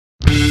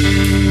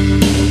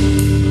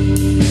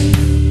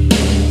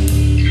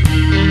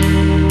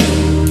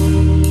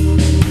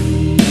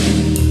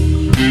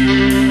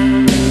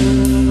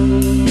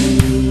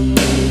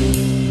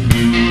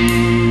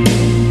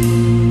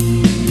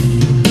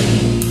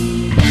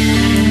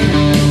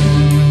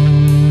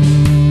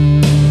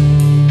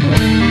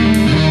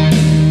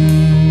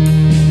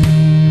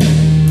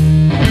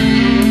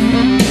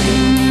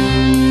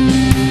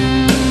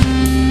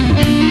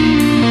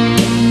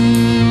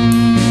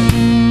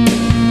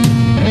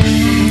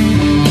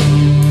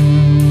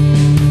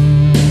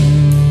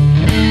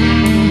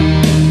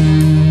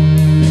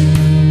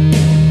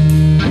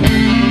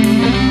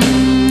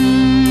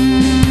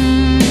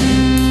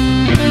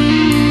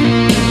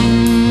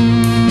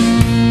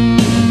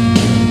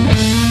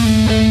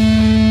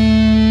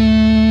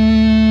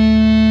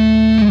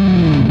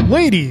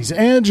Ladies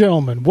and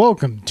gentlemen,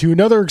 welcome to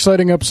another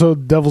exciting episode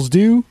of Devil's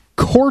Due.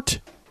 Court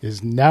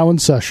is now in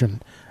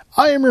session.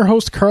 I am your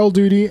host, Carl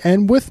Duty,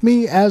 and with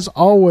me, as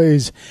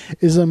always,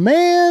 is a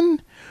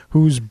man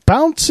who's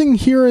bouncing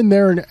here and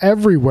there and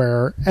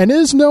everywhere and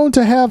is known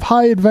to have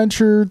high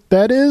adventure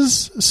that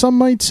is, some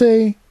might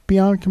say,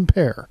 beyond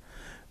compare.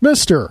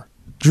 Mr.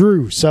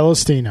 Drew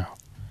Celestino.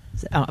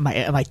 Am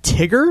I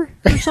Tigger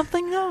or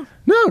something now?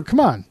 No,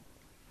 come on.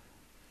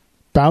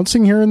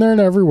 Bouncing here and there and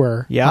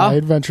everywhere. Yeah. High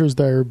adventures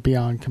there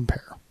beyond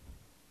compare.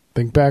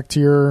 Think back to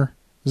your...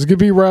 This is going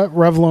to be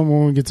relevant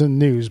when we get to the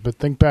news, but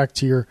think back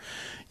to your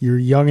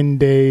youngin'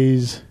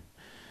 days.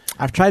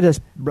 I've tried to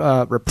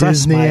repress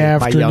Disney my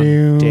afternoon.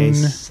 young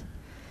days.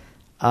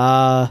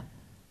 Gummy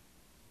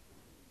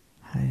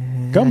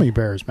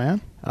bears, man.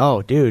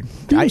 Oh, dude.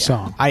 Theme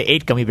song. I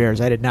ate gummy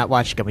bears. I did not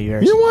watch gummy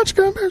bears. You didn't watch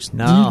Gummy Bears?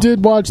 No. You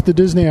did watch the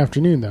Disney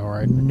afternoon, though,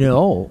 right?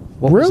 No.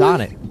 What really? was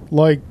on it?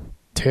 Like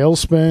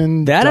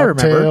Tailspin, That I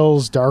remember.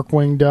 DuckTales,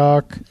 Darkwing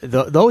Duck.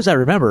 Those I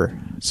remember.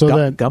 So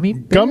that Gummy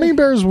Bears? Gummy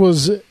Bears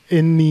was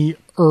in the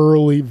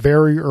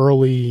very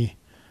early,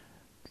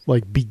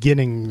 like,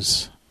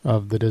 beginnings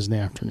of the Disney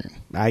afternoon.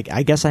 I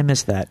guess I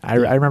missed that. I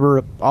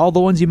remember all the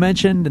ones you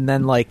mentioned, and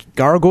then, like,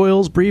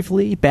 Gargoyles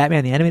briefly,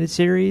 Batman the Animated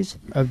Series.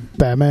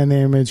 Batman the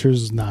Animated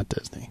Series is not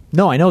Disney.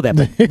 No, I know that,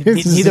 but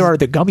neither are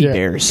the Gummy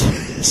Bears.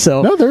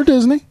 So no, they're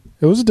Disney.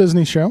 It was a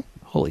Disney show.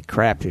 Holy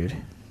crap, dude.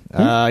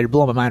 You're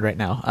blowing my mind right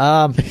now.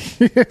 All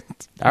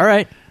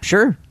right.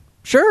 Sure.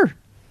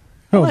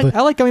 I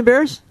like gummy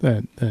bears.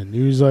 That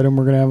news item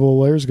we're going to have a little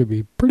later is going to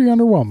be pretty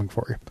underwhelming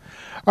for you.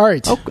 All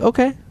right. Oh,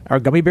 okay. Are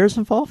gummy bears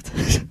involved?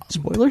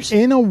 Spoilers?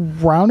 In a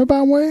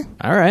roundabout way.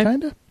 All right.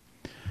 Kind of.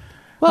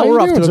 Well,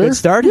 we're off to a good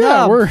start.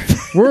 Yeah,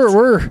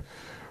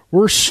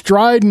 we're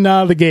striding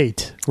out of the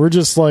gate. We're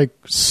just like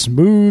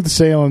smooth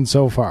sailing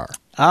so far.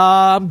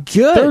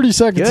 Good. 30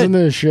 seconds Good. into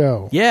the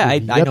show. Yeah, I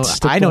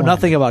know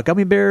nothing about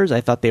gummy bears.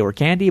 I thought they were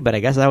candy, but I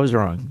guess I was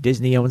wrong.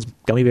 Disney owns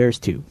gummy bears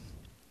too.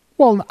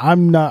 Well, I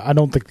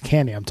don't think the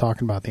candy. I'm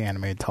talking about the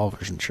animated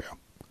television show.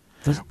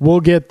 We'll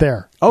get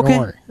there. Okay. Don't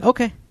worry.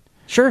 Okay.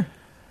 Sure.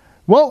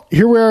 Well,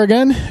 here we are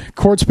again.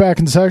 Court's back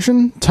in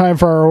session. Time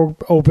for our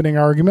opening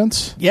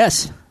arguments.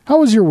 Yes. How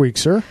was your week,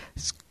 sir?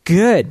 It's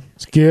good.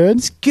 It's good?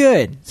 It's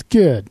good. It's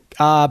good.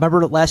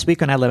 Remember last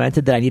week when I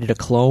lamented that I needed a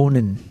clone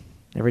and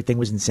everything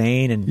was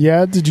insane? And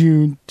yeah, did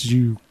you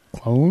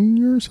clone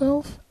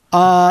yourself?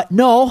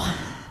 No.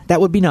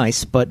 That would be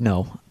nice, but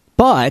no.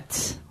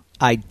 But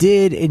I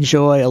did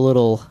enjoy a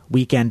little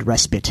weekend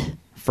respite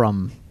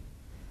from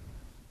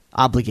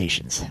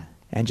obligations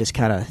and just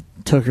kind of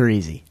took her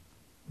easy.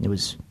 It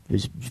was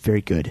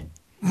very good.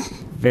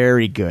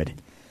 Very good. Did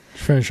you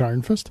finish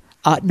Iron Fist?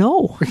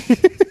 No.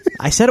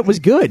 I said it was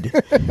good.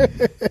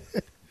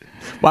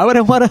 Why would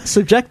I want to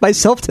subject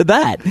myself to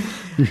that?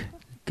 You're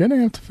going to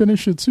have to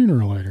finish it sooner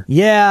or later.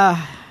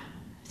 Yeah.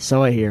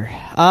 So I hear.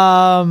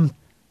 No,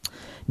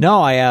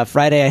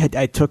 Friday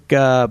I took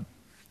the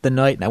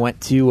night and I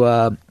went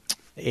to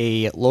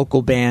a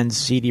local band's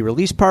CD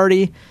release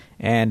party,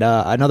 and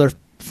another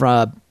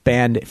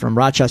band from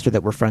Rochester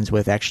that we're friends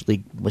with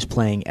actually was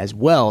playing as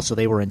well, so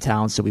they were in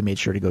town, so we made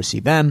sure to go see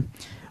them,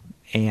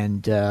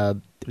 and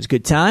it was a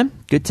good time.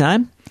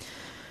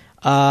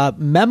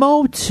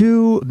 Memo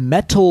to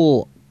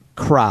metal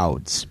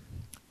crowds.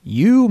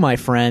 You, my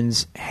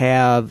friends,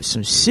 have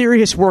some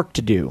serious work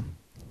to do,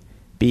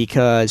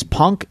 because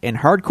punk and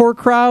hardcore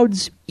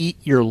crowds eat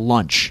your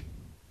lunch.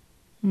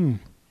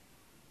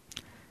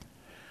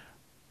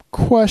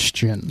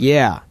 Question.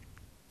 Yeah.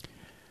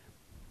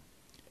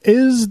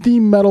 Is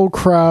the metal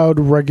crowd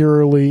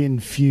regularly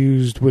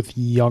infused with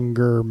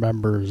younger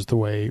members the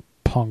way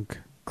punk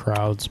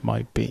crowds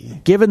might be?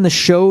 Given the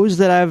shows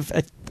that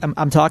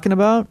I'm talking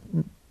about,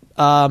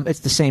 it's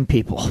the same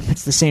people.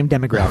 It's the same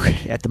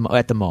demographic at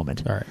the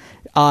moment. All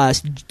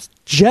right.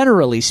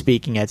 Generally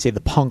speaking, I'd say the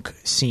punk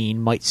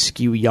scene might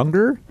skew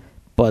younger,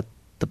 but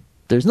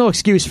there's no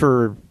excuse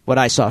for what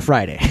I saw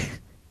Friday.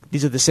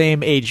 These are the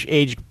same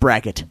age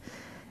bracket.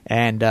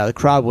 And the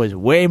crowd was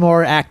way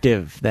more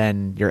active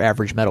than your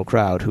average metal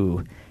crowd,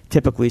 who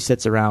typically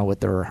sits around with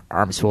their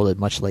arms folded,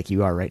 much like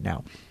you are right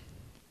now.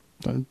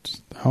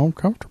 That's how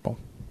comfortable.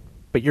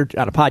 But you're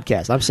on a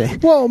podcast, I'm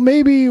saying. Well,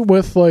 maybe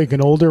with like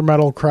an older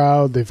metal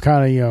crowd, they've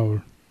kind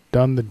of,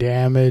 done the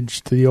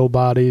damage to the old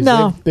bodies.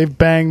 No. They've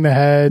banged the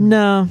head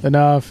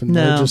enough. And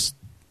they're just...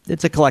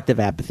 It's a collective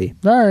apathy.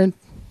 All right.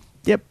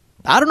 Yep.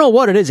 I don't know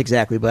what it is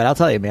exactly, but I'll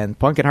tell you, man,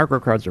 punk and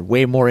hardcore crowds are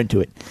way more into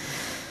it.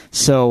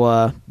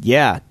 So,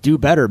 yeah, do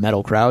better,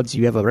 metal crowds.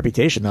 You have a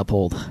reputation to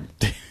uphold.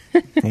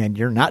 And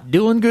you're not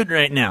doing good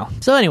right now.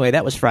 So anyway,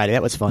 that was Friday.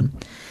 That was fun.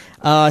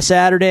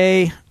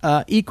 Saturday,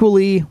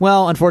 equally,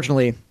 well,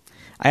 unfortunately,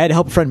 I had to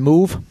help a friend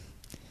move.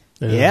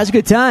 Yeah, it was a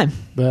good time.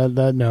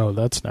 No,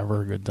 that's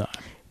never a good time.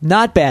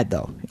 Not bad,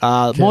 though.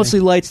 Okay.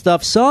 Mostly light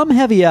stuff, some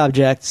heavy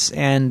objects,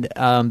 and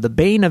the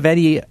bane of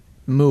any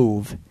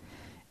move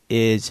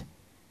is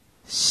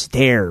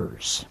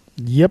stairs.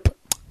 Yep.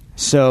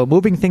 So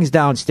moving things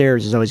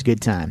downstairs is always a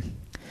good time.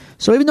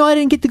 So even though I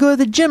didn't get to go to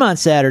the gym on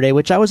Saturday,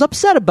 which I was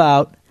upset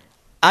about,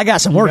 I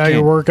got some work got in.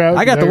 your workout?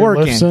 I got You the work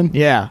lifts in.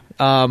 Yeah.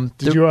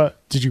 Did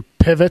you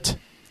pivot?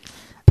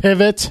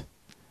 Pivot?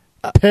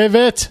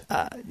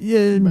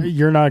 Yeah.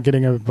 You're not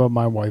getting it, but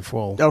my wife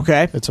will.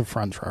 Okay. It's a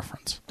Friends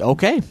reference.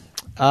 Okay.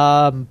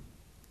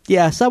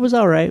 Yes, that was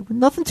all right.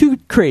 Nothing too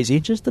crazy,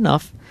 just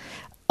enough.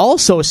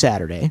 Also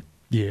Saturday,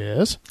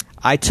 Yes.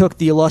 I took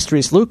the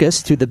illustrious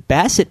Lucas to the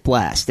Bassett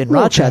Blast in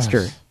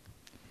Rochester,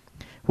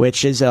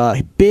 which is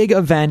a big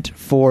event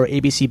for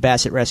ABC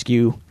Bassett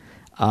Rescue.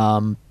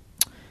 And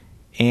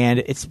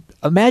it's,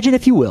 imagine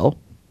if you will,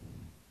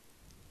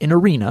 an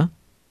arena,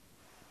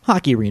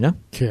 hockey arena.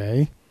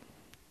 Okay.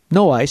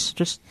 No ice,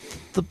 just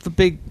the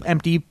big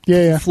empty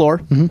Yeah. floor.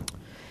 Mm-hmm.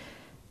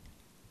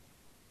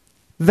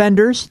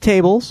 Vendors,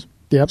 tables,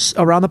 Yep.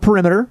 around the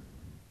perimeter.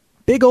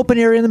 Big open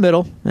area in the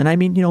middle. And I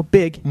mean,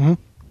 big. Mm-hmm.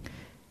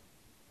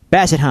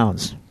 Basset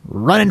hounds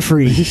running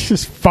free.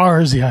 As far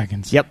as the eye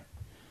can see. Yep.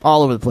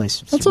 All over the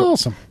place. That's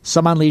awesome.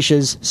 Some on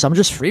leashes, some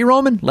just free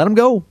roaming. Let them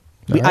go.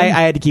 I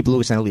had to keep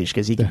Lucas on a leash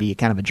because he can be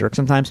kind of a jerk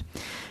sometimes.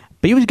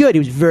 But he was good. He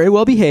was very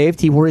well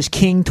behaved. He wore his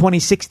King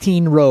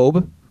 2016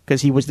 robe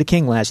because he was the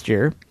king last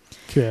year.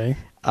 Okay.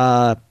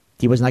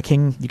 He was not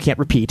king. You can't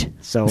repeat.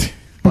 So,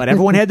 but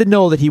everyone had to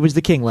know that he was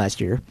the king last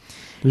year.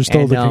 You're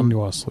still the king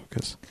to us,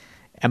 Lucas.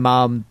 And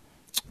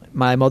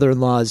my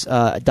mother-in-law's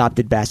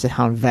adopted Basset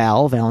Hound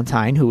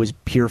Valentine, who was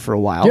here for a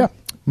while. Yeah.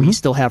 We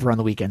still have her on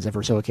the weekends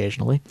ever so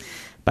occasionally.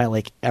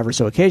 By ever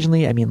so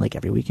occasionally, I mean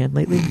every weekend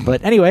lately.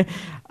 But anyway,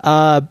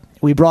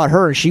 we brought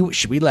her, and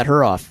we let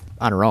her off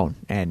on her own,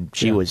 and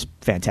she was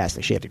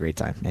fantastic. She had a great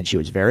time, and she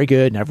was very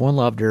good, and everyone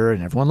loved her,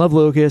 and everyone loved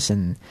Lucas.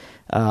 And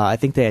I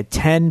think they had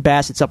 10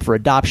 Bassets up for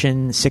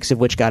adoption, 6 of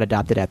which got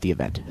adopted at the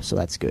event. So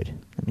that's good.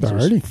 That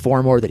means there's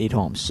 4 more that need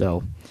homes.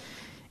 So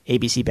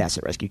ABC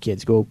Bassett Rescue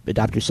kids, go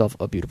adopt yourself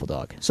a beautiful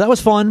dog. So that was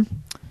fun.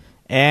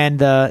 And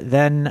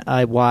then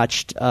I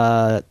watched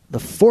the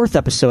 4th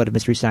episode of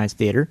Mystery Science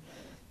Theater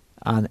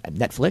on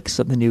Netflix,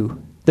 of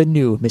the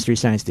new Mystery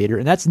Science Theater,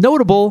 and that's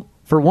notable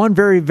for one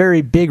very,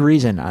 very big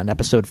reason on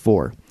episode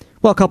 4.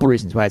 Well, a couple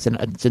reasons why it's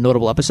a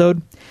notable episode.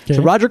 Okay. It's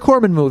a Roger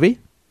Corman movie.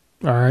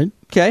 All right.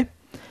 Okay.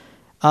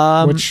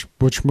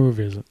 Which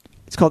movie is it?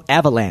 It's called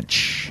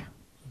Avalanche.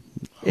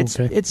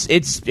 Okay.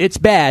 It's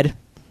bad.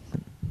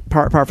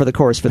 Par for the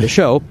course for the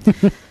show.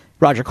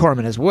 Roger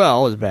Corman as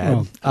well is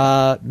bad.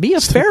 Mia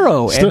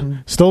Farrow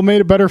still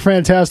made a better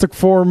Fantastic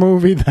Four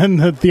movie than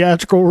the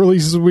theatrical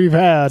releases we've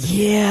had.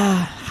 Yeah,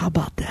 how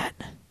about that?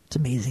 It's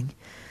amazing.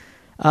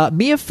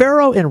 Mia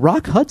Farrow and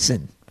Rock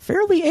Hudson,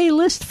 fairly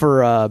A-list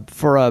for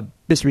a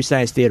Mystery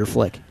Science Theater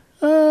flick.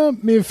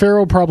 Mia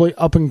Farrow probably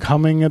up and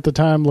coming at the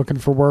time, looking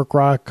for work.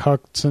 Rock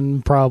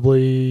Hudson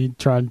probably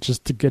trying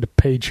just to get a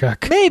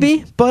paycheck.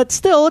 Maybe, but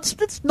still,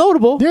 it's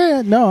notable.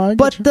 Yeah, no,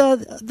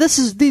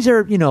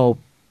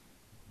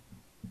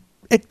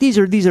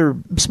 these are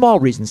small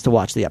reasons to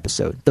watch the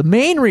episode. The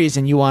main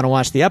reason you want to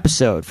watch the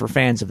episode, for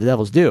fans of The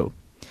Devil's Due,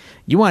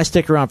 you want to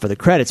stick around for the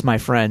credits, my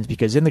friends,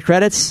 because in the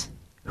credits,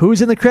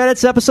 who's in the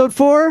credits, episode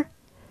 4?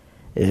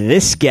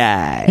 This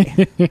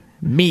guy.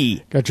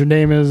 Me. Got your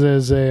name as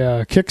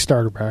a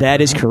Kickstarter back. That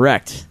is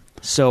correct.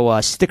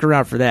 So stick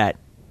around for that.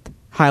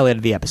 Highlight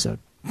of the episode.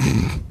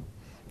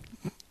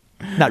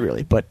 Not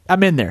really, but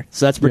I'm in there,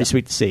 so that's pretty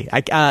sweet to see.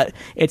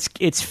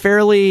 It's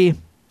fairly...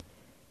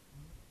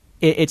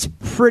 It's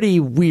pretty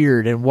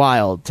weird and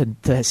wild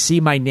to see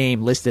my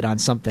name listed on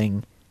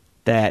something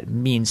that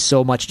means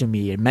so much to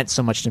me. It meant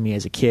so much to me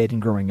as a kid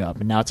and growing up.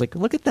 And now it's like,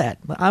 look at that.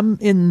 I'm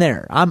in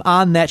there. I'm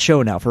on that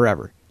show now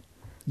forever.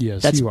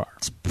 Yes, you are.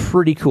 It's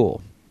pretty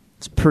cool.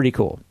 It's pretty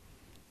cool.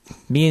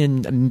 Me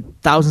and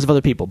thousands of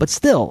other people. But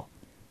still,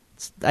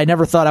 I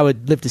never thought I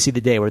would live to see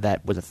the day where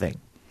that was a thing.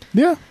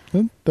 Yeah,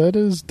 that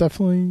is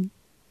definitely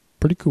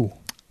pretty cool.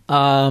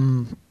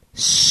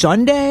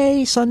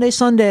 Sunday.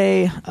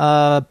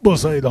 We'll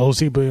say those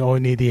people only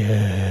need the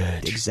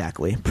edge.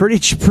 Exactly. Pretty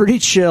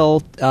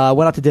chill.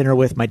 Went out to dinner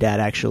with my dad,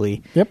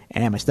 actually. Yep.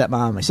 And my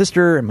stepmom, my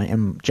sister,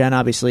 and Jen,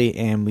 obviously.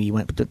 And we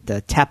went to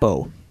the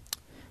Tappo.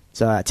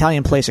 It's an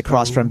Italian place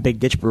across from Big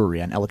Ditch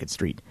Brewery on Ellicott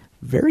Street.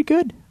 Very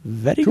good.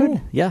 Very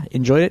good. Yeah,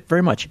 enjoyed it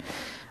very much.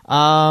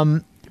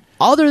 Other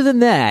than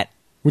that...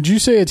 Would you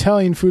say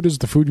Italian food is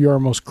the food you are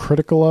most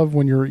critical of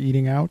when you're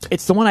eating out?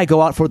 It's the one I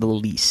go out for the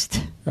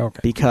least. Okay.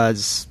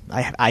 Because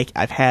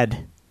I've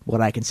had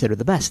what I consider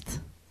the best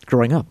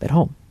growing up at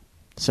home.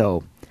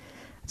 So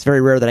it's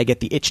very rare that I get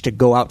the itch to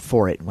go out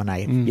for it when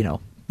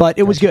but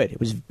it was good.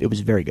 It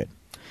was very good.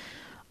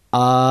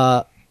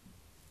 But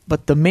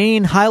the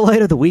main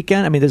highlight of the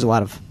weekend, I mean, there's a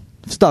lot of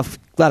stuff,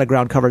 a lot of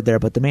ground covered there,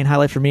 but the main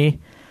highlight for me,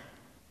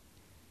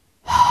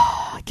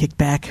 I kicked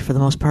back for the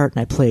most part,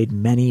 and I played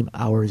many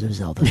hours of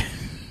Zelda.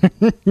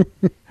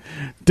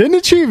 Didn't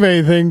achieve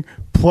anything,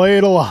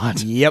 played a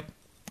lot. Yep.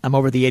 I'm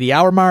over the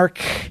 80-hour mark.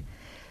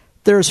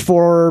 There's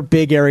 4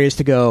 big areas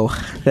to go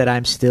that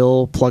I'm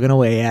still plugging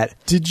away at.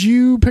 Did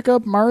you pick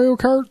up Mario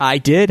Kart? I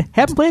did.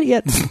 Haven't played it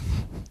yet.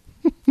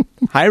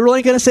 Hyrule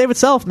ain't going to save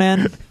itself,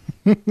 man.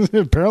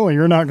 Apparently,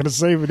 you're not going to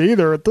save it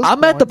either at this point.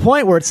 I'm at the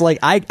point where it's like,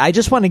 I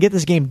just want to get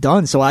this game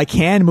done so I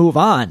can move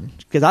on.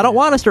 Because I don't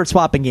want to start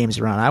swapping games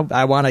around.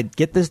 I want to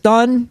get this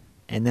done,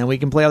 and then we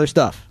can play other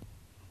stuff.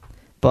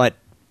 But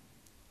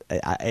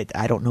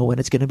I don't know when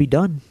it's going to be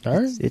done. All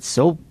right.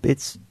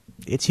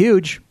 It's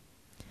huge.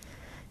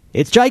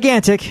 It's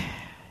gigantic.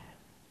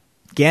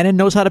 Ganon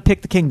knows how to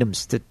pick the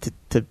kingdoms to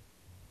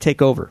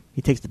take over.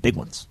 He takes the big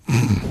ones.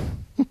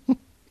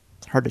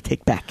 It's hard to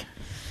take back.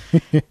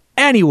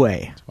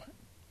 Anyway.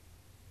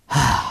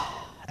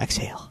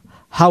 Exhale.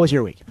 How was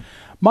your week?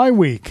 My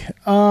week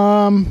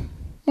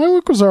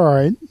was all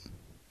right.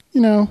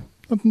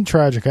 Nothing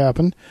tragic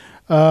happened.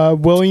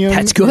 William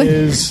That's good.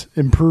 is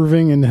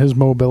improving in his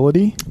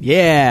mobility.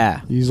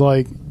 Yeah. He's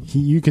like,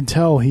 you can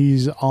tell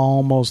he's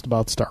almost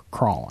about to start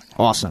crawling.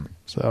 Awesome.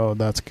 So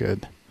that's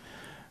good.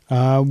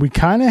 We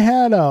kind of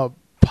had a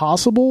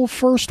possible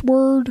first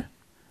word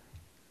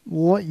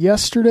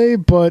yesterday,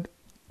 but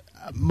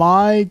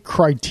my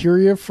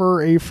criteria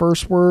for a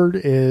first word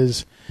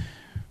is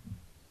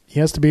he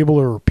has to be able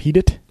to repeat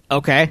it.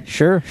 Okay,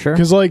 sure.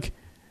 Because,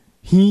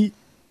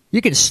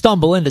 you can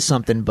stumble into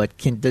something, but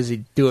does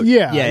he do it?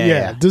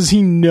 Yeah. Does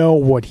he know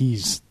what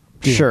he's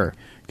doing? Sure.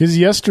 Because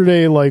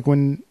yesterday,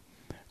 when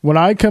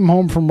I come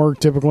home from work,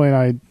 typically,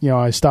 and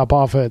I stop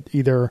off at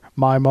either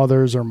my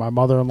mother's or my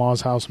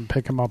mother-in-law's house and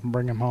pick him up and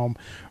bring him home,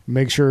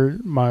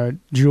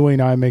 Julie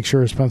and I make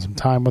sure to spend some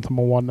time with him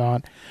and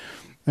whatnot.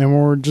 And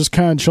when we're just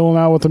kind of chilling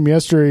out with him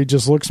yesterday, he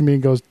just looks at me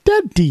and goes,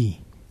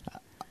 "Daddy."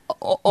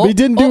 But he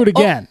didn't do it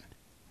again.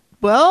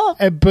 Well,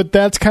 but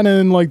that's kind of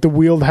in the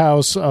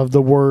wheelhouse of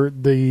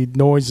the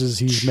noises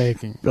he's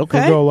making.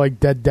 Okay. He'll go like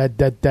dad, dad,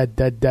 dad, dad,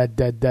 dad, dad,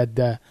 dad, dad,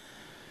 dad.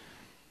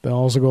 They'll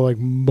also go like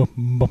buh,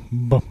 buh,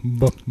 buh,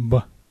 buh,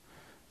 buh.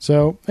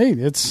 So hey,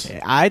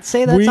 I'd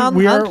say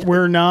that's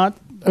we're not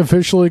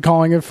officially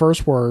calling it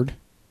first word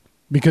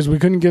because we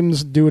couldn't get him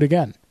to do it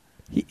again.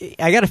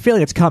 I got a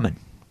feeling it's coming,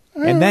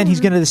 and then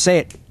he's going to say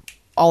it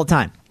all the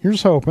time.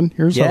 Here's hoping.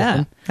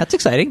 Hoping. That's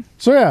exciting.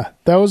 So yeah,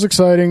 that was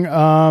exciting.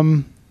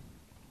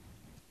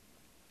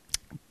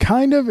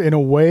 Kind of in a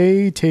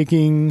way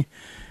taking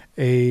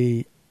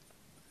a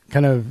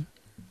kind of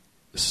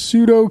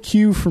pseudo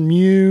cue from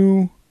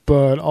you,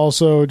 but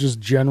also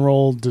just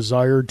general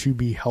desire to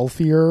be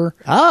healthier.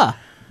 Oh,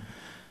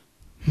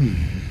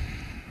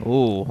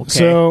 okay.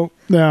 So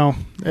no,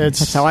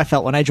 that's how I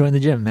felt when I joined the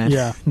gym, man.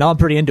 Yeah. Now I'm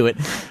pretty into it.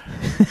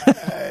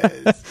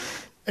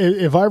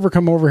 If I ever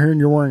come over here and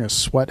you're wearing a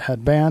sweat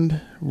headband,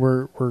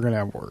 we're gonna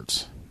have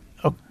words.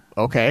 Oh,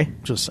 okay.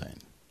 Just saying.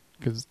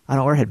 Because I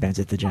don't wear headbands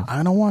at the gym.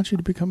 I don't want you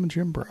to become a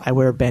gym bro. I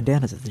wear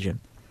bandanas at the gym.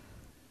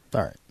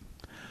 All right.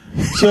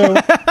 So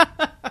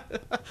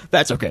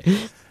that's okay.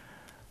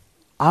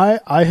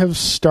 I have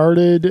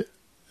started.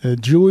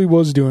 Julie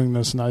was doing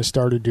this, and I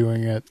started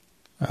doing it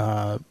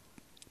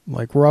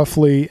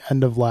roughly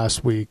end of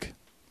last week,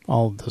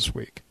 all of this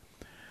week.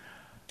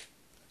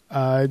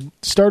 I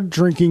started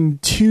drinking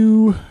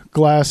 2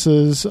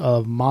 glasses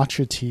of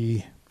matcha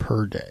tea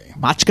per day.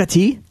 Matcha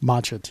tea?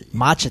 Matcha tea.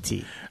 Matcha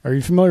tea. Are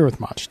you familiar with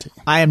matcha tea?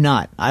 I am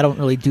not. I don't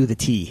really do the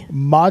tea.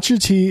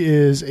 Matcha tea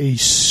is a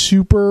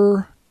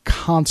super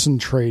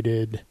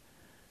concentrated,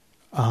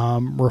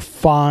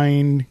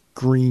 refined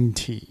green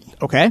tea.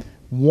 Okay.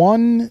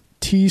 1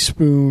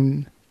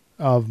 teaspoon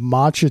of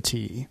matcha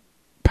tea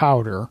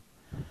powder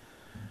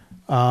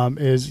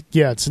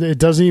it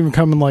doesn't even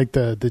come in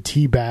the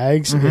tea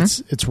bags.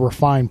 Mm-hmm. It's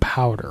refined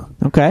powder.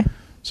 Okay.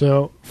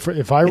 So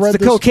if I read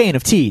the cocaine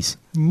of teas,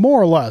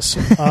 more or less,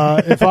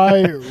 if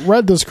I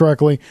read this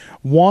correctly,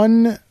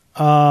 one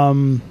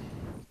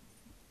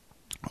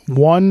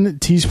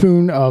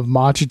teaspoon of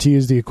matcha tea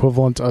is the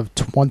equivalent of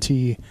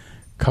 20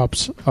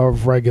 cups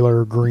of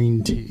regular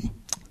green tea.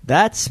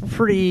 That's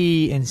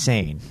pretty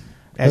insane.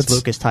 As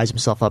Lucas ties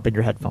himself up in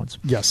your headphones.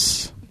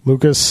 Yes,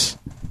 Lucas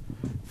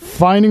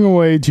finding a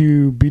way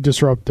to be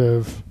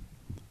disruptive,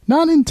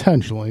 not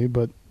intentionally,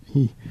 but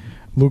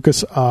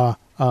Lucas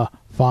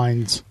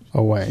finds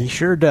a way. He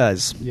sure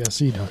does. Yes,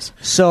 he does.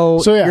 So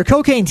yeah. Your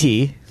cocaine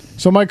tea.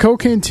 So my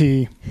cocaine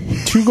tea,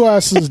 2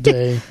 glasses a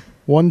day,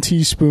 1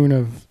 teaspoon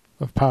of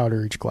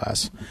powder each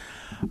glass.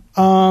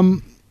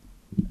 To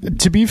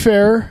be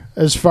fair,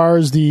 as far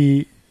as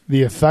the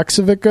effects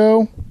of it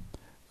go,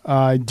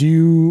 I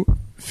do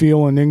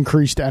feel an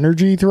increased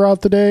energy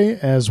throughout the day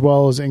as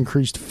well as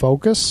increased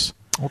focus.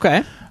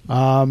 Okay.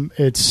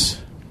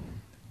 It's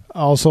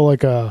also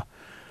like a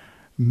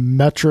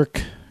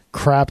metric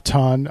crap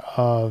ton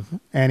of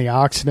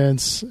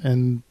antioxidants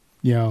and,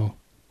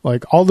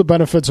 all the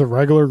benefits of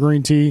regular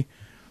green tea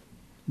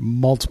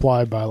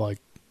multiplied by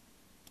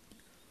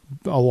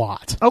a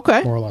lot.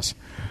 Okay. More or less.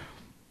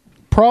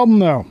 Problem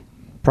though.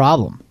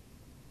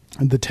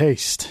 The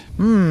taste.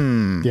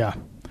 Yeah.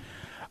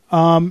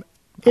 I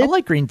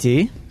like green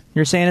tea.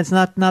 You're saying it's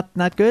not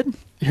good?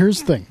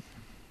 Here's the thing.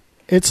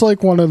 It's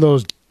like one of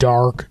those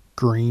dark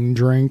green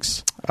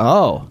drinks.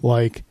 Oh.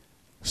 Like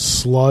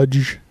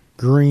sludge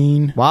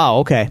green. Wow,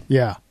 okay.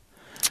 Yeah.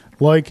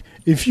 Like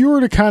if you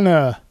were to kind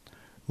of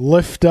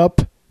lift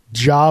up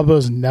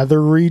Jabba's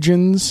nether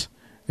regions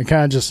and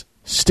kind of just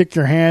stick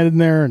your hand in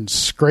there and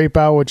scrape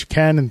out what you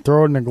can and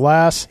throw it in a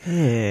glass.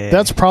 Yeah.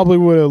 That's probably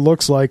what it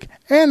looks like.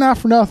 And not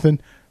for nothing,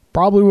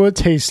 probably what it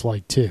tastes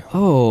like too.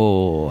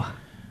 Oh.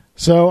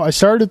 So I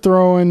started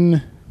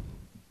throwing.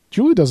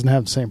 Julie doesn't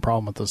have the same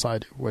problem with this I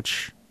do,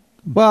 which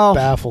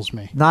baffles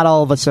me. Not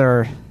all of us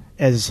are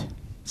as...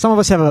 Some of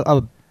us have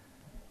a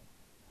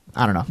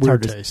I don't know.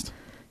 Weird taste.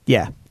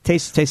 Yeah.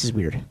 Taste is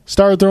weird.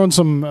 Started throwing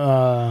some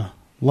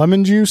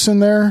lemon juice in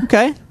there.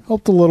 Okay.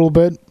 Helped a little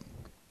bit. A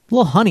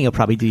little honey will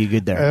probably do you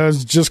good there. I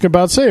was just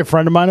about to say, a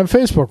friend of mine on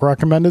Facebook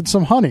recommended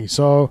some honey.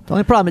 So the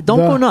only problem, don't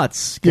go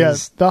nuts.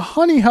 Yes, the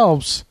honey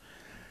helps.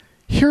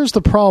 Here's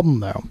the problem,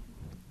 though.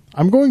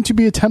 I'm going to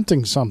be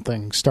attempting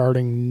something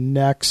starting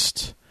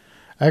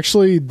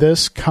actually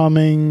this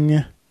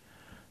coming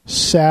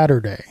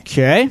Saturday.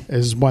 Okay.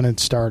 Is when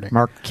it's starting.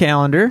 Mark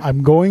calendar.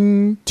 I'm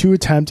going to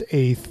attempt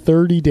a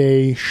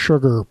 30-day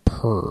sugar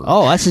purge.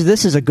 Oh,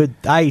 this is a good...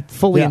 I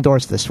fully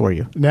endorse this for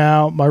you.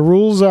 Now, my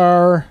rules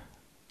are...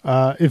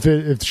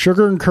 if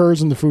sugar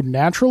occurs in the food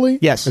naturally,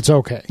 yes, it's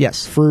okay.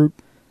 Yes. Fruit,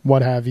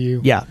 what have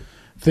you. Yeah.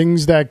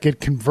 Things that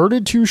get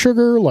converted to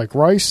sugar, like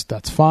rice,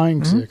 that's fine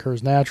because it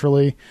occurs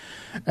naturally.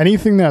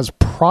 Anything that's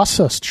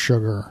processed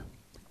sugar,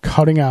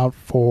 cutting out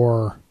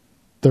for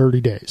 30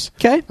 days.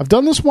 Okay. I've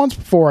done this once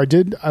before.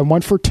 I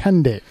went for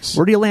 10 days.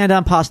 Where do you land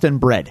on pasta and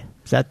bread?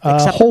 Is that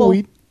acceptable? Whole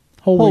wheat.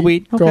 Whole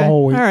wheat. Okay. Go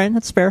whole wheat. All right,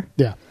 that's fair.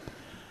 Yeah.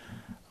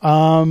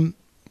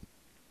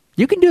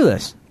 You can do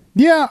this.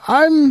 Yeah,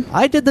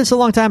 I did this a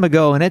long time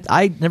ago, and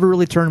I never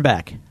really turned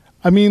back.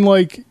 I mean,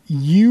 like,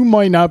 you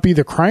might not be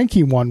the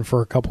cranky one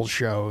for a couple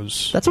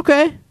shows. That's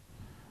okay.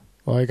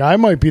 Like, I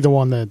might be the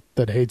one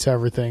that hates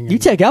everything. You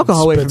take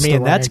alcohol away from me,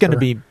 and rancor. that's going to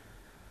be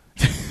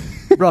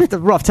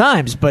rough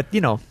times, but,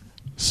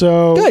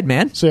 So good,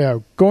 man. So, yeah,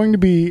 going to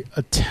be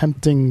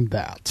attempting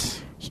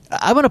that.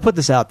 I want to put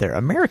this out there.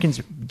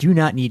 Americans do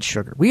not need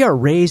sugar. We are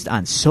raised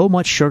on so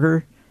much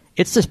sugar.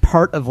 It's just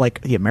part of,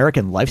 like, the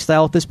American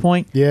lifestyle at this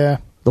point. Yeah.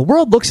 The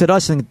world looks at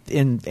us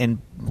and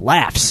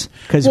laughs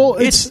because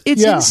it's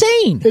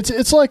insane.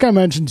 It's like I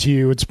mentioned to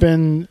you. It's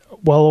been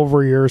well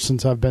over a year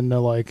since I've been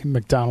to like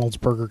McDonald's,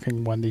 Burger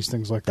King, Wendy's,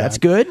 things like that. That's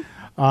good.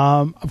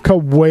 I've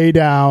cut way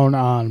down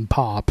on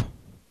pop.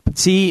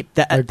 See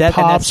that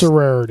pop's a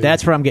rarity.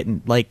 That's where I'm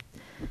getting like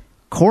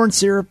corn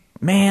syrup.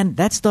 Man,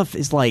 that stuff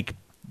is like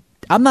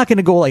I'm not going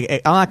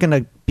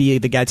to be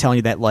the guy telling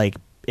you that like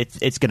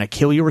it's going to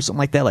kill you or something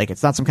like that. Like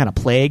it's not some kind of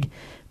plague.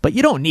 But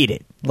you don't need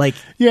it. Like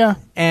yeah,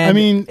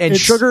 and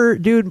sugar,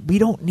 dude. We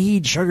don't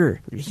need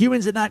sugar.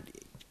 Humans did not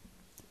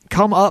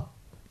come up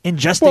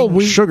ingesting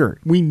sugar.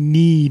 We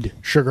need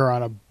sugar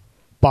on a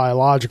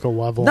biological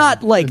level,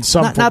 not like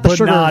not the but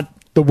sugar, not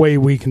the way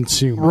we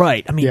consume.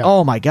 Right. I mean,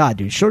 oh my god,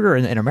 dude. Sugar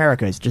in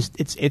America is just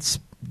it's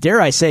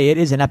dare I say it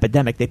is an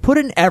epidemic. They put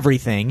in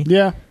everything.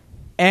 Yeah,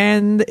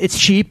 and it's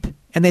cheap,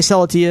 and they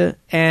sell it to you,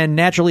 and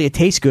naturally it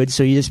tastes good.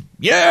 So you just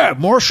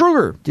more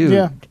sugar, dude.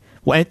 Yeah.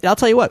 Well, I'll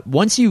tell you what.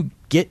 Once you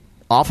get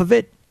off of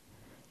it,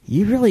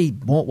 you really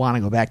won't want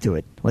to go back to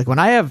it. Like when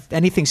I have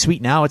anything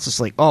sweet now, it's just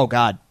like, oh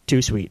god,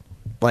 too sweet.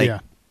 Like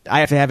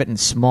I have to have it in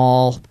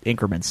small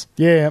increments.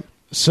 Yeah.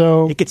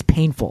 So it gets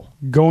painful.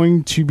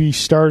 Going to be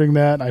starting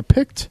that. I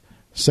picked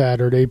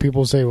Saturday.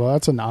 People say, well,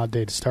 that's an odd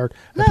day to start.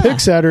 I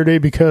picked Saturday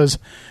because,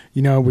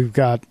 we've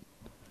got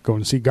going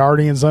to see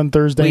Guardians on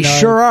Thursday night. We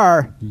sure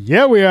are.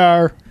 Yeah, we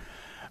are.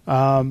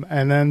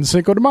 And then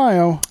Cinco de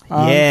Mayo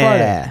on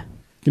Friday.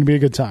 Going to be a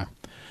good time.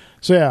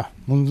 So, yeah,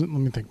 let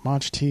me think.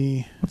 Matcha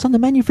tea. What's on the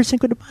menu for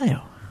Cinco de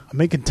Mayo? I'm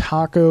making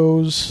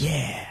tacos.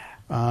 Yeah.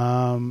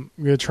 I'm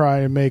going to try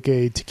and make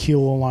a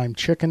tequila lime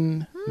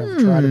chicken. Never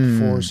tried it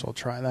before, so I'll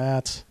try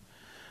that.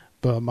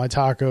 But my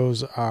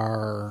tacos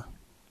are,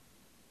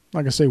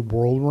 like I say,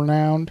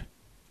 world-renowned.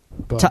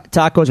 But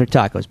tacos are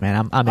tacos,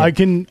 man. I'm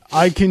in.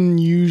 I can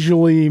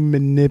usually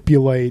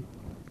manipulate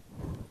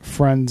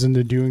friends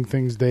into doing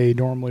things they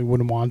normally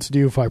wouldn't want to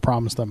do if I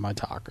promise them my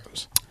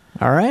tacos.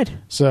 All right.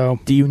 So,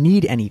 do you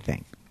need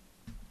anything?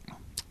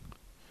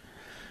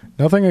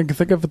 Nothing I can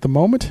think of at the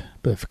moment,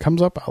 but if it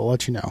comes up, I'll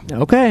let you know.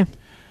 Okay.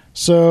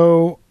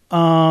 So,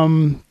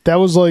 that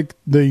was like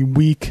the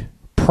week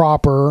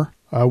proper,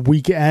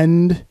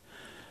 weekend,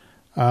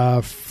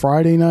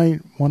 Friday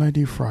night. When I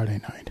do Friday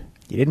night,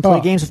 you didn't play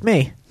games with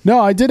me.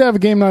 No, I did have a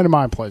game night at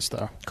my place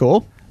though.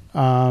 Cool.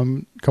 A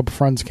couple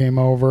friends came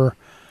over.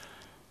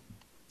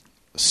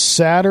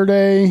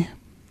 Saturday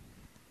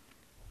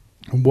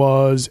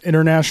was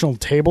International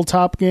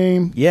Tabletop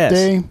Game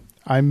Day.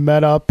 I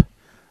met up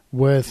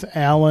with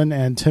Alan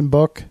and Tim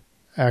Book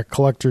at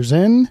Collector's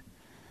Inn,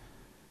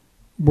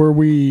 where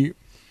we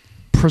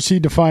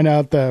proceed to find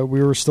out that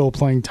we were still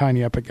playing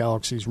Tiny Epic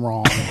Galaxies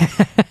wrong.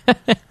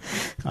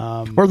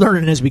 We're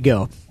learning as we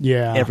go.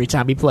 Yeah. Every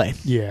time we play.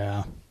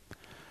 Yeah.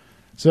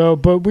 So,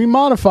 but we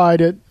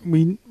modified it.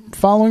 We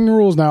following the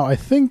rules now. I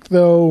think,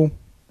 though,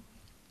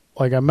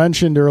 like I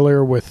mentioned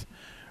earlier, with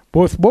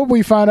what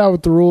we found out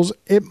with the rules,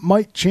 it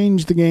might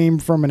change the game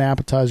from an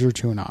appetizer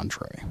to an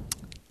entree.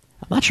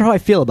 I'm not sure how I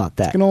feel about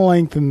that. It's going to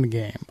lengthen the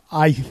game,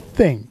 I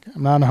think.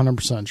 I'm not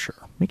 100% sure.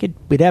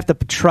 We'd have to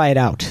try it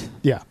out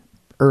Yeah.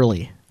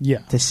 early. Yeah.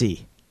 To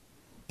see.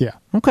 Yeah.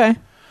 Okay.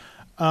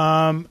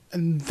 And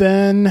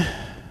then, let's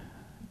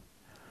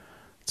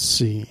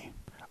see.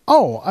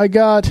 Oh, I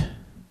guess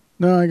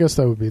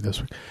that would be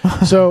this week.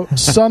 So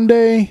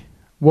Sunday,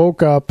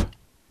 woke up.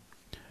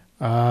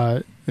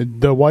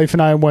 The wife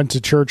and I went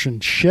to church in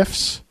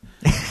shifts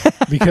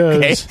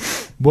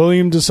because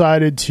William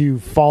decided to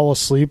fall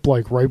asleep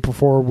like right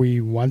before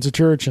we went to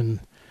church, and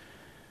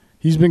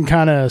he's been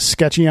kind of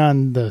sketchy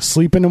on the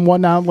sleeping and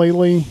whatnot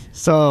lately.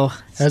 So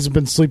hasn't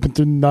been sleeping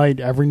through the night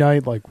every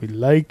night like we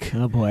like.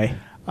 Oh boy.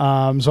 So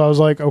I was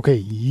like, okay,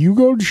 you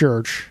go to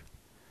church.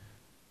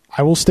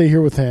 I will stay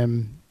here with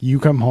him. You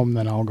come home,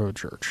 then I'll go to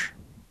church.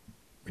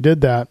 We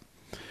did that.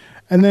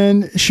 And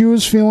then she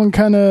was feeling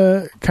kind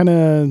of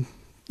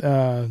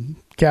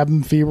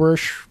cabin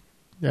feverish.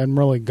 Hadn't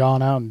really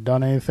gone out and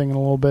done anything in a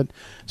little bit.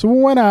 So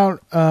we went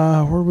out.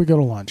 Where did we go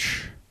to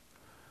lunch?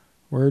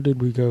 Where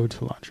did we go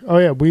to lunch? Oh,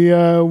 yeah. We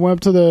went up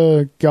to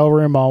the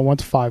Galleria Mall,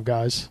 went to Five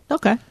Guys.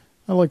 Okay.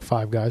 I like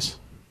Five Guys.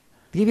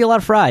 They give you a lot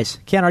of fries.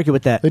 Can't argue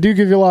with that. They do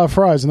give you a lot of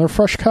fries, and they're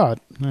fresh cut.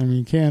 I mean,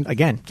 you can't...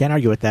 Again, can't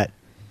argue with that.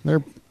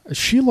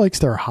 She likes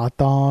their hot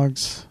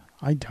dogs.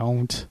 I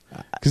don't.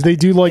 Because they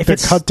do like the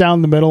cut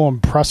down the middle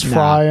and press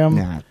fry them.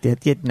 Nah.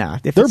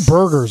 Their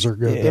burgers are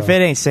good. If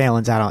it ain't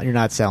Salen's, you're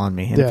not selling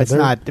me. And Yeah,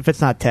 if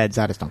it's not Ted's,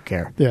 I just don't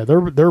care. Yeah,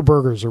 their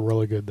burgers are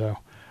really good though.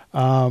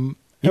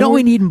 You know what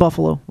we need in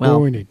Buffalo? Well, what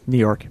do we need? New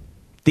York,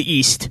 the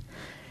East,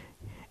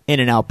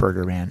 In-N-Out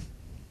Burger, man.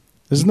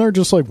 Isn't there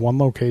just like one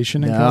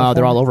location in California? No,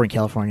 they're all over in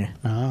California.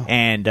 Oh.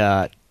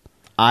 And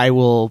I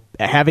will,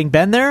 having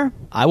been there,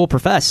 I will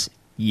profess,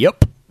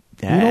 yep.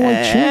 You don't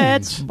like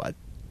chains.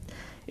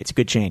 It's a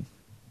good chain.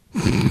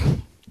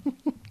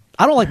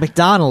 I don't like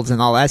McDonald's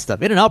and all that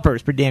stuff. In-N-Out Burger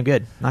is pretty damn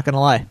good. Not gonna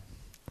lie.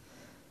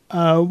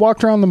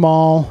 Walked around the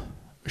mall.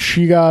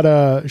 She got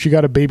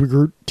a Baby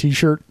Groot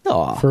T-shirt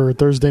for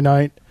Thursday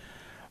night.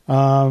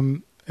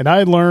 And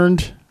I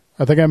learned,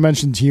 I think I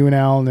mentioned to you and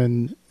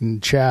Alan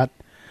in chat,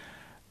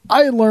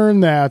 I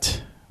learned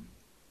that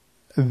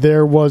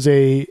there was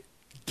a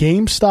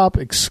GameStop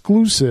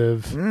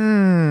exclusive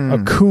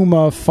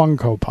Akuma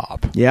Funko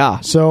Pop.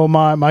 Yeah. So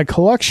my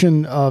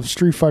collection of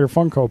Street Fighter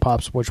Funko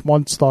Pops, which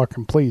once thought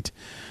complete,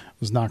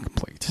 was not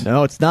complete.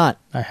 No, it's not.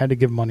 I had to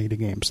give money to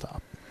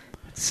GameStop.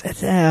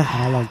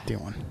 I like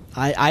doing.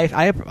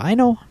 I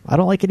know. I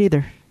don't like it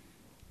either.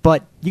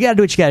 But you got to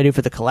do what you got to do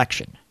for the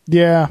collection.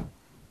 Yeah.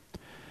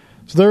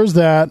 So there's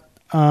that.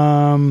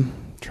 Trying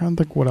to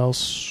think what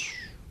else.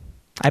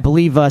 I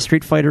believe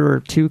Street Fighter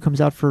 2 comes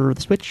out for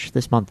the Switch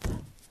this month.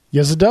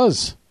 Yes, it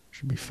does.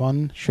 Should be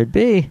fun. Should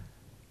be.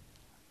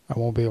 I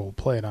won't be able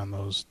to play it on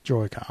those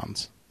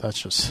Joy-Cons. That's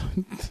just...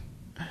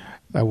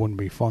 that wouldn't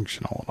be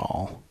functional at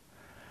all.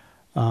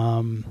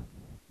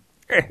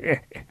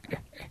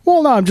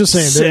 Well, no, I'm just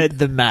saying... Said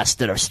the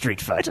master of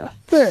Street Fighter.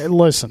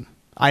 Listen.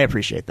 I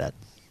appreciate that.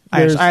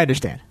 I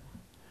understand.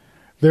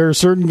 There are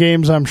certain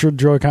games I'm sure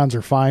Joy-Cons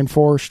are fine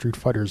for. Street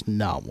Fighter's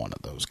not one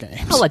of those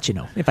games. I'll let you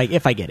know if I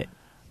get it.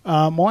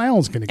 Well,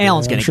 Alan's going to get it.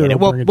 Alan's going to get it.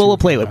 We'll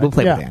play with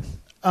it.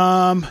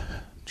 Trying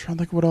to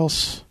think what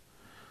else.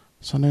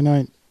 Sunday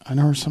night. I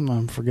know there's something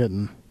I'm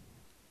forgetting.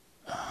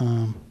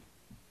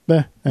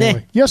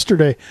 Anyway,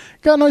 yesterday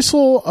got a nice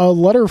little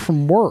letter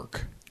from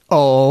work.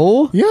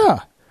 Oh, yeah.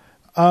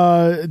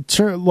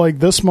 Like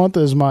this month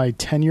is my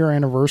 10-year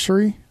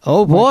anniversary.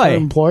 Oh boy,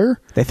 employer.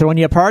 They throwing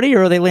you a party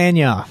or are they laying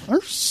you off?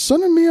 They're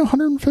sending me a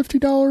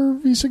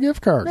 $150 Visa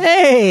gift card.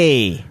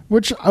 Hey,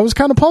 which I was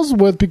kind of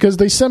puzzled with because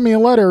they sent me a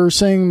letter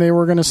saying they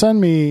were going to send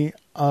me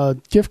a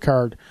gift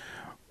card.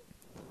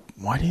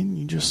 Why didn't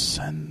you just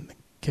send the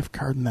gift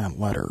card in that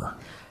letter?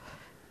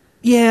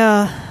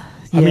 Yeah.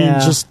 I mean,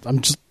 I'm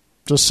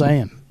just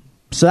saying.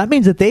 So that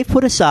means that they've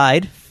put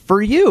aside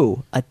for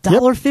you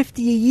 $1.50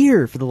 a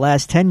year for the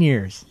last 10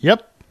 years.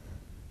 Yep.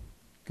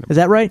 Is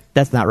that right?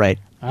 That's not right.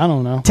 I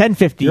don't know.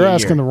 $10.50. You're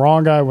asking the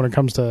wrong guy when it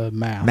comes to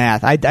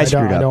math. I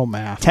screwed up. I don't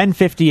math.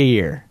 $10.50 a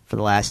year for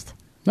the last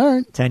all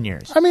right 10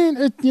 years. I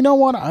mean, you know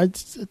what?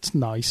 It's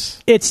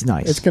nice. It's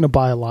nice. It's going to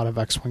buy a lot of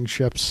X-Wing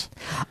ships.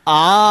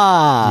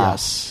 Ah.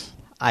 Yes.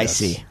 I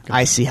see.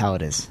 I see how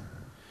it is.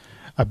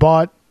 I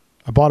bought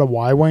a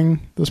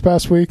Y-Wing this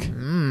past week,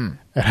 and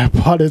I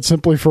bought it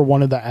simply for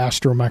one of the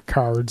Astromech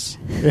cards.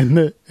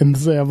 I'm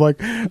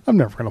like, I'm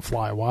never going to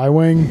fly a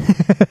Y-Wing.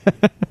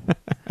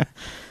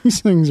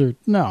 These things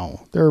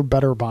there are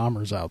better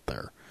bombers out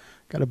there.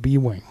 Got a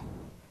B-Wing.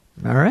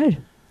 All right.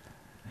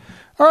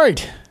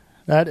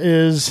 That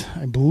is,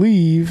 I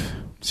believe...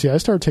 See, I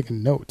started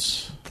taking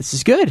notes. This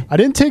is good. I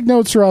didn't take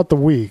notes throughout the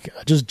week.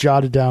 I just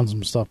jotted down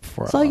some stuff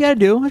before. That's all you got to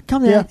do. It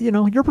comes,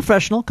 you're a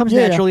professional. Comes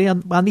naturally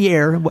on the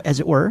air, as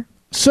it were.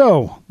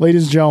 So,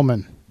 ladies and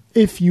gentlemen,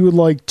 if you would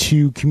like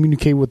to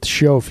communicate with the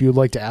show, if you would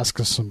like to ask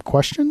us some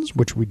questions,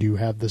 which we do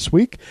have this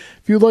week,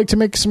 if you would like to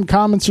make some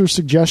comments or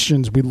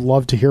suggestions, we'd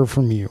love to hear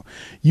from you.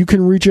 You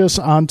can reach us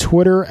on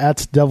Twitter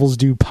at Devils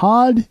Do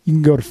Pod. You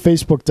can go to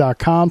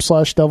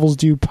Facebook.com/Devils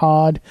Do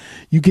Pod.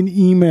 You can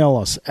email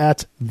us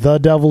at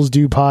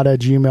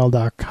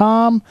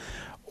thedevilsdopod@gmail.com.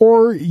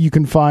 Or you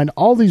can find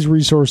all these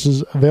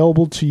resources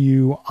available to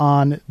you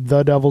on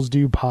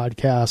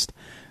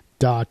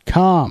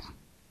thedevilsdopodcast.com.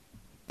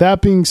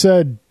 That being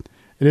said,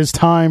 it is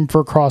time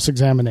for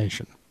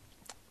cross-examination.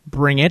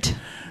 Bring it.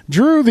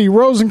 Drew, the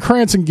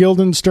Rosencrantz and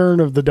Guildenstern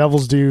of the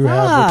Devils Do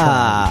have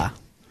returned.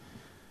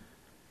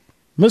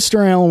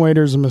 Mr. Alan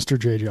Waiters and Mr.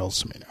 J.J.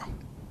 Alcimino.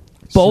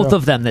 Both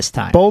of them this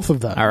time. Both of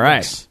them. All right.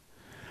 Yes.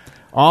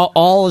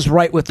 All is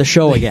right with the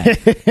show again.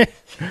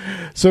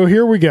 So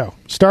here we go.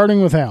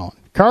 Starting with Alan.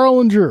 Carl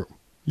and Drew,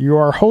 you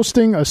are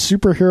hosting a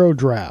superhero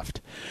draft.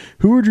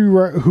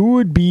 Who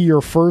would be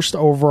your first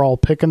overall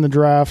pick in the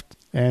draft,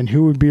 and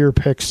who would be your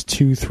picks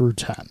 2 through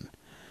 10?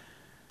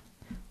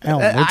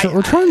 Alan,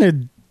 we're trying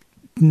to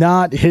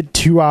not hit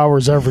 2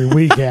 hours every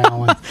week,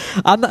 Alan.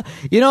 Not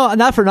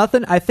for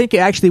nothing. I think it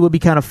actually would be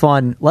kind of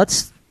fun.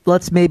 Let's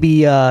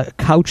maybe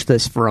couch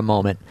this for a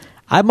moment.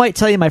 I might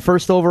tell you my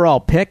first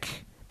overall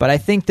pick, but I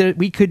think that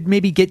we could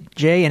maybe get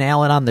Jay and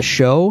Alan on the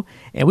show,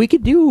 and we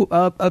could do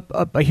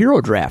a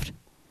hero draft.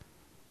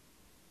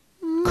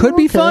 Could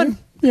be fun.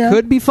 Yeah.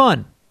 Could be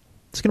fun.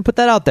 Just going to put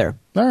that out there.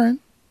 All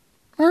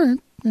right.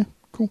 Yeah,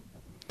 cool.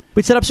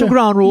 We'd set up some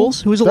ground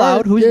rules. Who's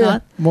allowed, who's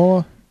not.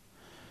 Well,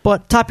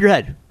 but top of your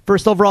head,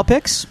 first overall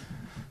picks?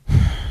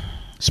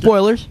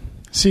 Spoilers.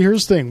 See,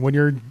 here's the thing. When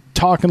you're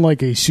talking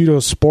like a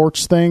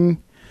pseudo-sports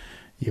thing,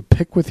 you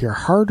pick with your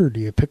heart or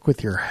do you pick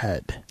with your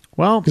head?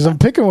 Well, because I'm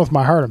picking with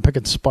my heart, I'm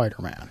picking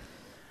Spider-Man.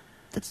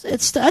 That's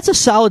a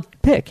solid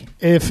pick.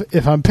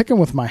 If I'm picking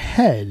with my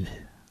head,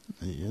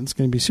 it's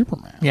going to be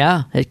Superman.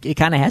 Yeah, it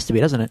kind of has to be,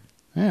 doesn't it?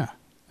 Yeah.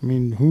 I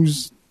mean,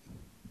 who's...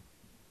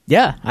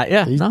 Yeah,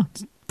 no.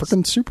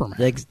 Freaking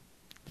Superman.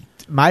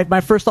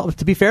 My first...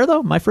 To be fair,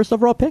 though, my first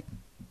overall pick,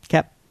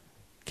 Cap.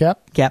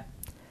 Cap?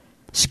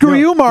 Screw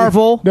you,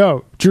 Marvel.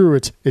 No, Drew,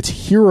 it's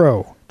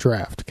hero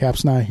draft.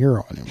 Cap's not a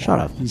hero anymore. Shut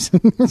up.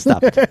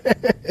 Stop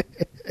it.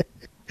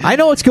 I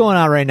know what's going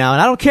on right now,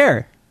 and I don't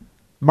care.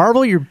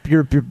 Marvel, you're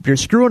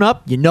screwing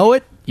up. You know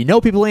it. You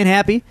know people ain't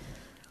happy.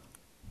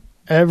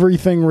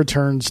 Everything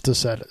returns to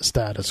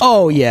status quo.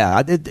 Oh,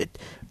 yeah. They're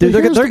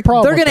going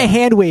to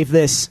hand wave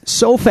this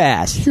so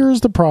fast.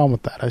 Here's the problem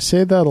with that. I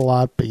say that a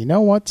lot, but you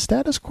know what?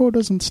 Status quo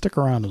doesn't stick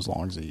around as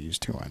long as it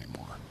used to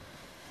anymore.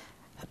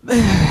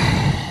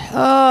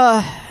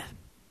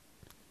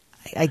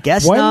 I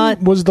guess not.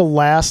 When was the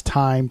last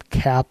time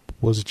Cap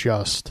was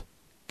just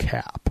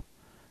Cap?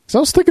 Because I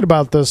was thinking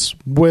about this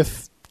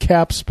with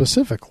Cap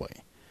specifically.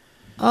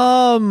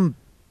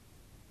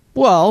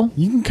 Well,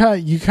 you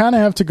kind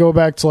of have to go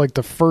back to like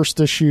the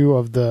first issue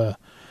of the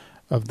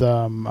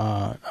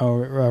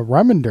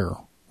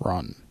Remender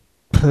run.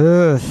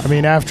 I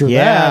mean, after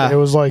that, it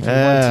was like he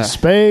went to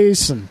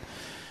space and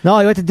no,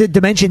 he went to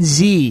Dimension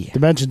Z,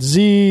 and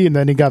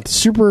then he got the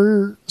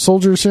super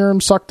soldier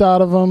serum sucked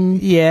out of him.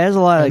 Yeah, there's a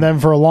lot. And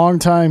then for a long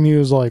time he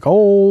was like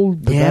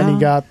old, but then he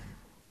got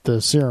the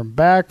serum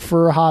back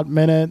for a hot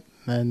minute,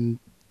 and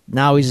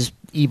now he's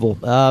evil.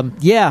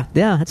 Yeah,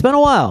 it's been a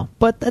while,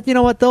 but you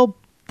know what?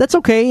 That's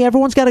okay.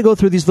 Everyone's got to go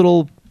through these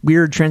little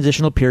weird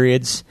transitional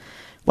periods.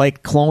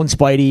 Like Clone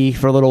Spidey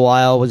for a little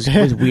while was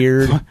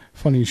weird.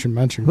 Funny you should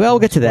mention. Well, we'll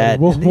get to that.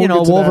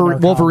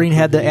 Wolverine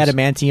had the reviews.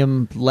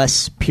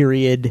 adamantium-less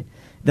period,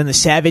 then the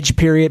Savage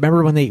period.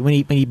 Remember when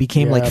he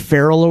became like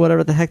feral or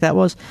whatever the heck that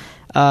was?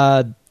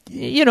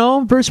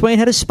 Bruce Wayne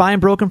had his spine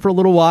broken for a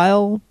little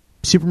while.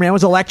 Superman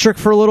was electric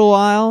for a little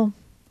while.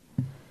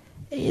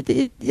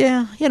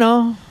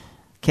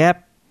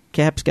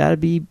 Cap's got to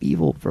be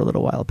evil for a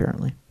little while,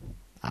 apparently.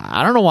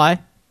 I don't know why.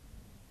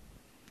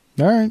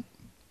 All right.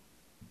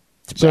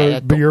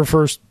 So, but your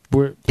first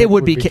it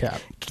would be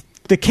Cap.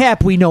 The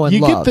Cap we know and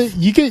love.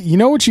 You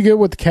know what you get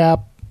with the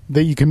Cap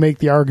that you can make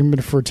the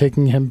argument for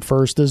taking him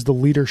first is the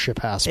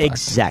leadership aspect.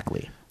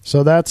 Exactly.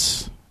 So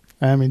that's,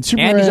 I mean,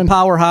 Superman. And he's a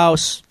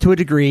powerhouse to a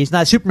degree. He's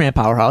not a Superman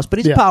powerhouse, but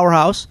he's a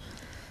powerhouse.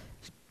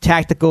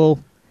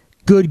 Tactical,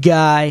 good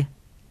guy.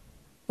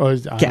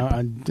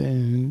 Cap.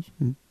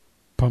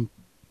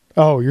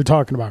 Oh, you're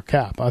talking about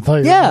Cap. I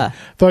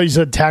thought you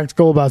said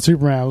tactical about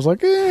Superman. I was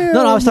like,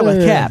 no, I was talking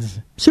about Cap.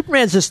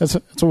 Superman's just... That's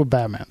what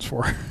Batman's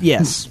for.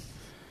 Yes.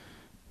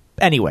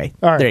 Anyway,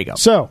 all right, there you go.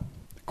 So,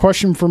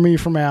 question for me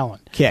from Alan.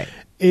 Okay.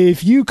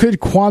 If you could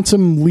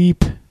quantum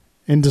leap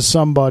into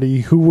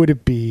somebody, who would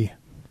it be?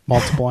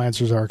 Multiple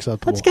answers are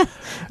acceptable.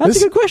 That's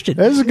a good question.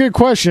 That is a good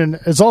question.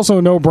 It's also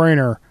a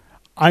no-brainer.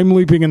 I'm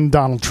leaping in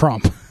Donald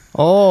Trump.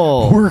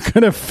 Oh. We're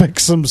going to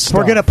fix some stuff.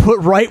 We're going to put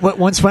right what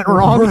once went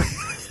wrong.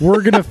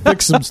 We're going to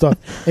fix some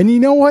stuff. And you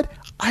know what?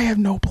 I have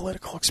no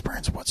political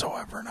experience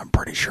whatsoever, and I'm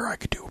pretty sure I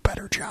could do a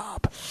better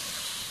job.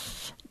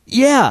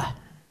 Yeah.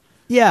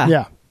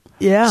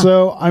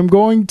 So I'm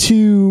going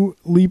to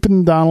leap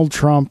in Donald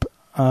Trump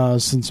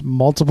since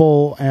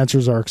multiple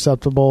answers are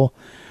acceptable.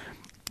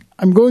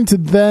 I'm going to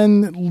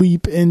then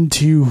leap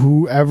into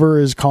whoever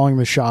is calling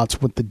the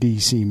shots with the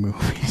DC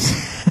movies.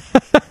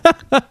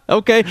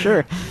 Okay,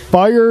 sure.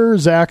 Fire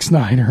Zack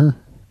Snyder.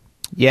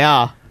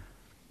 Yeah.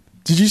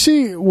 Did you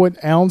see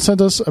what Alan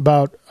sent us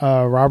about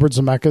Robert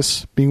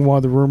Zemeckis being one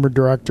of the rumored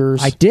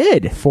directors? I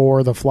did.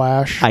 For The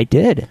Flash. I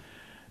did.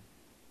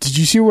 Did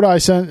you see what I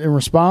sent in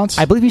response?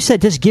 I believe you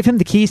said just give him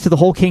the keys to the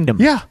whole kingdom.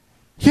 Yeah.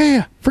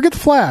 Forget The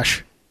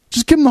Flash.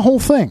 Just give him the whole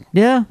thing.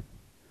 Yeah.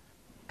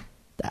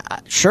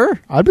 Sure.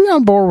 I'd be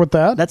on board with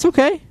that. That's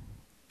okay.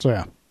 So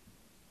yeah.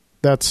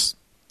 Those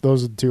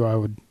are the two I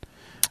would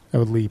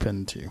leap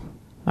into.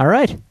 All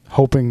right.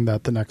 Hoping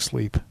that the next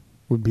leap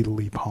would be the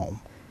leap home.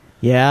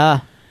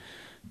 Yeah.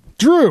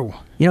 Drew.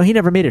 You know, he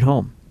never made it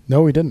home.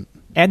 No, he didn't.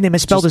 And they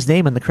misspelled his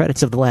name in the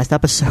credits of the last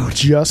episode.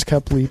 Just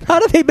kept leaping. How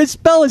do they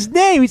misspell his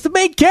name? He's the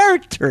main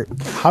character.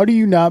 How do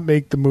you not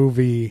make the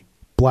movie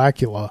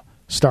Blackula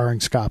starring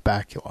Scott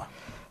Bakula?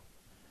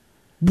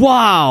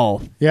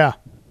 Wow. Yeah.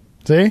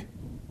 See?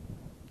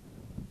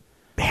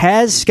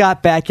 Has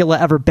Scott Bakula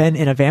ever been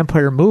in a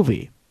vampire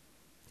movie?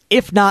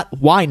 If not,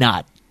 why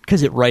not?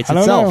 Because it writes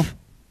itself. Know.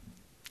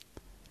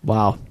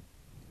 Wow.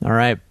 All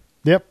right.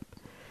 Yep.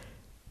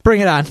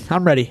 Bring it on.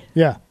 I'm ready.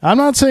 Yeah. I'm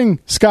not saying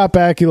Scott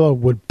Bakula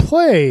would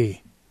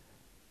play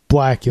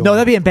Blackula. No,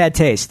 that'd be in bad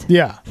taste.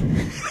 Yeah.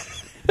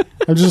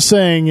 I'm just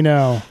saying,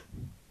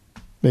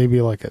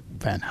 maybe like a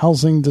Van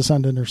Helsing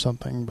descendant or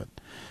something, but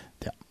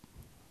yeah.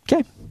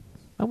 Okay.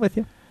 I'm with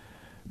you.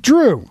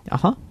 Drew.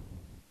 Uh-huh.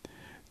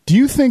 Do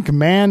you think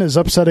man is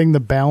upsetting the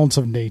balance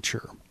of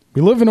nature?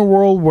 We live in a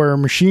world where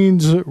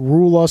machines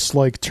rule us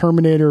like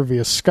Terminator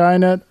via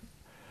Skynet.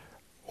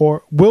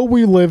 Or will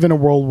we live in a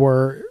world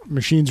where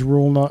machines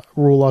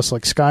rule us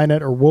like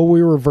Skynet, or will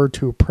we revert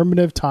to a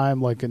primitive time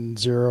like in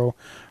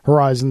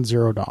Horizon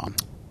Zero Dawn?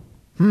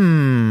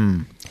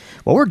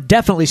 Well, we're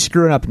definitely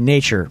screwing up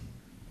nature.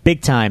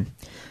 Big time.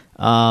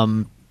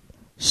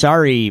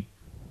 Sorry,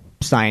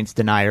 science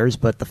deniers,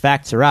 but the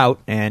facts are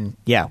out, and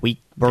yeah, we're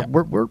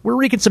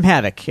wreaking some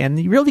havoc, and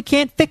you really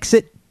can't fix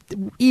it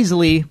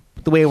easily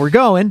the way we're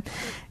going,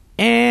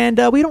 and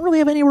we don't really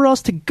have anywhere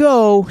else to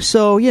go,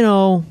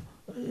 so,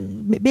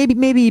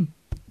 maybe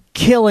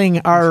killing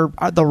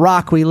the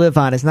rock we live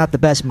on is not the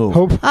best move.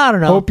 I don't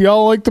know. Hope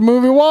y'all like the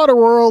movie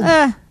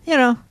Waterworld.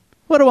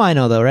 What do I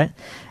know, though, right?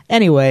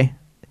 Anyway,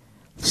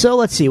 so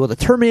let's see. Will the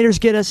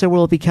Terminators get us, or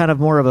will it be kind of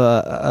more of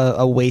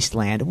a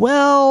wasteland?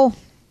 Well,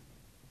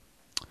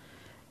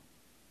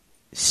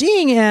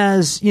 seeing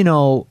as,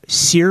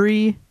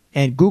 Siri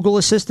and Google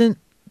Assistant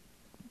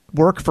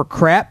work for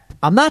crap,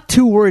 I'm not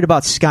too worried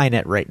about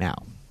Skynet right now.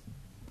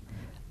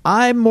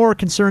 I'm more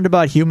concerned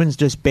about humans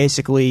just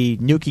basically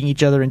nuking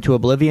each other into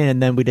oblivion, and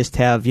then we just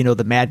have,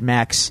 the Mad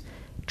Max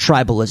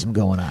tribalism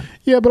going on.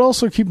 Yeah, but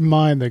also keep in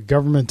mind that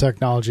government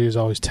technology is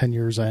always 10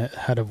 years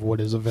ahead of what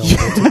is available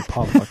to the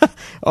public.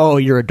 Oh,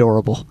 you're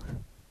adorable.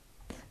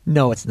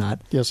 No, it's not.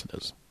 Yes, it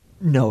is.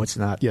 No, it's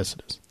not. Yes,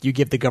 it is. You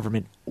give the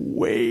government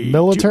way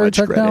military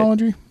too much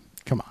technology?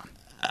 Credit. Come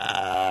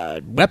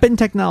on. Weapon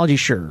technology,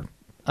 sure.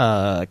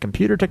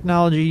 Computer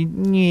technology,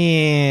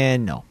 yeah,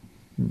 no.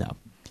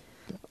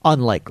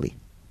 Unlikely.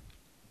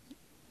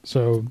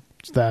 So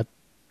is that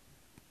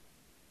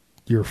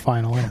your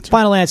final answer?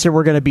 Final answer,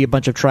 we're going to be a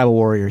bunch of tribal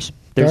warriors.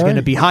 There's going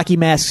to be hockey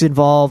masks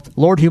involved.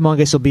 Lord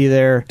Humongous will be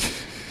there.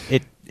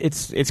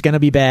 It's going to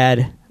be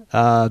bad.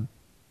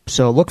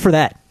 So look for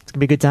that. It's going to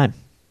be a good time.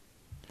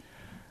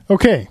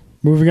 Okay,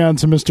 moving on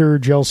to Mr.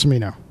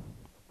 Gelsomino.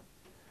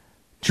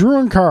 Drew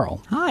and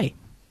Carl. Hi.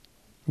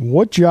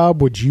 What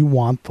job would you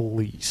want the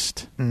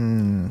least?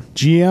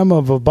 GM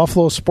of a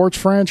Buffalo sports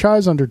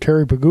franchise under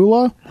Terry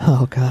Pagula?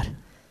 Oh, God.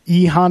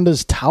 E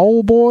Honda's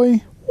towel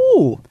boy?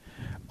 Ooh.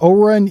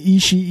 Oren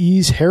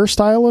Ishii's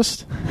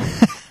hairstylist?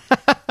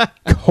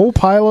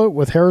 Co-pilot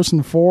with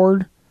Harrison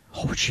Ford?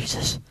 Oh,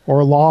 Jesus.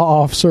 Or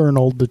law officer in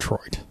Old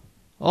Detroit?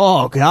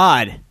 Oh,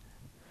 God.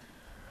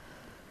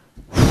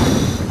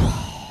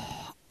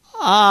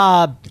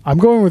 I'm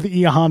going with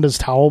E Honda's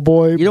towel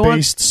boy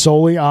based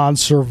solely on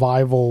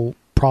survival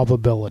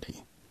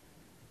probability.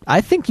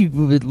 I think you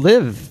would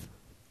live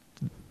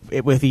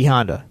with E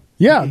Honda.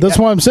 Yeah, that's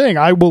what I'm saying.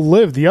 I will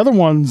live. The other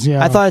ones,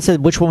 yeah. I thought it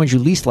said which one would you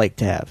least like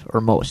to have or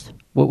most.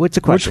 What's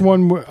the question?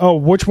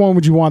 Which one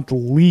would you want the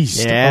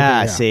least?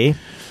 Yeah, see.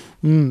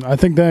 I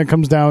think then it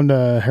comes down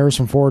to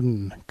Harrison Ford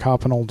and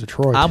Cop in Old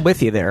Detroit. I'm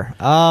with you there.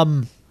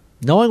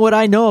 Knowing what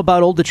I know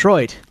about Old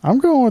Detroit, I'm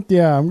going with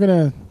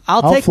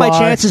I'll take fly. my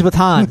chances with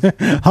Han.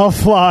 I'll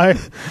fly.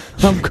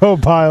 I'm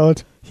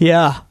co-pilot.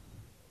 Yeah.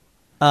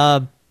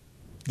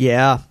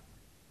 Yeah.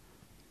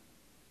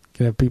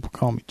 Can have people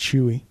call me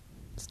Chewy.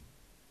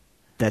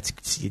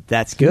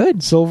 That's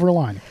good. Silver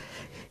lining.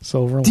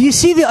 Do you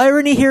see the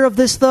irony here of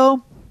this,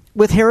 though?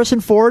 With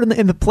Harrison Ford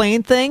in the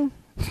plane thing?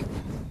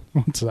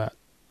 What's that?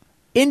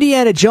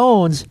 Indiana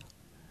Jones,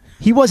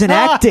 he wasn't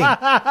acting.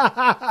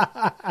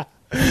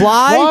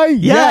 Fly?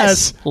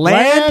 Yes.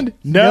 Land?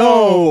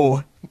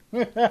 No.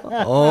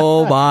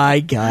 Oh,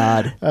 my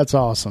God. That's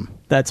awesome.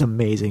 That's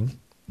amazing.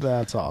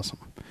 That's awesome.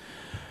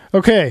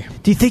 Okay.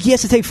 Do you think he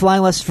has to take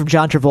flying lessons from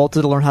John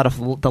Travolta to learn how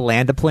to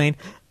land a plane?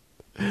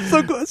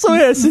 So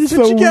Harrison, this is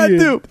what you gotta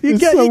do. You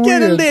gotta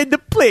land the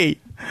plane.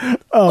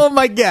 Oh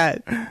my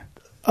God.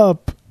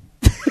 Up.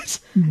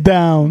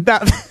 Down.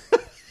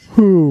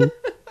 Who.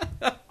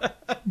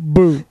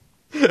 Boo.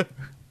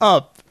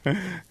 Up.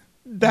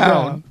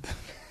 Down.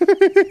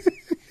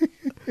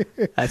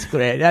 That's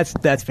great.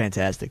 That's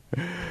fantastic.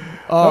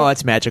 Oh,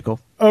 that's magical.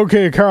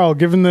 Okay, Carl,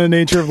 given the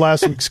nature of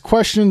last week's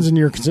questions and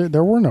your concern,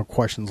 there were no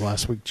questions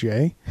last week,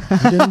 Jay.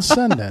 You didn't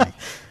send any.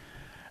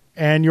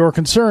 And your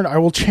concern, I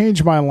will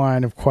change my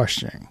line of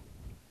questioning.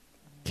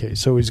 Okay,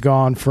 so he's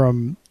gone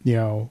from,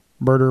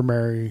 Murder,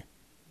 Mary,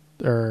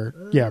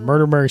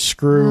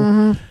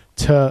 Screw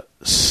to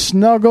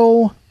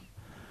snuggle,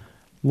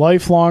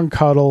 lifelong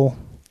cuddle,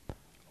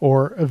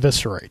 or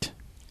eviscerate.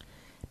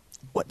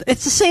 What?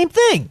 It's the same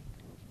thing.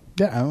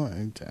 Yeah,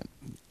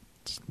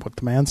 that's what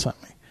the man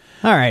sent me.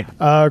 All right.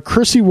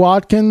 Chrissy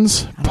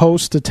Watkins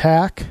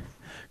post-attack.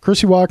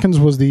 Chrissy Watkins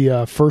was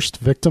the first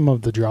victim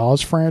of the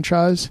Jaws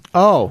franchise.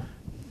 Oh.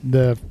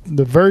 The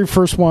very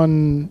first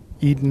one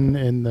eaten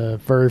in the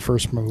very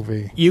first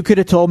movie. You could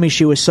have told me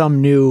she was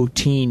some new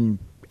teen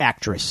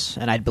actress,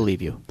 and I'd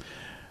believe you.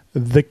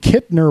 The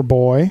Kittner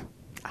boy.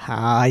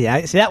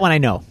 Yeah. See, that one I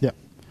know. Yep.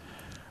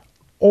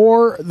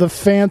 Or the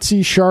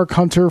fancy shark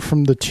hunter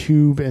from the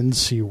tube in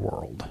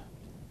SeaWorld.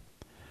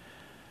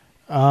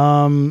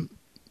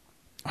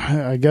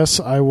 I guess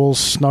I will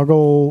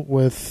snuggle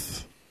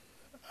with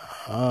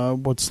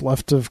what's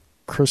left of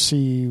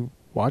Chrissy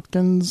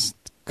Watkins,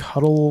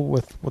 cuddle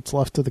with what's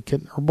left of the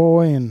Kittner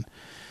boy, and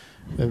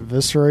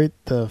eviscerate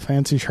the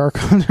fancy shark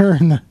hunter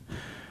in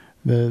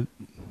the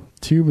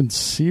tube in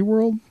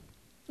SeaWorld.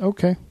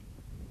 Okay.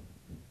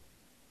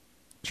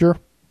 Sure.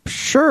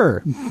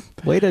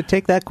 Way to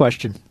take that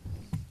question.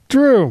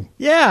 Drew.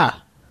 Yeah.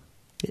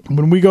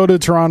 When we go to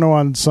Toronto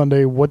on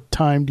Sunday, what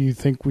time do you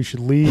think we should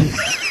leave?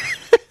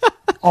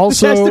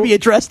 Also, this has to be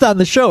addressed on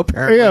the show,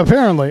 apparently. Yeah,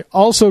 apparently.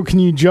 Also, can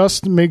you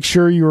just make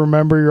sure you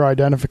remember your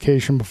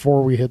identification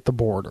before we hit the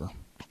border?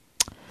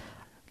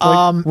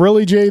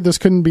 Really, Jay? This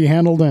couldn't be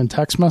handled in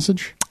text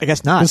message? I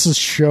guess not. This is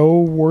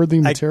show-worthy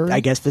material? I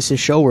guess this is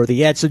show-worthy.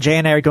 Yeah, so Jay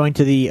and I are going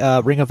to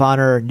the Ring of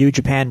Honor New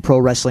Japan Pro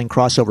Wrestling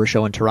crossover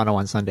show in Toronto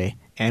on Sunday,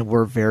 and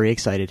we're very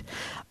excited.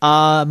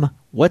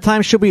 What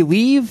time should we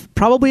leave?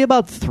 Probably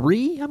about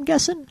 3, I'm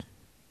guessing.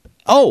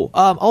 Oh,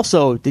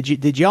 also,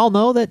 did y'all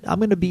know that I'm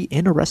going to be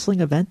in a wrestling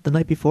event the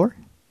night before?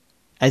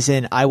 As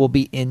in, I will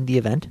be in the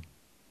event.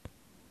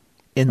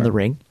 In the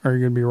ring. Are you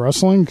going to be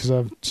wrestling? Because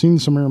I've seen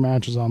some of your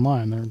matches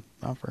online. They're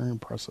not very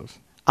impressive.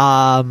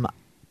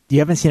 You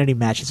haven't seen any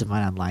matches of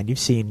mine online. You've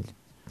seen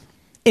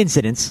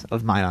incidents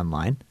of mine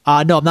online.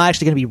 No, I'm not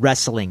actually going to be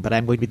wrestling, but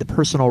I'm going to be the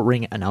personal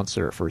ring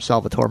announcer for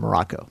Salvatore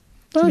Morocco.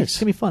 Nice. It's going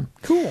to be fun.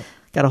 Cool.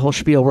 Got a whole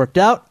spiel worked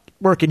out.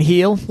 Work and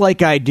heel,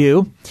 like I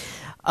do.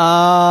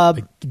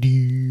 And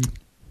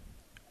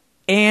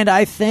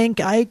I think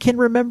I can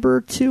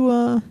remember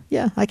to,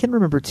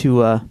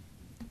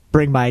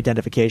 bring my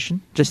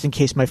identification, just in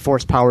case my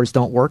force powers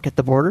don't work at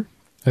the border.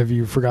 Have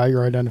you forgot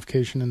your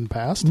identification in the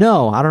past?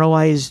 No, I don't know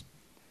why he's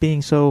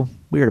being so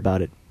weird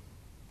about it.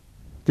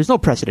 There's no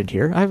precedent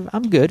here.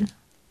 I'm good.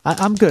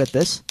 I'm good at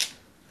this.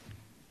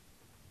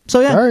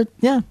 So, yeah. All right.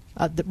 Yeah,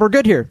 we're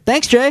good here.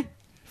 Thanks, Jay,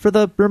 for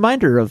the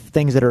reminder of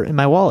things that are in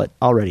my wallet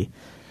already.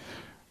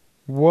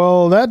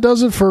 Well, that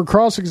does it for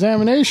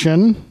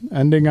cross-examination,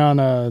 ending on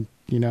a,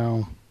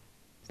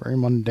 very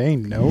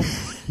mundane note.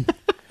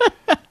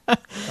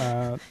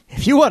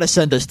 If you want to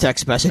send us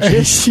text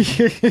messages,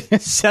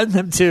 send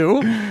them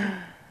to...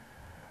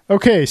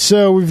 Okay,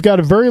 so we've got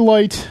a very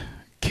light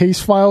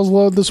case files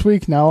load this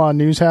week. Not a lot of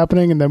news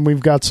happening, and then we've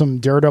got some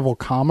Daredevil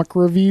comic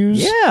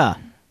reviews. Yeah.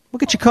 We'll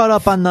get you caught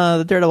up on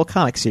the Daredevil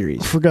comic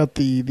series. I forgot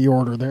the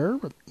order there.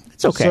 But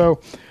it's okay. So,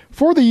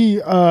 for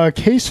the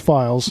case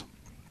files...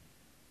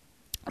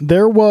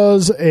 There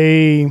was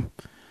I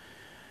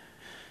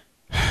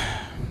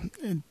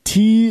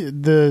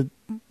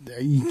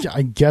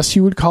guess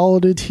you would call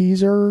it a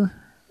teaser,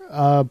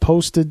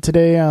 posted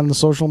today on the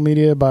social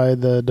media by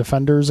the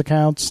Defenders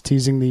accounts,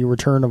 teasing the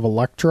return of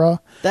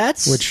Elektra.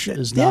 Which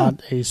is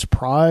not a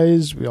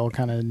surprise. We all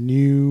kind of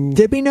knew.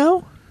 Did we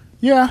know?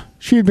 Yeah,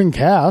 she had been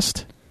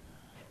cast.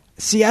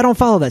 See, I don't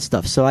follow that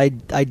stuff, so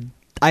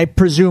I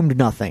presumed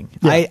nothing.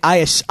 Yeah.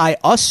 I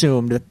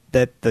assumed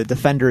that the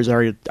Defenders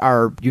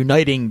are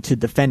uniting to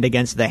defend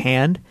against the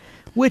Hand,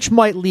 which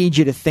might lead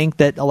you to think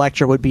that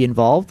Elektra would be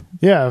involved.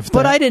 Yeah,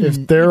 but I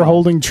didn't. If they're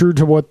holding true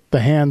to what the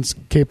Hand's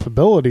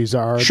capabilities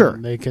are, sure,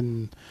 then they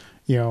can,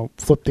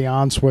 flip the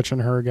on switch on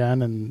her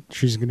again, and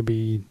she's going to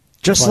be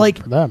just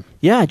like for them.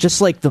 Yeah,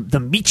 just like the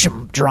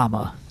Meacham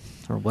drama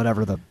or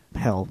whatever the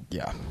hell.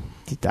 Yeah,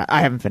 I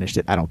haven't finished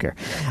it. I don't care.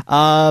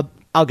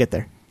 I'll get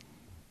there.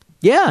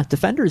 Yeah,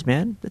 Defenders,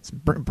 man. Let's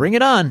bring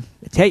it on.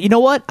 Hey, you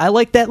know what? I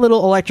like that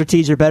little Elektra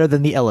teaser better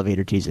than the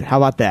elevator teaser. How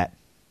about that?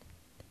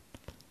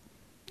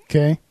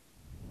 Okay.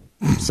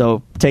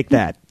 So take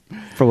that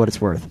for what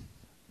it's worth.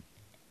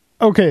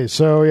 Okay,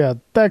 so yeah,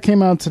 that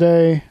came out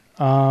today.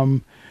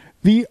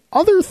 The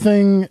other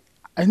thing,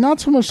 not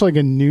so much like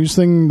a news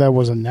thing that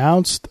was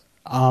announced.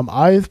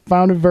 I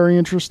found it very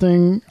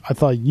interesting. I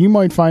thought you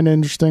might find it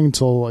interesting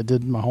until I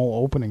did my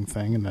whole opening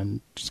thing, and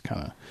then just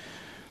kind of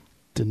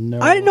didn't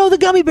know. I didn't know the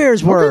gummy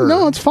bears were. Okay,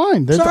 no, it's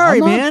fine. Sorry, I'm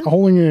not man.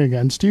 holding it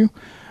against you.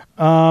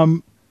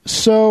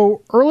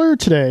 So earlier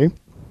today,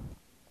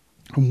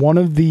 one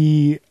of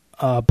the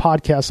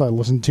podcasts I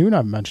listened to, and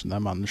I've mentioned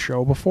them on the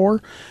show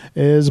before,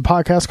 is a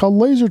podcast called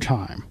Laser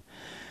Time.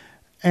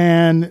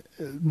 And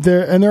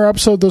in their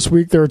episode this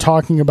week, they were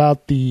talking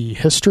about the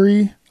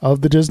history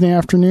of the Disney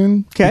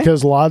afternoon. Okay.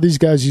 Because a lot of these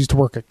guys used to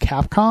work at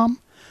Capcom.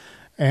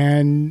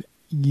 And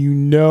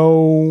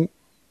like,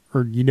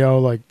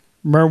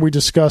 remember we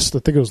discussed, I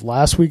think it was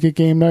last week at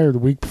Game Night or the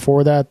week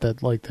before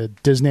that like the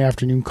Disney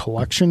Afternoon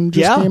Collection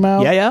just came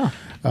out. Yeah.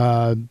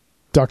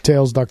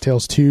 DuckTales,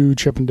 DuckTales 2,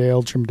 Chip 'n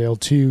Dale,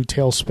 2,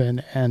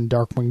 Tailspin, and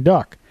Darkwing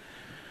Duck.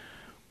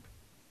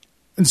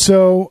 And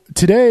so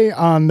today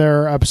on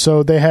their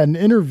episode, they had an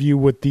interview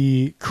with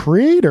the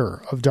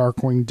creator of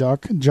Darkwing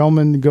Duck, a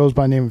gentleman who goes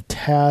by the name of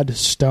Tad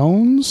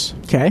Stones.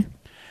 Okay.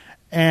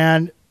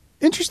 And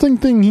interesting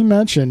thing he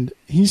mentioned,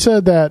 he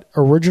said that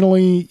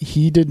originally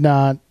he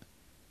said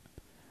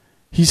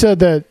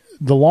that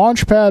the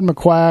Launchpad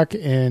McQuack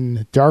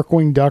in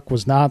Darkwing Duck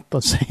was not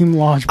the same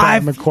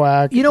Launchpad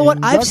McQuack. You know what?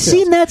 I've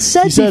seen that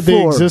said before. He said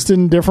they existed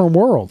in different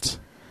worlds.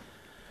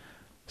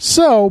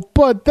 So,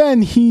 but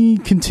then he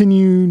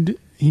continued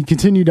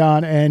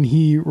on and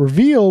he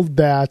revealed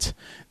that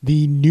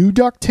the new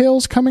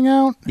DuckTales coming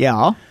out.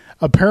 Yeah.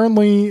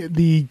 Apparently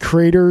the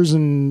creators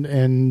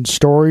and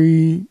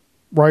story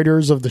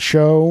writers of the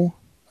show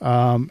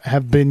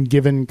have been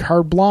given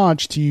carte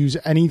blanche to use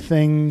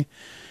anything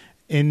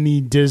in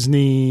the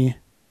Disney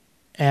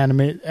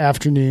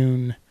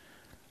afternoon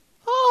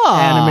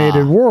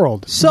animated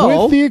world.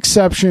 So, with the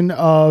exception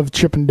of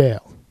Chip 'n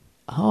Dale.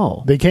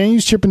 Oh. They can't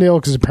use Chip 'n Dale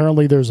because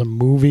apparently there's a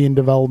movie in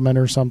development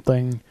or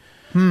something.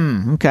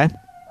 Okay.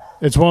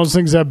 It's one of those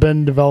things that have been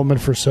in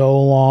development for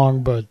so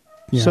long, but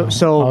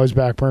always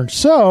backburned.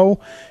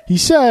 So he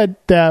said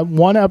that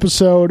one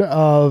episode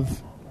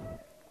of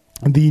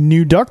the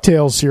new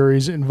DuckTales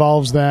series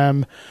involves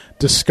them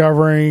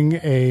discovering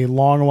a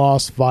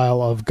long-lost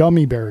vial of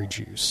gummy berry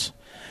juice.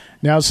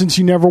 Now, since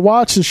you never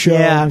watched the show,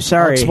 I'm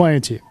sorry. I'll explain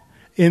it to you.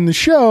 In the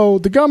show,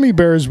 the gummy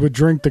bears would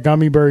drink the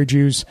gummy berry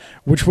juice,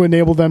 which would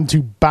enable them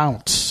to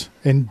bounce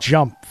and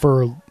jump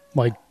for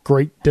like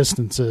great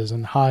distances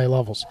and high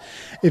levels.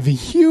 If a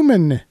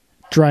human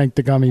drank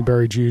the gummy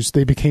berry juice,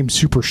 they became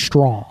super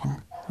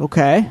strong.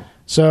 Okay.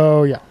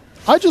 So, yeah.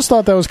 I just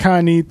thought that was kind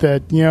of neat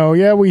that,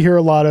 we hear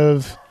a lot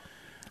of,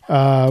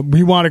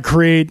 we want to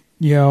create,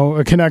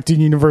 a connected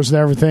universe and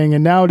everything.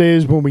 And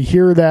nowadays, when we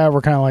hear that,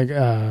 we're kind of like,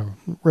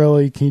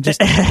 really? Can you just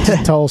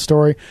tell a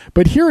story?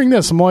 But hearing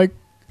this, I'm like,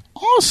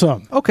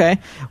 awesome. Okay.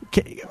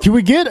 Can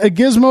we get a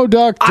Gizmo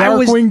Duck,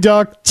 Darkwing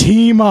Duck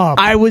team up?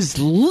 I was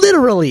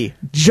literally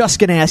just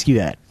going to ask you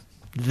that.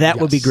 That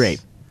would be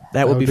great.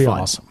 That would be fun.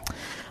 Awesome.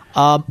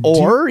 Do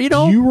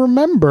you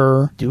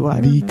remember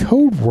the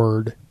code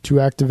word to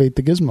activate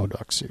the Gizmo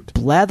Duck suit?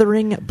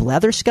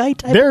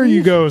 Blatherskite? There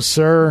you go,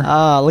 sir.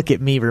 Look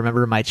at me,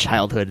 remember my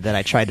childhood that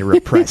I tried to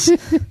repress.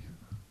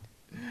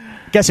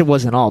 Guess it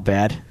wasn't all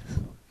bad.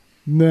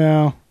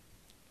 No,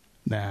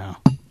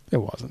 it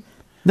wasn't.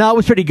 No, it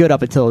was pretty good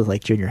up until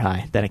like junior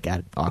high. Then it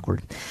got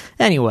awkward.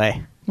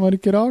 Anyway. Why'd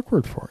it get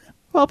awkward for you?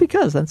 Well,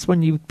 because that's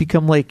when you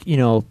become like,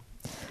 junior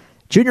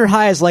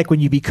high is like when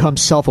you become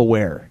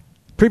self-aware.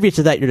 Previous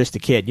to that, you're just a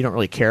kid. You don't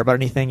really care about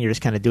anything. You're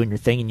just kind of doing your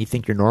thing and you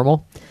think you're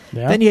normal.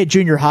 Yeah. Then you hit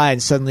junior high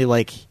and suddenly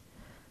like,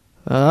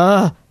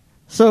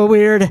 so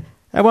weird.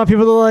 I want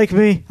people to like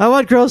me. I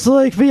want girls to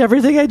like me.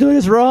 Everything I do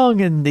is wrong.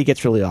 And it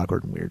gets really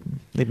awkward and weird.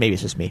 Maybe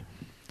it's just me.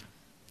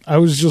 I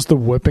was just the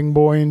whipping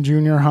boy in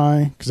junior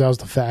high because I was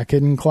the fat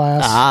kid in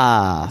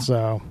class.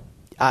 So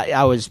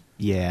I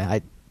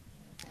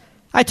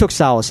took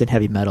solace in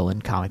heavy metal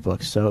and comic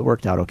books, so it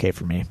worked out okay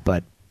for me.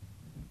 But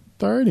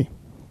alrighty,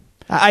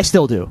 I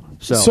still do.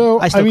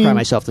 So I still cry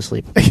myself to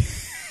sleep.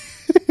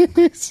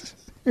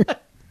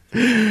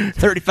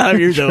 35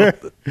 years old.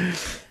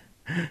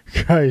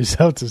 Cry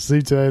yourself to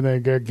sleep to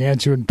that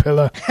gargantuan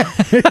pillar.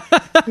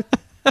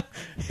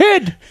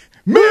 Head,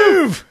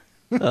 move.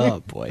 Oh,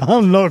 boy.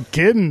 I'm not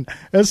kidding.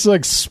 That's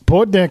like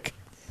Sputnik.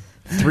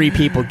 3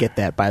 people get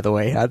that, by the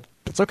way.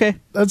 That's okay.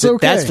 That's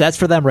okay. That's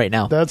for them right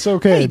now. That's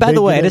okay. Hey, by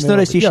the way, I just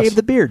noticed you shaved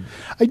the beard.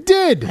 I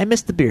did. I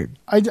missed the beard.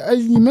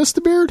 You missed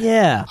the beard?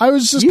 Yeah. I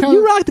was just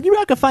you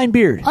rock a fine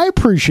beard. I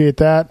appreciate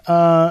that.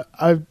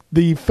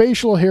 The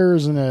facial hair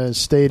is in a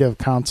state of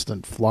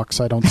constant flux.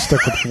 I don't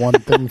stick with one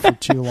thing for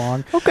too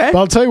long. Okay. But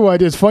I'll tell you what I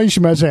did. It's funny you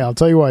should mention it. I'll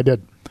tell you what I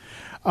did.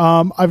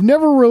 I've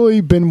never really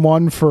been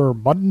one for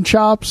mutton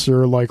chops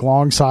or like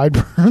long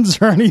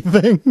sideburns or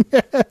anything.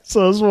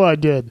 So that's what I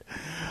did.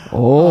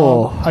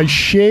 I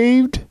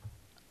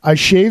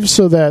shaved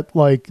so that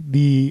like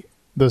the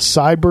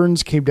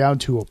sideburns came down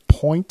to a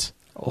point.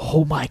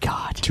 Oh my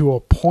God. To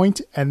a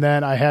point, and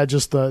then I had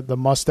just the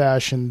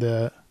mustache and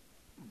the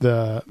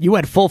You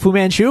went full Fu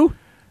Manchu?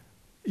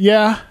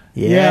 Yeah.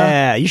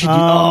 Yeah, you should do...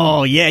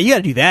 oh, yeah, you got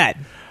to do that.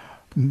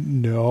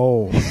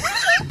 No.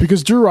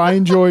 Because, Drew, I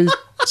enjoy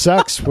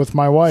sex with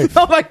my wife.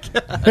 Oh, my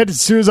God. And as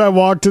soon as I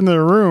walked into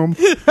the room,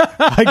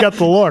 I got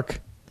the look.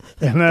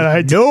 And then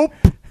I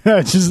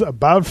just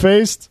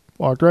about-faced,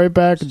 walked right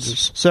back and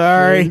just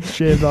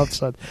shaved off the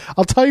side.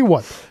 I'll tell you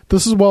what.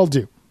 This is what I'll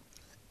do.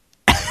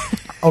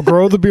 I'll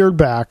grow the beard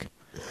back,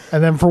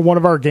 and then for one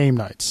of our game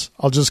nights,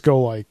 I'll just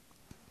go, like,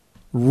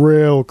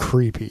 real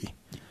creepy.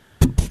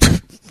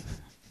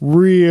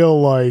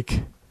 Real,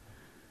 like,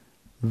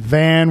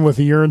 van with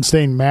a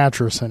urine-stained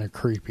mattress in it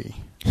creepy.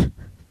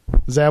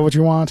 Is that what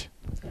you want?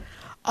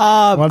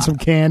 Want some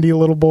candy,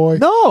 little boy?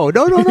 No.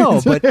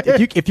 But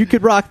if you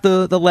could rock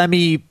the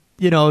Lemmy,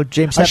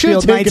 James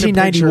Hetfield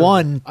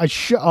 1991,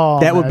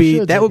 that would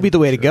be the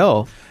way to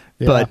go.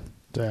 Yeah,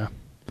 but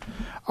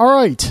all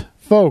right,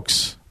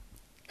 folks.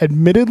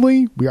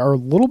 Admittedly, we are a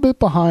little bit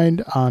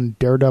behind on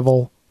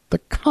Daredevil, the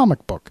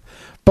comic book,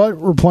 but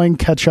we're playing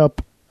catch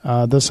up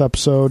this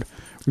episode.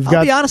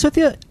 I'll be honest with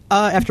you.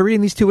 After reading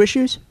these 2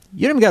 issues,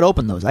 you don't even got to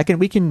open those.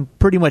 We can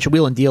pretty much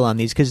wheel and deal on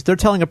these because they're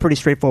telling a pretty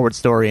straightforward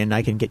story, and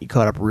I can get you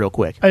caught up real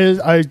quick.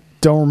 I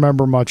don't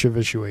remember much of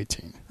issue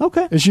 18.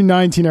 Okay, issue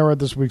 19 I read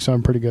this week, so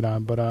I'm pretty good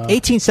on. But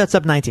 18 sets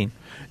up 19.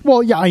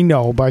 Well, yeah, I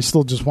know, but I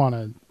still just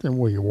want to.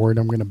 What, you're worried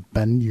I'm going to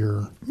bend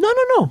your?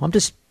 No. I'm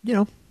just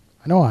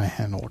I know I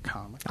handle a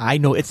comic. I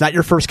know it's not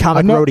your first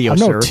comic rodeo,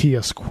 sir. I know sir.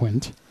 T.S.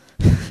 Quint.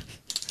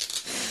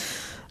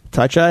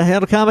 Touch I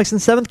handle comics in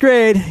 7th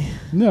grade.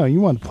 No, you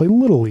want to play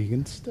Little League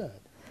instead.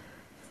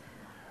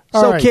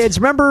 So, kids,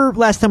 remember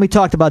last time we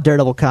talked about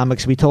Daredevil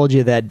comics, we told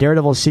you that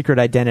Daredevil's secret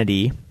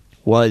identity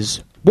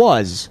was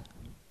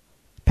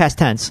past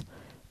tense,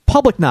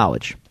 public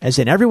knowledge, as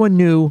in everyone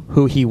knew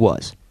who he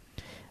was.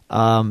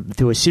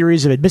 Through a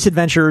series of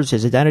misadventures,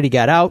 his identity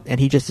got out, and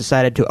he just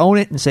decided to own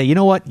it and say, you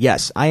know what?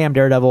 Yes, I am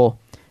Daredevil.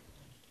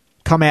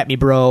 Come at me,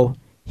 bro.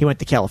 He went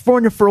to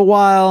California for a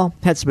while,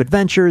 had some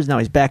adventures. Now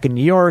he's back in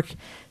New York.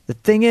 The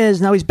thing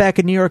is, now he's back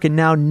in New York, and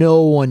now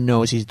no one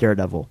knows he's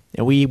Daredevil.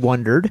 And we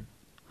wondered,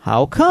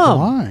 how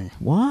come?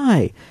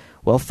 Why?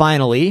 Well,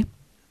 finally,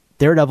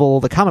 Daredevil,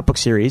 the comic book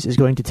series, is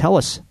going to tell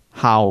us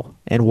how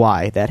and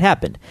why that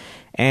happened.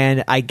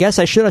 And I guess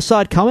I should have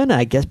saw it coming,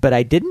 but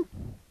I didn't.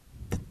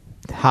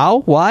 How?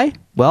 Why?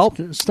 Well,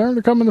 it's starting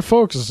to come into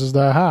focus is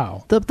the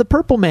how. The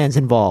purple man's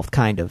involved,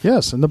 kind of.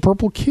 Yes, and the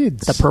purple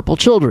kids. The purple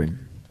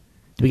children.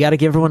 Do we got to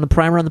give everyone the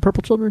primer on the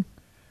purple children?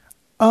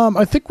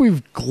 I think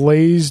we've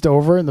glazed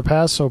over it in the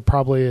past, so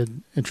probably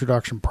an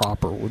introduction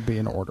proper would be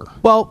in order.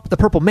 Well, the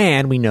purple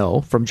man, we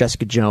know from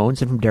Jessica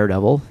Jones and from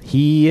Daredevil,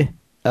 he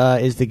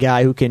is the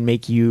guy who can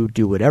make you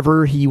do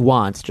whatever he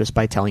wants just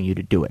by telling you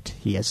to do it.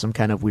 He has some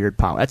kind of weird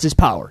power. That's his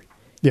power.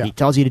 Yeah. He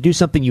tells you to do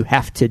something, you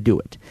have to do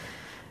it,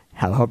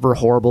 however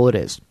horrible it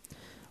is.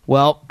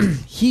 Well,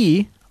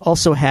 he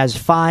also has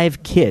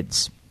 5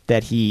 kids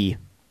that he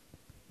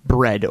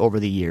bred over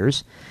the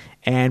years,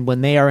 and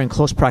when they are in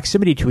close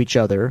proximity to each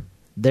other,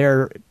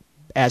 they're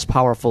as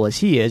powerful as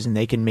he is, and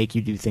they can make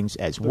you do things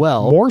as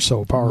well. More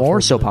so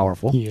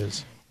powerful. He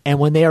is. And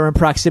when they are in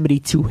proximity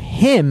to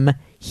him,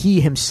 he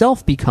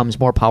himself becomes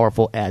more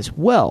powerful as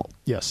well.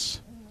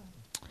 Yes.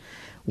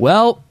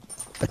 Well,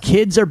 the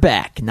kids are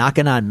back,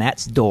 knocking on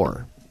Matt's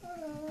door.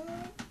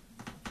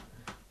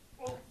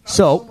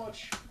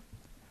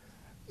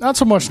 Not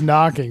so much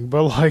knocking,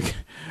 but like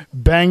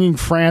banging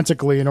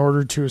frantically in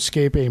order to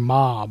escape a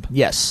mob.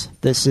 Yes,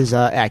 this is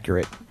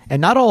accurate.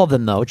 And not all of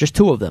them, though, just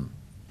 2 of them.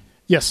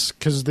 Yes,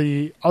 because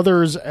the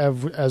others,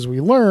 as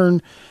we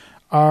learn,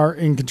 are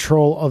in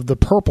control of the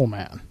Purple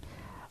Man.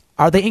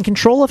 Are they in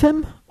control of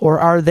him, or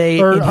are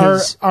they under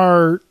his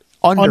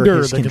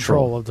the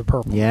control of the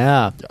Purple Man?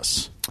 Yeah.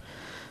 Yes.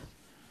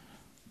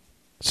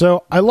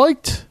 So I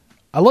liked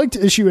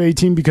issue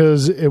 18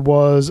 because it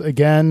was,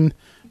 again,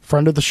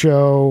 friend of the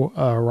show,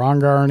 Ron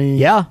Garney.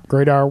 Yeah.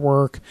 Great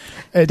artwork.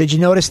 Did you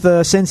notice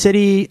the Sin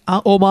City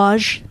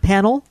homage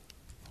panel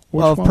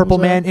of Purple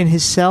Man in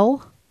his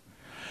cell?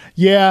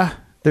 Yeah.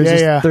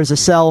 There's a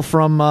cell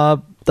from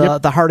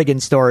the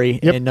Hardigan story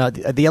in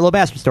the Yellow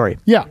Bastard story.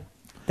 Yeah.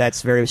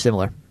 That's very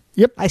similar.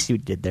 Yep. I see what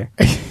you did there.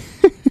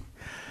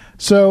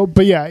 So,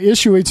 but yeah,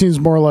 issue 18 is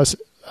more or less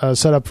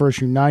set up for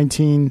issue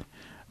 19.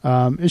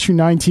 Issue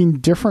 19,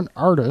 different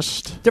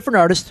artist.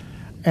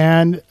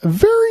 And a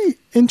very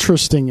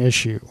interesting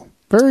issue.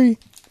 Very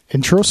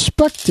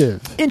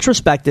introspective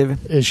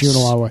issue in a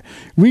lot of ways.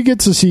 We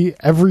get to see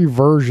every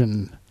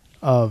version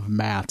of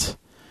Matt.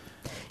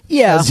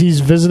 Yeah. As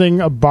he's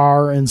visiting a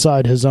bar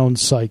inside his own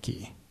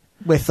psyche.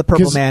 With the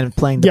Purple Man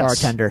playing the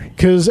bartender.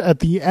 Because at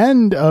the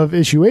end of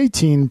issue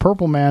 18,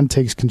 Purple Man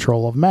takes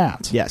control of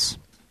Matt. Yes.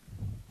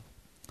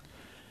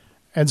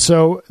 And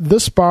so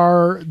this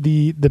bar,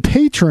 the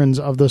patrons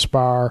of this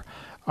bar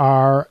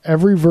are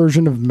every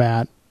version of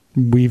Matt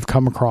we've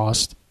come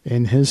across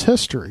in his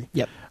history.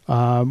 Yep.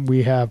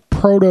 We have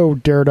Proto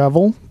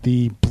Daredevil,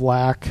 the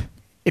black...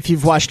 If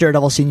you've watched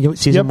Daredevil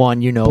season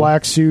 1, you know.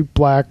 Black suit,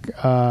 black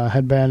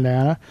head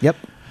bandana. Yep.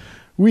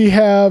 We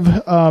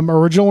have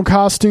original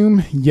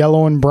costume,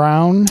 yellow and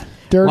brown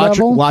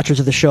Daredevil. Watchers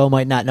of the show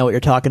might not know what you're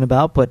talking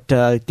about, but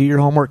do your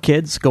homework,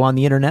 kids. Go on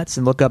the internets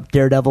and look up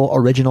Daredevil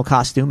original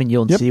costume, and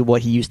you'll see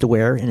what he used to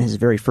wear in his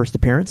very first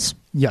appearance.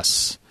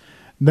 Yes.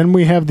 Then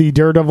we have the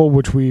Daredevil,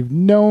 which we've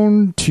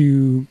come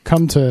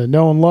to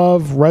know and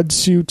love, red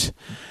suit.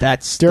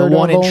 That's Daredevil. The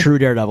one and true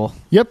Daredevil.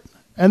 Yep.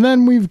 And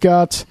then we've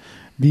got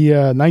the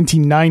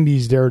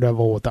 1990s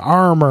Daredevil with the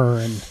armor.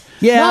 And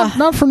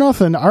not for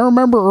nothing. I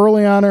remember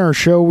early on in our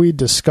show we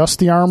discussed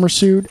the armor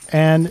suit,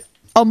 and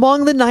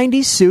among the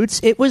 90s suits,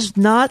 it was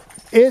not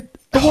it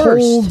the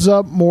holds worst.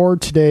 up more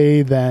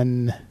today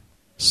than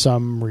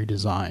some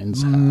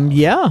redesigns.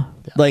 Yeah.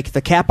 Like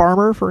the Cap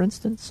armor, for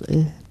instance.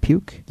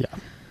 Puke. Yeah.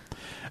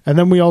 And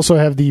then we also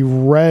have the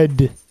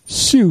red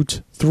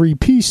suit,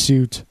 3-piece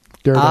suit,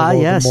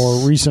 Daredevil, yes. the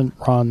more recent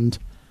run.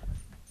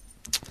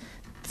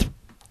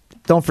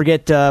 Don't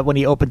forget when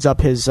he opens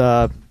up his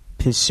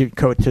suit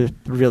coat to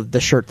reveal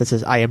the shirt that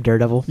says, I am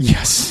Daredevil.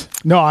 Yes.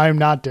 No, I am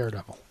not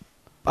Daredevil.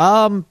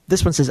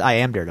 This one says, I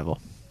am Daredevil.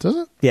 Does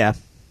it? Yeah.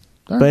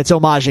 Right. But it's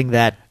homaging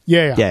that.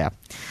 Yeah. Yeah,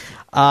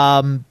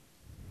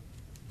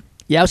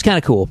 it was kind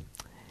of cool.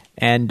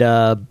 And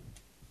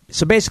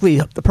so basically,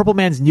 the Purple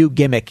Man's new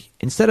gimmick,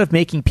 instead of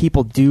making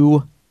people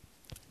do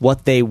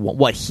what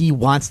he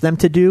wants them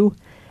to do,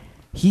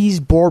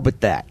 he's bored with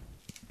that.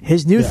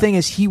 His new thing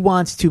is he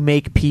wants to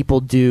make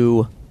people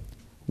do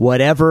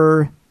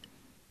whatever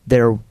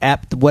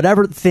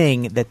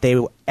thing that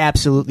they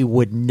absolutely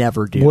would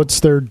never do. What's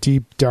their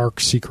deep,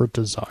 dark, secret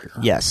desire?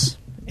 Yes.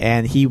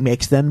 And he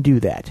makes them do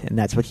that. And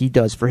that's what he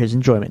does for his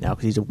enjoyment now,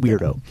 because he's a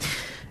weirdo.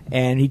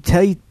 And he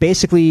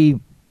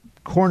basically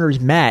corners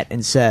Matt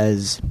and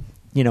says,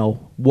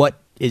 what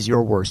is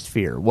your worst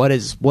fear? What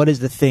is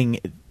the thing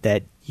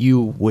that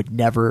you would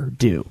never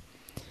do?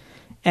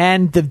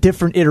 And the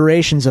different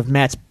iterations of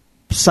Matt's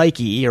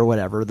psyche or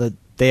whatever,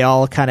 they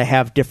all kind of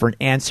have different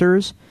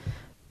answers.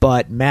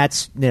 But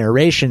Matt's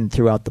narration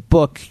throughout the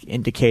book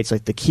indicates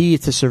like the key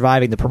to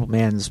surviving the Purple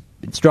Man's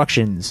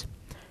instructions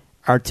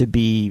are to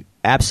be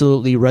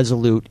absolutely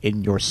resolute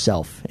in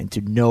yourself and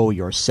to know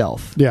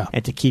yourself. Yeah.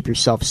 And to keep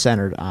yourself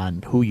centered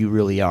on who you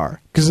really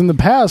are. Because in the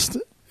past,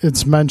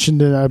 it's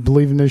mentioned, I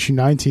believe in issue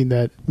 19,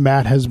 that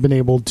Matt has been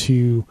able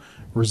to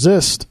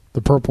resist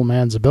the Purple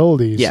Man's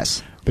abilities.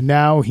 Yes. But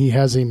now he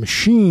has a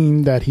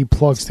machine that he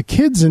plugs the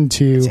kids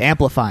into. It's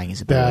amplifying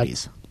his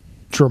abilities.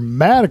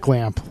 Dramatically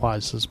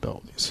amplifies his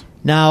abilities.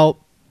 Now,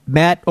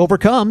 Matt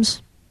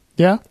overcomes.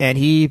 Yeah. And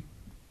he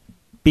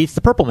beats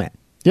the Purple Man.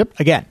 Yep.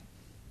 Again.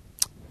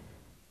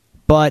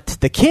 But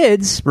the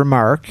kids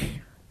remark,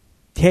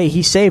 hey,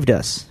 he saved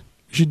us.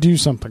 We should do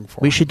something for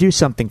him. We should do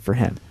something for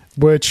him.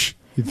 Which,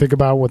 you think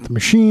about what the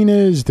machine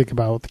is, you think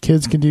about what the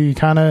kids can do, you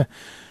kind of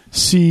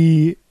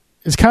see,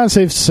 it's kind of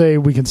safe to say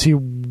we can see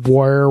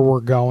where we're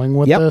going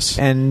with this.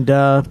 And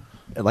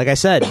like I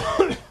said,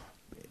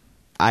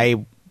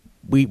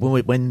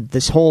 when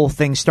this whole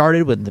thing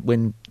started,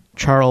 when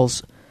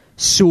Charles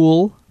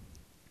Soule,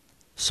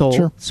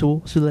 until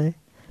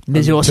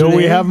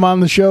we have him on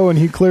the show and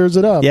he clears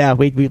it up. Yeah,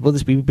 we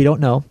don't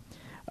know.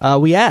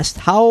 We asked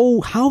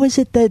how is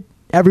it that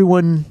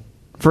everyone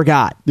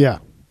forgot? Yeah.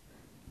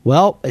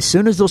 Well, as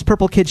soon as those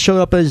purple kids showed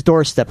up at his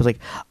doorstep, it was like,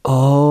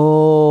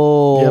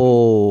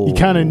 oh. Yep. You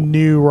kind of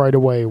knew right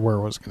away where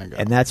it was going to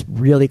go. And that's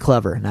really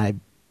clever,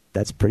 and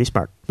that's pretty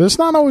smart. But it's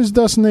not always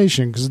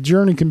destination, because the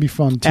journey can be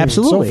fun, too.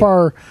 Absolutely. So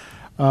far,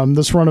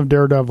 this run of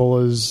Daredevil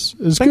is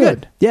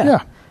good.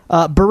 Yeah.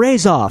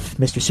 Berets off,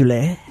 Mr.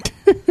 Soule.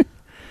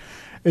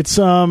 It's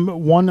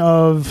one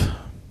of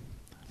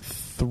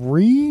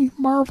 3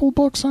 Marvel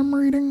books I'm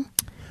reading.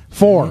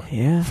 4.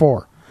 Yeah.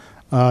 4.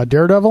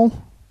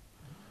 Daredevil,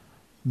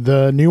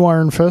 the new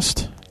Iron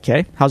Fist.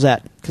 Okay, how's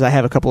that? Because I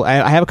have a couple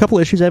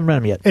issues. I haven't read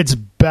them yet. It's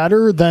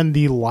better than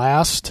the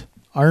last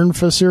Iron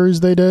Fist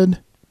series they did.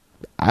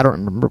 I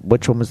don't remember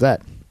which one was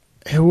that.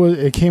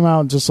 It came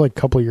out just like a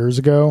couple years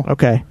ago.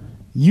 Okay.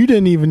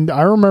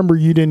 I remember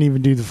you didn't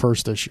even do the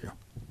first issue.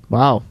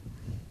 Wow.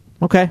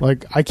 Okay.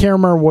 Like, I can't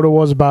remember what it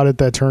was about it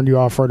that turned you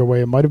off right away.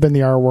 It might have been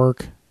the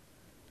artwork.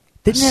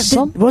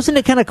 Wasn't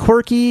it kind of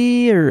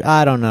quirky, or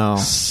I don't know?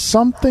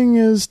 Something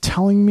is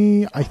telling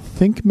me. I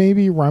think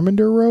maybe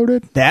Remender wrote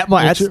it.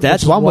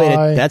 That's one way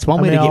to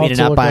get me to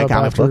not buy a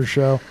comic book.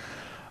 Show.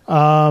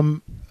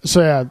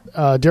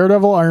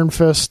 Daredevil, Iron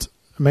Fist,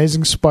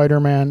 Amazing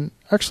Spider-Man.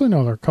 Actually,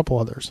 no, there are a couple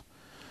others.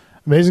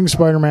 Amazing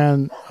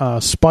Spider-Man,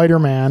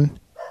 Spider-Man,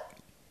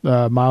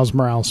 Miles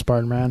Morales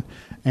Spider-Man,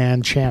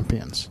 and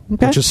Champions,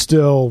 which is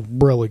still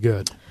really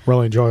good.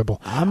 Really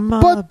enjoyable.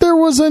 But there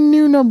was a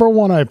new number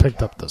 1 I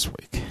picked up this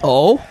week.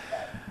 Oh?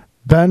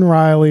 Ben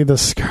Reilly, the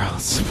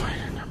Scarlet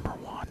Spider, number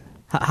 1.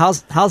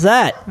 How's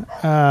that?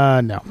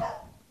 No.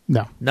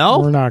 No?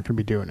 We're not going to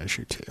be doing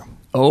issue 2.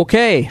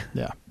 Okay.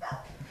 Yeah.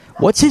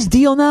 What's his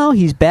deal now?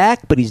 He's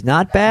back, but he's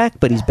not back,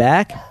 but he's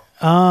back?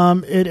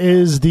 It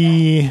is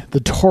the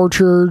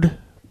tortured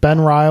Ben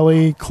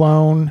Reilly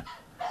clone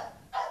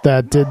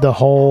that did the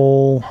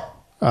whole...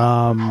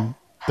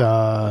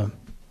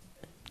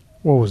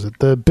 what was it?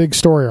 The big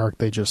story arc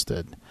they just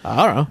did.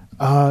 I don't know.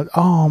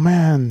 Oh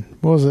man,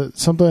 what was it?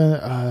 Something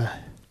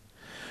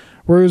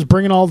where he was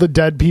bringing all the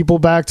dead people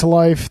back to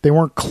life. They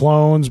weren't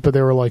clones, but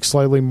they were like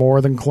slightly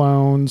more than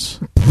clones.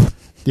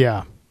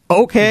 Yeah.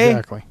 Okay.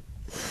 Exactly.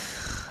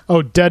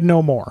 Oh, Dead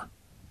No More.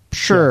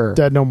 Sure. Yeah,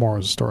 Dead No More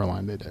was a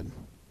storyline they did.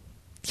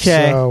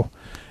 Okay. So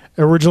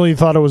originally you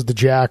thought it was the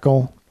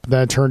Jackal, but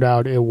then it turned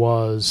out it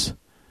was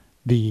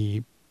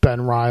the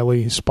Ben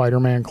Reilly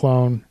Spider-Man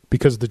clone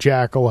because the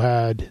Jackal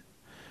had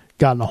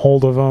gotten a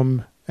hold of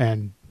him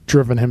and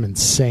driven him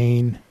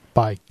insane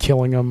by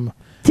killing him.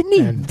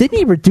 Didn't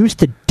he reduce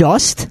to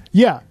dust?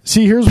 Yeah.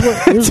 See, here's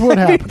what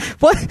happened.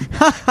 What?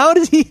 How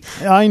does he?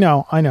 I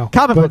know. Comic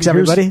But books,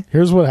 everybody.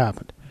 Here's what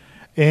happened.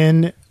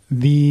 In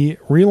the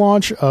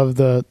relaunch of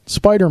the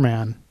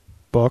Spider-Man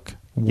book,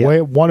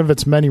 one of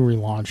its many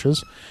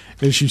relaunches,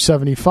 issue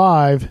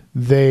 75,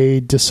 they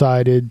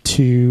decided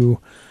to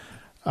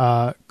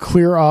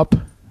clear up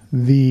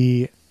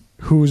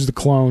who's the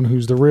clone,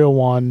 who's the real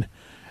one,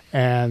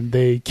 and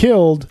they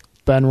killed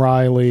Ben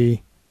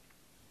Reilly,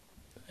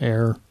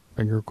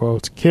 finger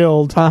quotes,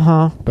 killed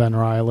Ben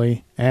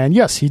Reilly, and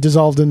yes, he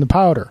dissolved in the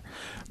powder.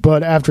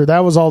 But after that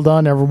was all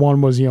done,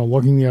 everyone was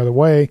looking the other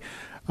way.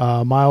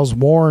 Miles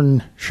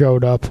Warren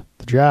showed up,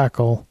 the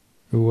Jackal,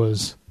 who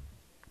was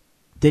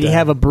Did he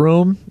have a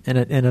broom and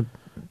a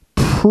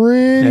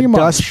pretty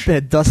much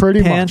dust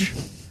pretty pan? much,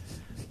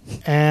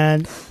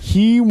 and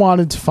he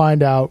wanted to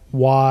find out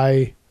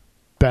why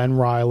Ben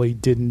Reilly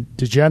didn't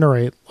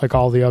degenerate like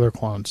all the other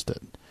clones did.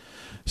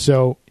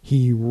 So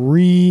he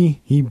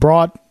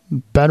brought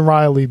Ben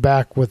Reilly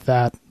back with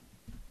that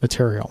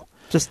material,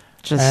 just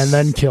and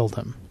then killed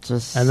him,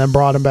 and then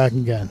brought him back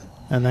again,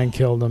 and then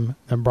killed him,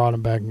 and brought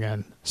him back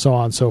again, so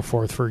on and so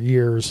forth for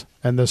years.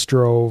 And this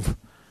drove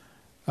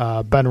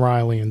Ben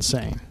Reilly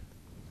insane.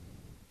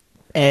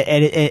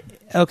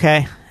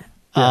 Okay.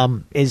 Yeah.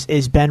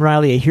 Is Ben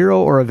Reilly a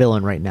hero or a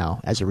villain right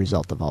now as a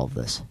result of all of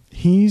this?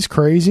 He's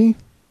crazy.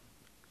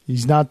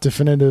 He's not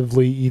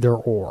definitively either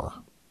or.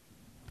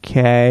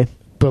 Okay.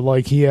 But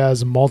like he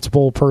has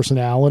multiple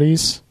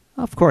personalities.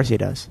 Of course he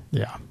does.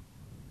 Yeah.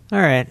 All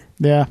right.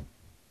 Yeah.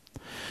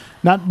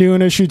 Not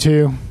doing issue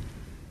 2.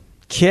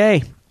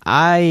 Okay.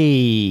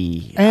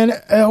 And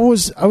I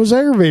was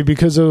aggravated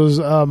because it was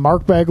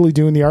Mark Bagley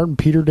doing the art and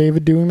Peter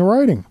David doing the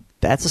writing.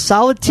 That's a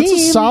solid team.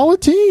 That's a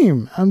solid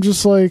team. I'm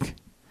just like,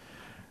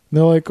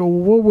 they're like, well,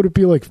 what would it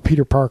be like if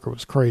Peter Parker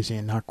was crazy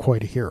and not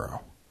quite a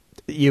hero?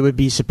 You would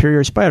be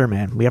Superior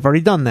Spider-Man. We have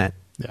already done that.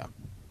 Yeah.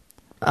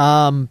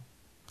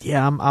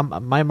 Yeah.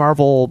 I'm my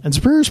Marvel and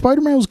Superior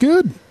Spider-Man was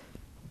good.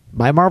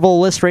 My Marvel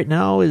list right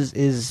now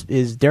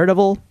is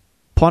Daredevil,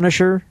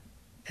 Punisher,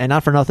 and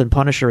not for nothing,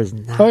 Punisher is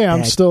not. Oh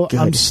yeah, good.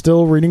 I'm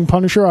still reading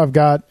Punisher.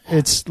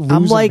 It's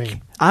losing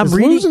me. It's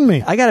losing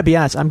me. I got to be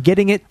honest. I'm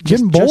getting it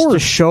just to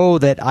show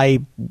that I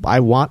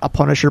want a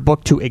Punisher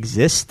book to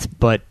exist,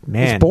 but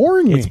man, it's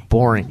boring. It's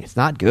boring. It's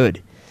not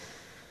good.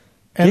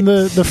 And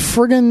the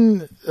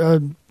friggin'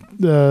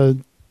 the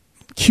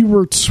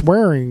keyword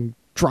swearing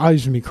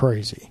drives me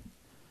crazy.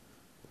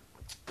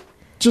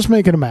 Just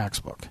make it a Max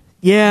book.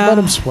 Yeah, let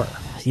him swear.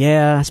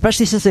 Yeah,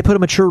 especially since they put a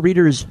mature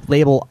readers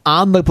label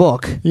on the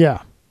book.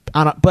 Yeah,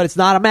 but it's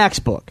not a Max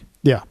book.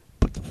 Yeah,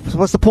 but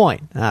what's the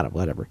point? I don't.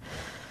 Whatever.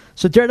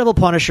 So Daredevil,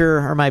 Punisher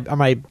are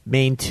my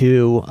main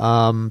two.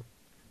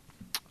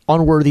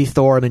 Unworthy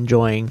Thor I'm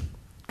enjoying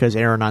because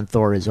Aaron on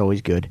Thor is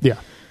always good. Yeah.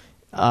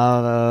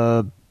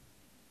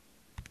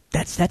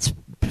 That's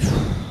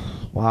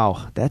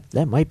wow.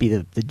 That might be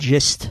the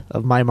gist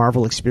of my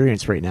Marvel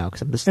experience right now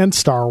because I'm just and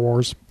Star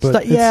Wars.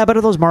 But but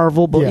are those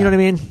Marvel? But you know what I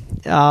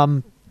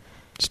mean.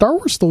 Star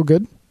Wars still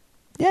good.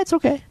 Yeah, it's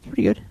okay. It's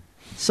pretty good.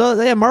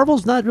 So yeah,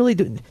 Marvel's not really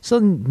doing. So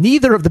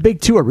neither of the big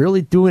two are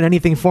really doing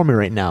anything for me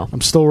right now.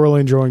 I'm still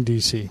really enjoying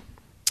DC.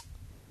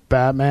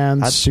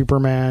 Batman,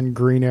 Superman,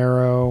 Green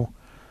Arrow,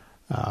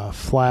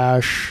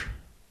 Flash,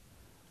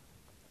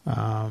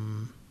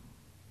 Hal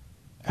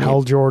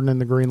Jordan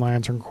and the Green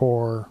Lantern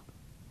Corps.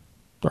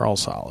 They're all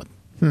solid.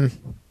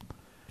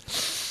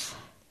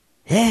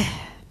 Yeah.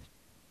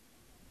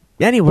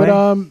 Anyway,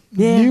 but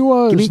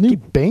new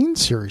Bane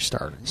series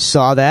starting.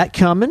 Saw that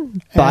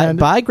coming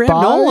by Graham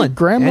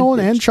Nolan,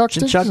 and Chuck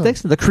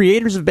Dixon, the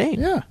creators of Bane.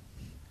 Yeah,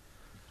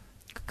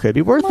 could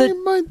be worth it.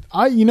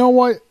 You know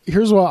what?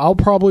 Here's what I'll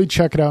probably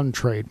check it out in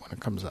trade when it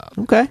comes out.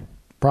 Okay,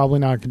 probably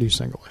not going to do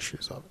single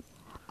issues of it.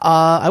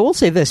 I will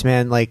say this,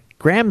 man. Like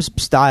Graham's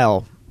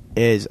style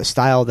is a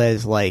style that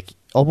is like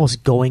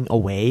almost going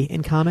away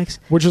in comics,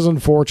 which is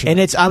unfortunate.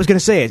 And I was going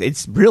to say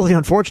it's really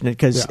unfortunate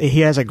because he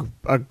has a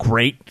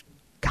great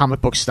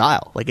comic book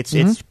style. Like it's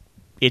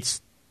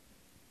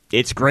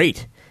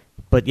great,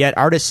 but yet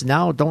artists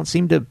now don't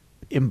seem to.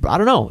 I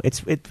don't know.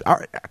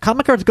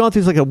 Comic art's going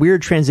through like a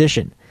weird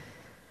transition,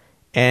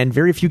 and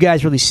very few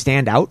guys really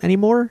stand out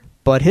anymore.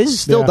 But his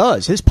still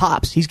does. His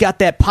pops. He's got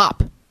that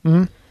pop,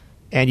 and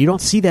you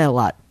don't see that a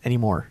lot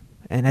anart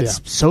and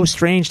that's so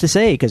strange to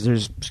say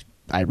because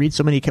I read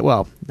so many.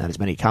 Well, not as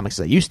many comics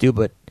as I used to,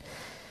 but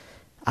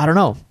I don't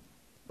know.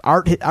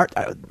 Art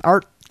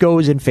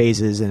goes in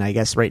phases, and I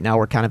guess right now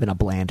we're kind of in a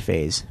bland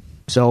phase.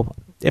 So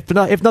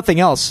if nothing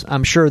else,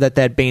 I'm sure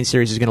that Bane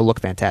series is going to look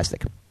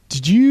fantastic.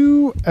 Did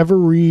you ever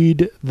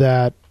read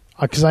that?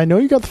 Because I know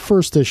you got the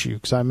first issue,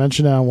 because I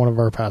mentioned it on one of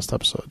our past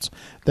episodes.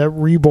 That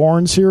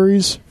Reborn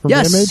series from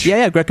Image?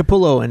 Yeah, Greg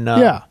Capullo and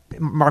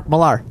Mark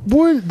Millar.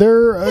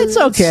 It's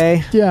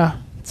okay. Yeah.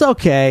 It's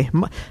okay.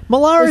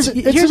 Millar is...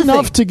 It's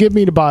enough to get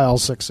me to buy all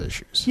 6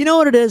 issues. You know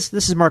what it is?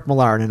 This is Mark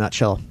Millar in a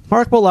nutshell.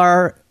 Mark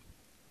Millar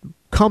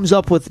comes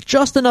up with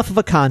just enough of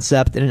a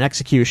concept and an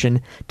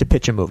execution to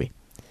pitch a movie.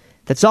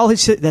 That's all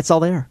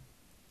they are.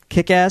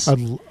 Kick-Ass,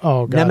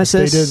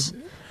 Nemesis... They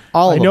did...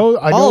 I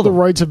know the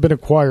rights have been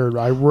acquired.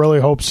 I really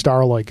hope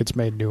Starlight gets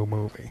made into a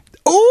movie.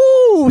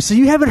 Oh, so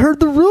you haven't heard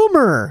the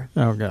rumor?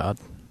 Oh God,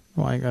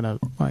 why I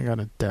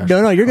gotta dash?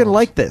 No, you're gonna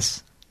like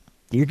this.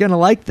 You're gonna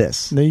like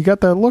this. Now you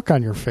got that look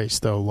on your face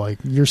though, like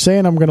you're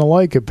saying I'm gonna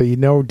like it, but you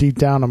know deep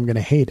down I'm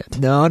gonna hate it.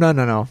 No.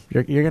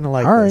 You're gonna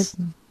like this.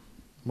 All right.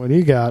 What do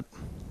you got?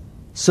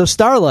 So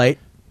Starlight,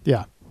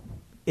 yeah,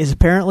 is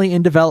apparently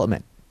in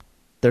development.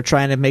 They're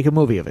trying to make a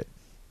movie of it.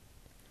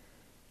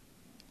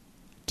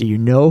 Do you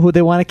know who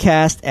they want to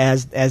cast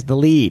as the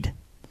lead?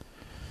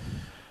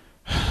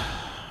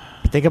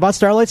 Think about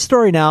Starlight's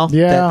story now.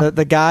 Yeah,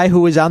 the guy who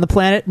was on the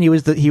planet and he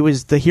was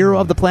the hero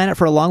of the planet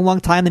for a long,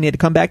 long time. Then he had to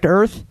come back to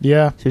Earth.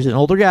 Yeah, so he's an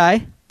older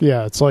guy.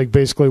 Yeah, it's like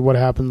basically what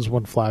happens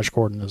when Flash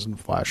Gordon isn't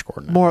Flash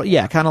Gordon. More,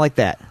 yeah, kind of like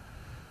that.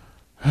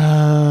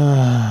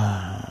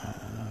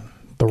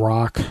 The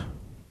Rock.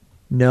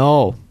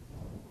 No.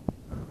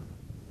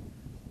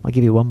 I'll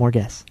give you one more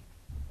guess.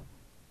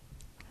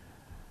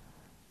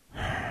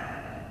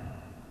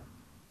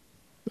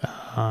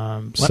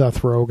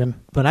 Seth Rogen.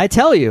 But I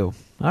tell you,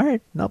 all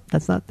right, nope,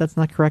 that's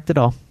not correct at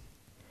all.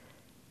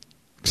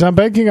 Because I'm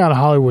banking on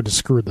Hollywood to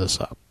screw this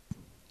up.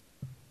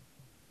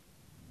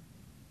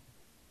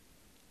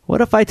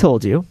 What if I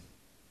told you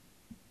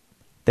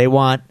they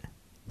want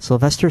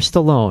Sylvester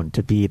Stallone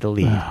to be the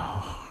lead?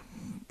 Oh,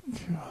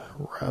 God,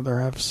 I'd rather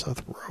have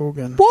Seth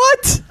Rogen.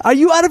 What? Are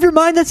you out of your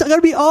mind? That's going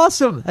to be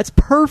awesome. That's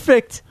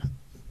perfect.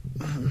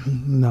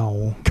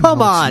 No.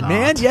 Come on,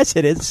 man. Yes,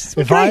 it is.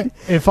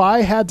 If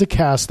I had to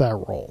cast that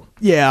role.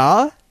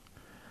 Yeah.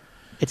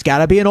 It's got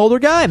to be an older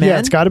guy, man. Yeah,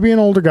 it's got to be an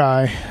older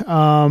guy.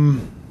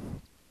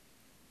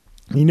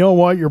 You know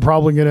what? You're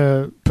probably going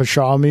to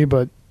pshaw me,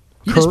 but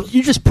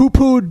you just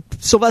poo-pooed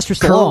Sylvester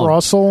Stallone. Kurt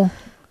Russell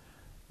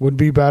would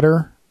be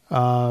better.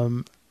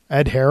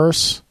 Ed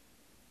Harris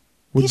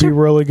would be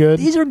really good.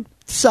 These are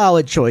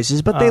solid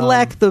choices, but they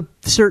lack the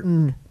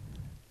certain...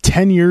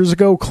 10 years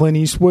ago, Clint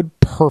Eastwood,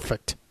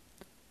 perfect.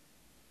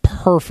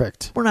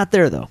 We're not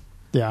there, though.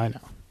 Yeah, I know.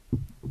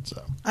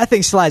 So I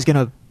think Sly's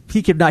going to...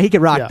 He could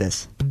rock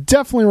this.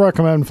 Definitely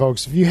recommend,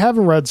 folks. If you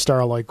haven't read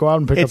Starlight, go out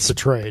and pick up the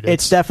trade.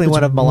 It's definitely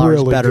one of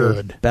Millar's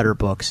really better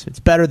books. It's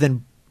better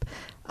than...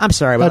 I'm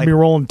sorry, but I'd be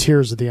rolling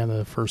tears at the end of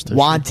the first issue.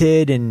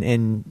 Wanted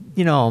and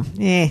you know,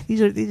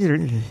 these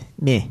are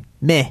meh.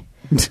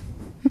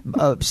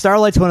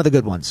 Starlight's one of the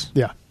good ones.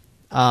 Yeah.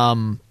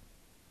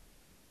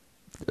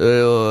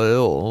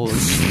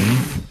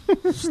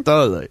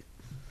 Starlight.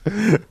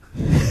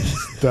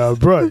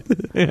 Starbright.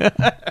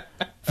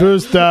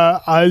 First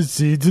star I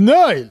see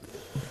tonight.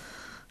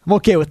 I'm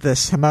okay with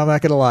this. I'm not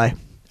going to lie.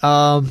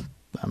 I'm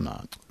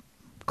not.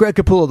 Greg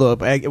Capullo, though,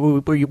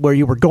 where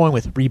you were going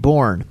with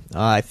Reborn,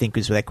 I think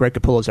is that Greg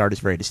Capullo's art is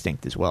very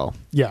distinct as well.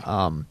 Yeah.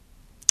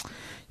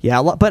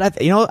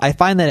 But I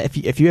find that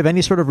if you have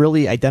any sort of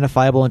really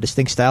identifiable and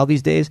distinct style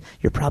these days,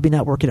 you're probably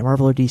not working at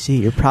Marvel or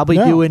DC. You're probably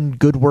doing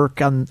good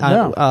work on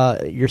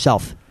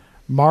yourself.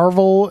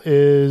 Marvel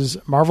has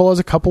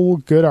a couple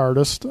good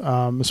artists,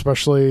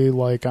 especially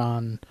like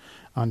on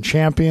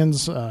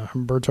Champions.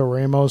 Humberto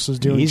Ramos is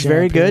doing. He's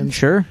Champions. Very good.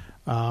 Sure.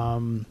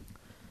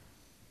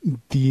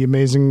 The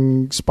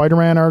Amazing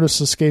Spider-Man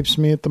artist escapes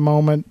me at the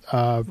moment.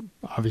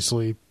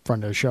 Obviously,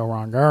 friend of the show,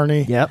 Ron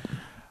Garney. Yep.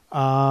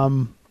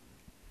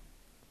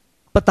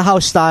 But the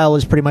house style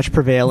is pretty much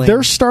prevailing.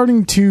 They're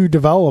starting to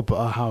develop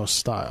a house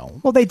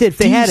style. Well, they did.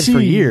 They had it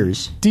for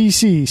years.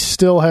 DC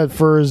still had,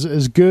 for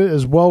as good,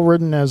 as well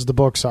written as the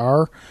books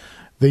are,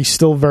 they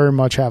still very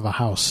much have a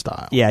house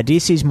style. Yeah,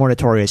 DC's more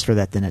notorious for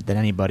that than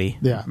anybody.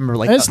 Yeah,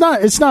 and it's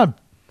not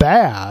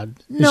bad.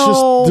 It's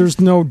just there's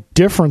no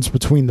difference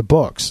between the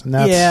books, and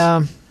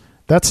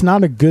that's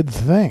not a good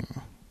thing.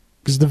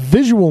 Because the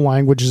visual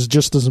language is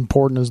just as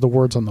important as the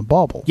words on the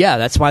bubble. Yeah,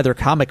 that's why they're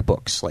comic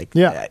books.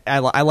 I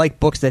like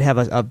books that have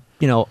a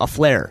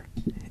flair.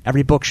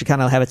 Every book should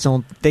kind of have its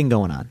own thing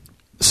going on.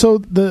 So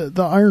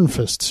the Iron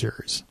Fist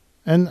series,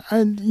 and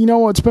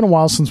it's been a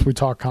while since we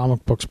talked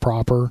comic books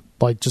proper,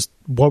 like just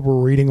what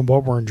we're reading and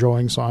what we're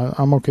enjoying. So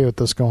I'm okay with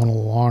this going a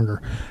little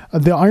longer.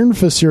 The Iron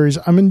Fist series,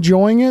 I'm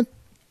enjoying it.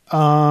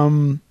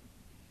 What's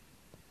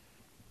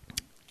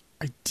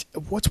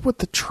with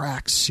the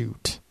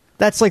tracksuit?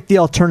 That's like the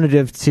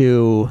alternative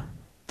to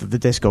the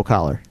disco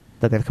collar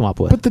that they've come up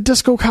with. But the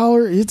disco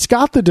collar, it's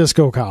got the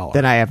disco collar.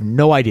 Then I have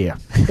no idea.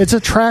 It's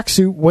a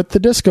tracksuit with the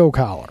disco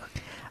collar.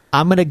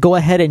 I'm going to go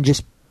ahead and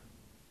just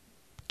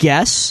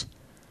guess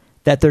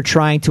that they're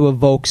trying to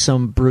evoke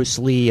some Bruce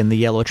Lee and the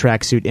yellow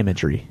tracksuit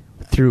imagery.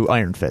 through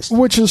Iron Fist.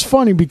 Which is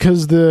funny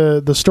because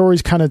the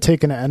story's kind of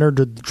taken an Enter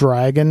the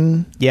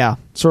Dragon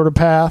sort of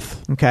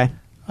path. Okay.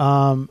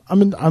 I'm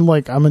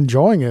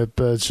enjoying it,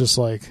 but it's just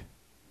like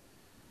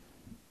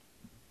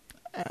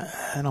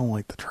I don't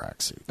like the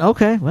tracksuit.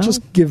 Okay, well,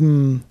 just give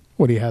him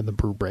what he had in the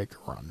Brubaker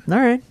run. All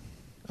right,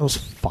 it was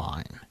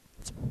fine.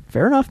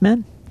 Fair enough,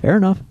 man. Fair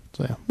enough.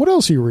 So yeah, what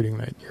else are you reading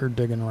that you're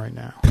digging right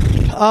now?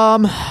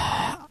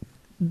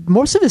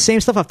 Most of the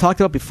same stuff I've talked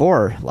about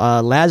before.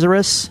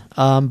 Lazarus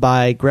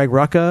by Greg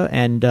Rucka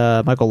and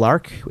Michael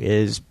Lark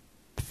is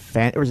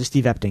or is it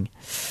Steve Epting?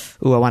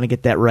 Ooh, I want to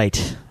get that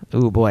right.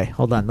 Ooh, boy.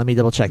 Hold on. Let me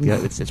double check.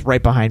 It's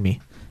right behind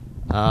me.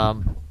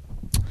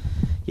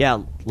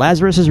 Yeah,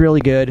 Lazarus is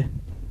really good.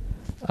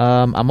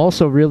 I'm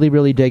also really,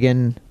 really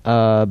digging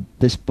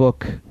this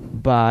book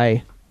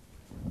by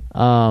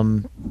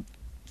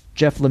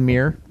Jeff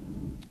Lemire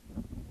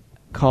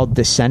called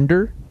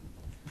Descender.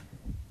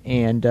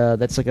 And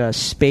that's like a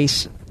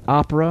space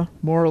opera,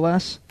 more or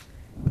less.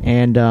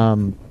 And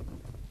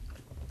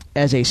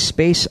as a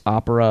space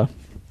opera,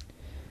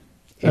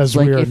 as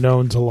we are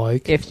known to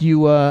like, if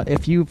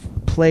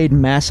you've played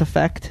Mass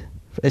Effect,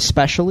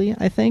 especially,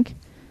 I think,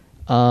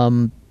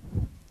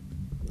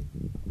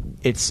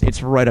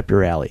 it's right up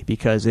your alley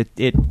because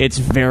it's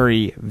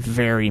very,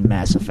 very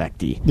Mass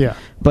Effect-y. Yeah,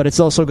 but it's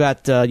also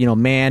got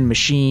man,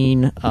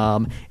 machine.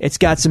 It's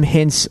got some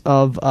hints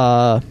of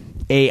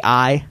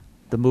AI.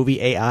 The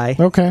movie AI.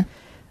 Okay.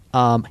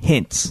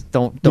 Hints.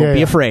 Don't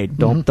be afraid.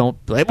 Don't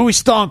that movie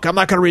stunk. I'm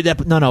not going to read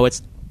that. No,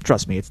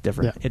 trust me, it's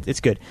different. Yeah.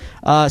 It's good.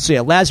 So yeah,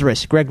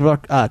 Lazarus, Greg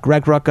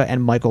Rucka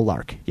and Michael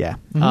Lark. Yeah.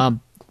 Mm-hmm.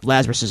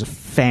 Lazarus is a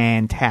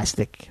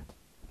fantastic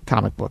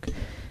comic book,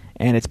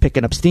 and it's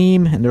picking up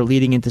steam, and they're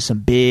leading into some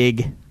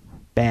big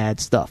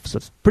bad stuff. So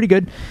it's pretty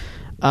good.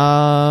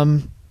 What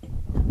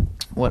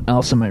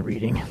else am I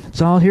reading?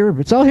 It's all here.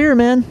 It's all here,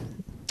 man.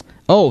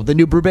 Oh, the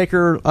new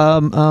Brubaker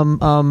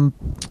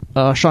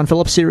Sean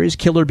Phillips series,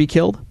 Kill or Be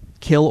Killed.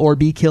 Kill or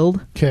Be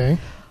Killed. Okay.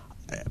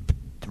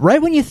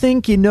 Right when you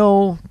think you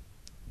know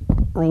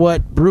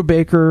what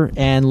Brubaker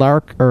and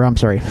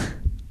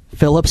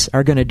Phillips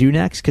are going to do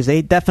next, because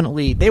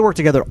they work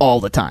together all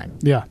the time.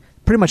 Yeah.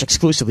 Pretty much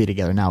exclusively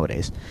together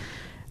nowadays.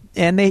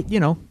 And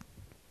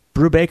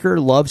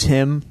Brubaker loves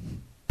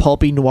him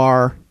pulpy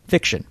noir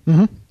fiction.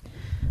 Mm-hmm.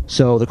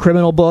 So the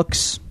criminal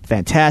books,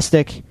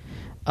 fantastic.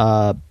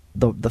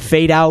 The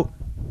Fade Out,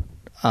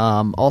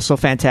 also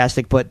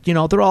fantastic, but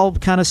they're all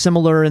kind of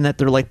similar in that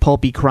they're like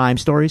pulpy crime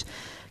stories.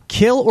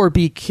 Kill or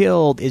Be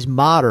Killed is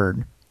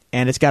modern,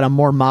 and it's got a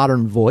more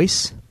modern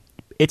voice.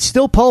 It's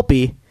still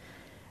pulpy,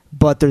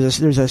 but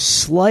there's a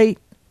slight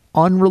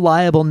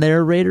unreliable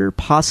narrator,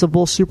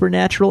 possible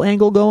supernatural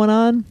angle going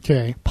on.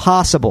 Okay,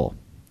 possible.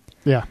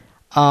 Yeah.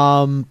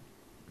 But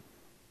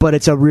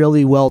it's a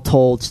really well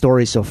told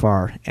story so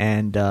far,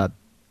 and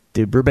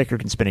dude, Brubaker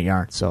can spin a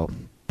yarn. So.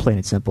 Plain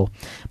and simple.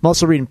 I'm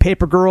also reading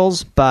Paper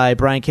Girls by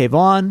Brian K.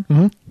 Vaughan,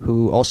 mm-hmm.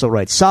 who also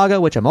writes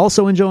Saga, which I'm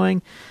also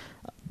enjoying.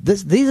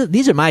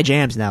 These are my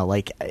jams now.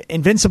 Like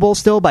Invincible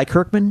still by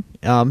Kirkman,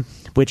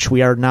 which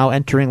we are now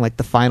entering like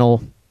the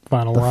final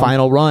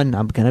run.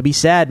 I'm gonna be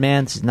sad,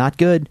 man. This is not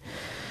good,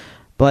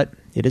 but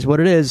it is what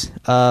it is.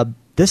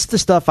 This is the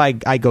stuff I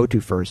go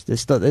to first.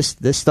 This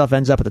stuff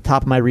ends up at the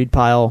top of my read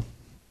pile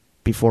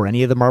before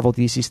any of the Marvel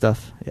DC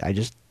stuff.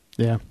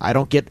 I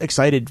don't get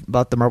excited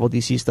about the Marvel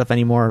DC stuff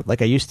anymore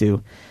like I used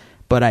to,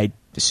 but as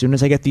soon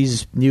as I get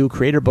these new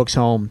creator books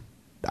home,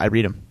 I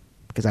read them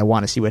because I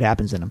want to see what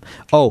happens in them.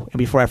 Oh, and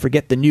before I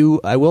forget,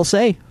 I will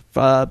say,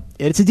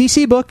 it's a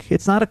DC book.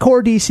 It's not a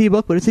core DC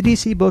book, but it's a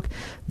DC book.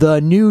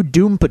 The new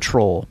Doom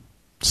Patrol.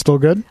 Still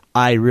good?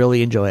 I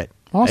really enjoy it.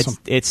 Awesome.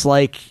 It's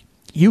like,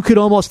 you could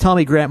almost tell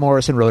me Grant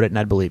Morrison wrote it and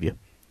I'd believe you.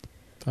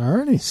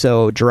 Alrighty.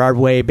 So Gerard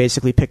Way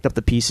basically picked up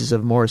the pieces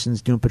of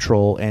Morrison's Doom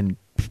Patrol and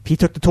he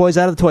took the toys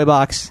out of the toy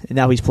box, and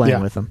now he's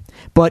playing with them.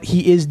 But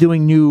he is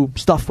doing new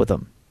stuff with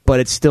them. But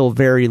it's still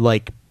very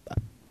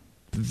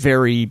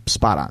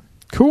spot on.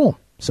 Cool.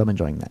 So I'm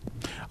enjoying that.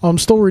 I'm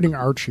still reading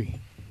Archie.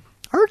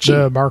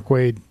 The Mark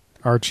Waid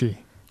Archie.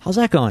 How's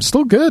that going?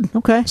 Still good.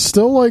 Okay.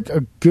 Still like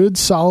a good,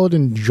 solid,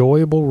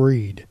 enjoyable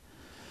read.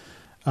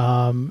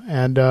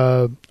 And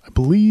I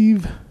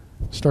believe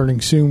starting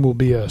soon will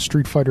be a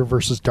Street Fighter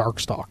versus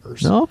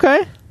Darkstalkers.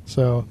 Okay.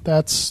 So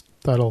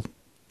that'll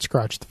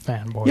scratch the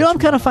fanboys. I'm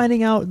kind of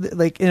finding out,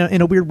 like,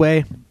 in a weird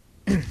way.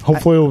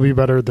 Hopefully it'll be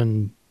better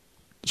than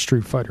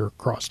Street Fighter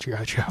Cross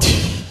G.I. Joe.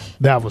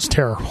 That was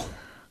terrible.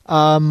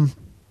 And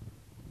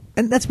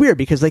that's weird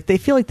because like they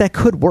feel like that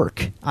could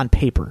work on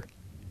paper.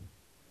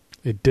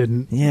 It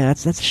didn't. Yeah,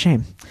 that's a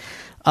shame.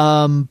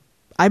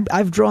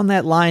 I've drawn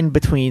that line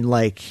between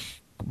like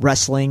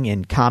wrestling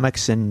and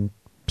comics and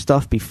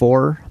stuff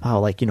before. How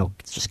like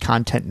it's just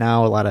content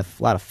now, a lot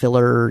of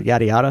filler,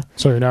 yada yada.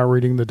 So you're not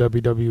reading the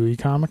WWE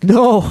comic?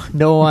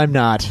 No, I'm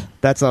not.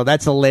 That's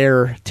a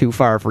layer too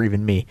far for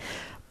even me.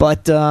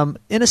 But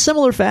in a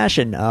similar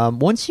fashion,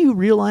 once you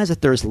realize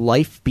that there's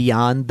life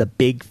beyond the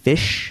big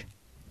fish,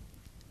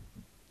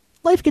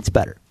 life gets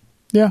better.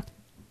 Yeah.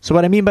 So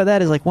what I mean by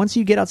that is, like, once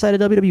you get outside of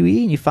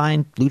WWE and you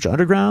find Lucha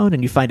Underground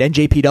and you find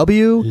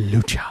NJPW,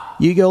 Lucha,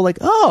 you go like,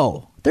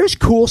 oh, there's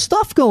cool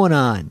stuff going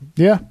on.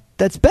 Yeah.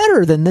 That's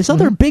better than this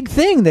other big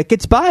thing that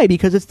gets by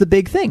because it's the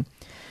big thing.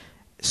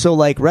 So,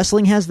 like,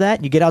 wrestling has that.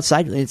 And you get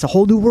outside. It's a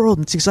whole new world.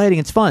 And it's exciting.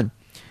 It's fun.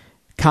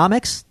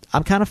 Comics,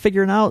 I'm kind of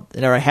figuring out,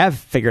 or I have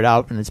figured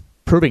out, and it's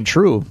proving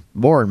true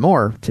more and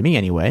more, to me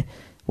anyway.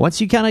 Once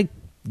you kind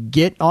of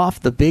get off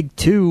the big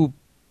two,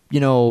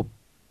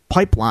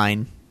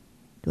 pipeline,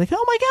 you're like,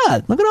 oh my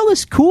God, look at all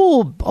this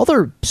cool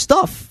other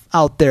stuff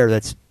out there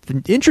that's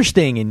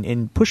interesting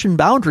and pushing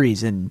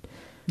boundaries and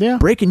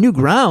breaking new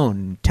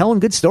ground, telling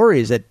good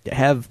stories that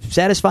have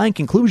satisfying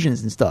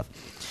conclusions and stuff.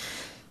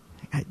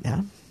 I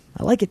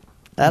like it.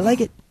 I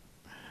like it.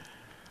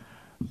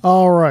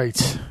 All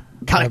right.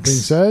 Comics. That being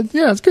said,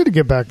 yeah, it's good to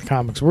get back to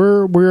comics.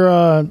 We're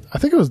I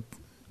think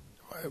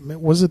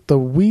was it the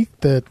week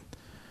that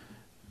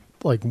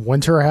like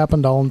winter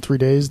happened all in 3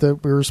 days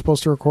that we were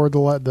supposed to record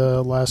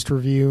the last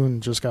review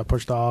and just got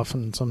pushed off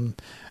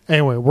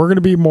anyway, we're going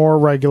to be more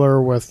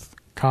regular with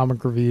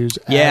comic reviews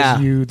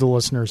as you, the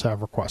listeners,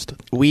 have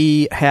requested.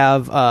 We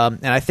have,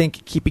 and I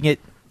think keeping it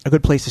a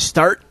good place to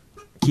start,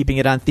 keeping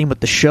it on theme with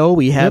the show,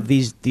 we have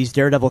these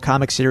Daredevil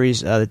comic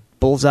series,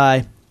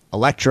 Bullseye,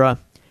 Elektra,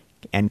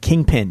 and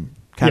Kingpin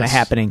kind of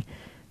happening.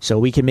 So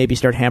we can maybe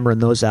start hammering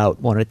those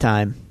out one at a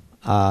time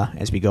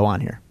as we go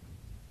on here.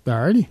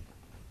 Alrighty.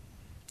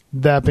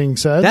 That being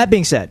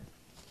said,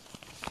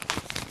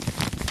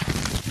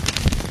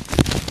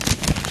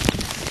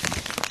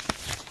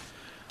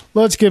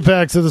 let's get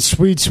back to the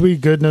sweet,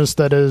 sweet goodness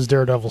that is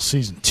Daredevil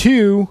Season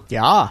 2.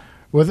 Yeah.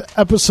 With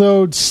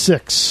Episode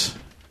 6,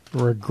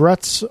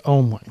 Regrets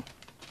Only.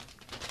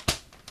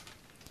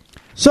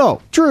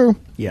 So, Drew.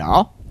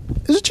 Yeah.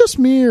 Is it just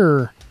me,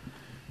 or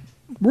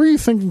were you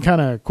thinking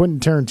kind of Quentin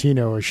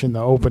Tarantino-ish in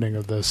the opening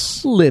of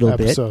this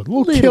episode? A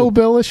little Kill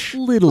Bill-ish?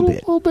 Little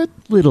bit.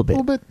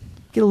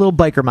 Get a little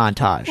biker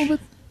montage. A little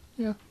bit,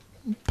 yeah.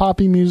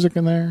 Poppy music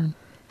in there.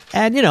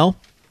 And,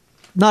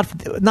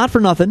 not for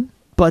nothing,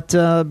 but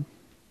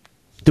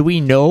do we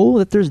know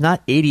that there's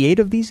not 88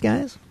 of these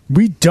guys?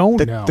 We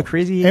don't know. The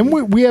crazy... And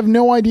we have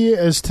no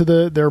idea as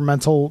to their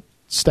mental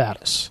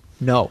status.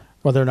 No.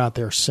 Whether or not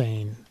they're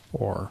sane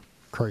or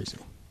crazy.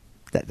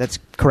 That's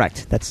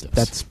correct.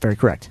 That's very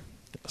correct.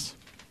 Yes.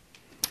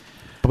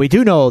 But we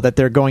do know that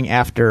they're going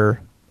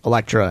after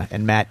Elektra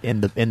and Matt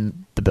in the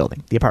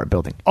building, the apartment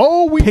building.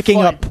 Oh, picking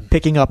up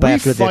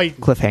after the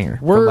cliffhanger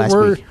from last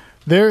week.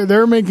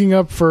 They're making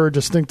up for a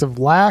distinctive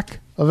lack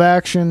of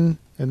action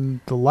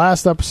in the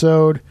last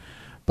episode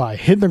by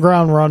hitting the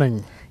ground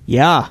running.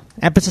 Yeah,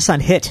 emphasis on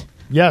hit.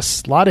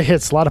 Yes, a lot of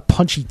hits, a lot of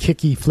punchy,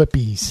 kicky,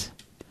 flippies.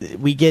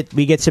 We get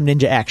some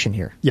ninja action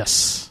here.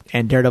 Yes.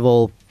 And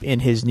Daredevil in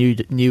his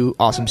new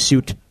awesome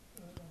suit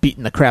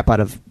beating the crap out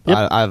of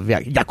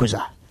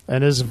Yakuza.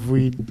 And as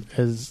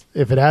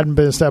if it hadn't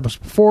been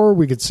established before,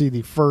 we could see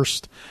the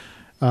first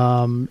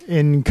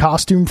in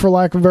costume, for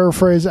lack of a better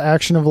phrase,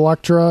 action of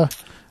Elektra.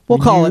 We'll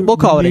call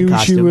it in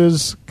costume. She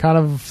was kind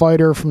of a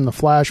fighter from the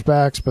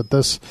flashbacks, but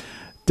this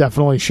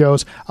definitely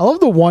shows. I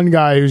love the one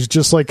guy who's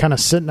just like kind of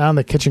sitting on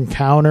the kitchen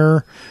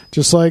counter,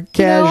 just like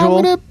casual.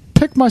 I'm gonna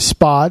pick my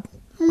spot.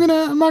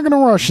 I'm not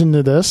gonna rush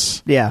into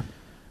this. Yeah.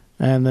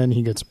 And then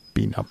he gets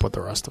beaten up with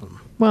the rest of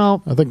them.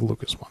 Well, I think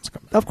Lucas wants to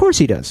come in. Of course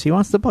he does. He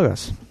wants to bug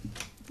us.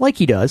 Like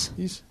he does.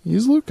 He's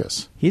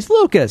Lucas. He's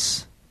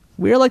Lucas.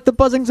 We are like the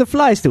buzzings of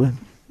flies to him.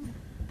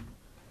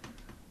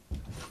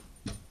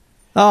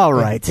 All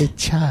right. A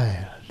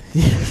child.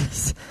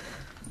 Yes.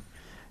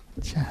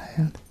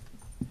 Child.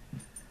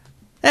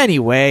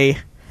 Anyway,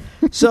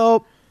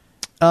 so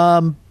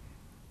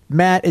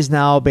Matt is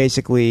now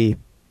basically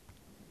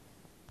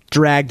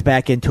dragged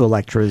back into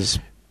Elektra's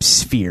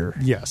sphere.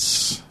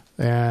 Yes.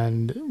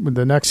 And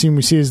the next scene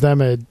we see is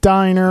them at a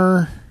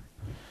diner.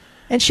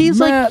 And she's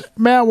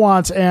Matt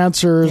wants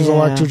answers. Yeah.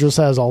 Elektra just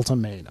has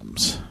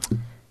ultimatums.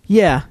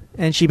 Yeah.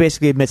 And she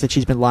basically admits that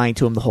she's been lying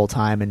to him the whole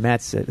time. And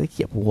Matt said,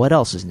 yeah, what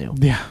else is new?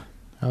 Yeah.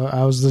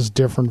 How is this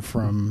different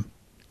from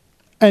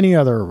any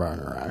other of our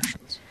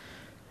interactions?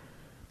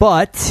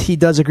 But he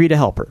does agree to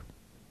help her.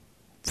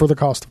 For the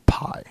cost of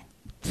pie.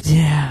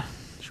 Yeah.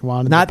 She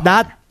wanted not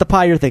the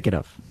pie you're thinking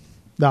of.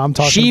 No, I'm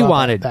talking she about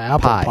wanted the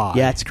apple pie.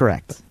 Yeah, that's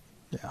correct.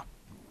 Yeah.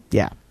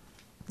 Yeah.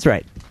 That's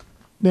right.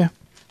 Yeah.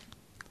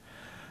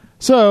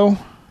 So,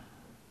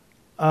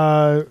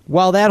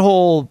 while that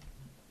whole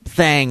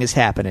thing is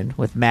happening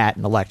with Matt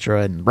and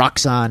Elektra and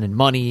Roxanne and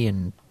money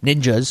and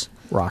ninjas.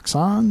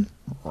 Roxanne?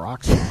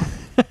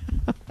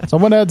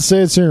 Someone had to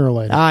say it sooner or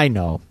later. I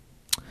know.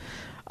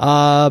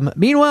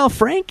 Meanwhile,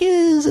 Frank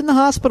is in the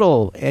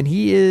hospital, and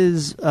he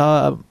is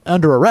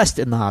under arrest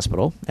in the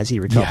hospital as he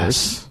recovers.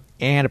 Yes.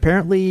 And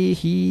apparently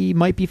he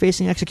might be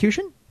facing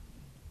execution?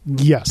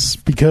 Yes,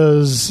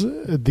 because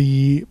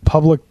the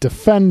public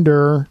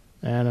defender,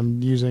 and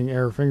I'm using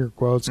air finger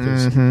quotes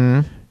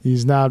because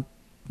he's not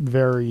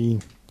very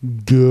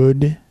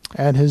good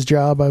at his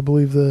job, I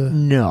believe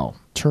the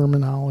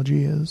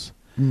terminology is.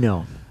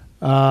 No.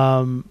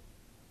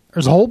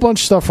 There's a whole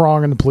bunch of stuff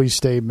wrong in the police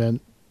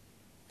statement.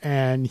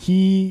 and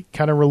he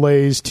kind of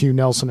relays to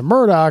Nelson and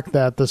Murdock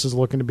that this is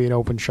looking to be an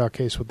open shut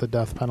case with the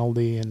death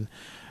penalty and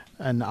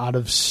out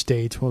of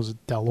state. What was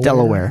it, Delaware?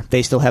 Delaware.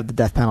 They still have the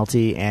death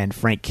penalty, and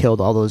Frank killed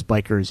all those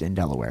bikers in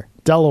Delaware.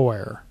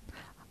 Delaware.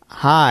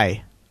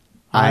 Hi,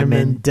 I'm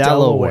in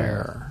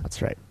Delaware.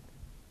 That's right.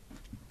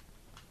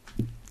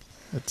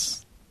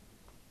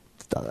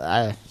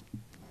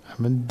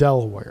 I'm in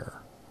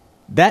Delaware.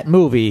 That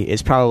movie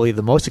is probably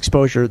the most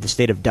exposure the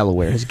state of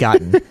Delaware has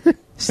gotten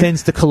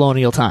since the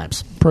colonial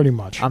times. Pretty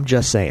much. I'm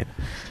just saying.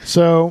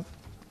 So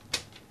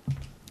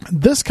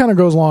this kind of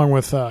goes along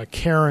with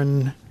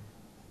Karen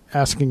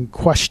asking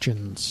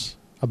questions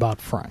about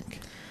Frank,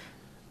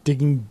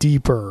 digging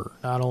deeper,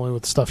 not only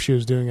with stuff she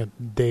was doing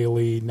at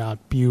Daily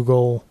Not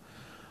Bugle.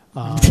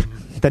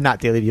 The Not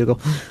Daily Bugle.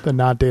 The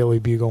Not Daily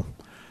Bugle.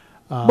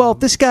 Well,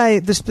 this guy,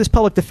 this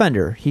public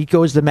defender, he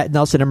goes to Matt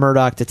Nelson and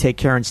Murdock to take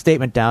Karen's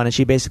statement down, and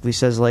she basically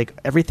says, like,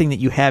 everything that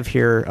you have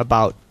here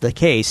about the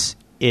case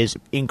is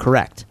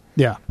incorrect.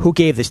 Yeah. Who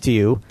gave this to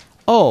you?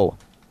 Oh,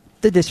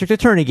 the district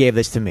attorney gave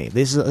this to me.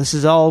 This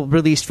is all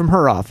released from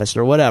her office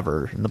or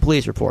whatever in the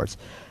police reports.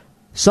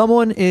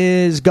 Someone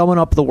is going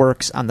up the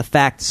works on the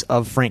facts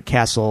of Frank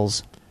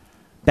Castle's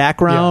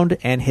background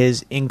and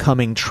his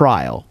incoming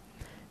trial.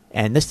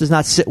 And this does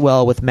not sit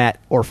well with Matt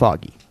or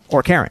Foggy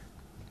or Karen.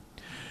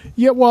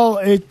 Yeah, well,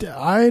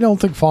 I don't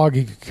think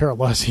Foggy could care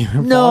less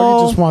either. No.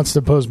 Foggy just wants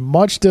to pose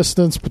much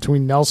distance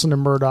between Nelson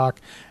and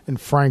Murdock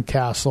and Frank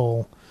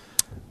Castle.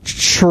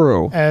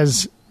 True.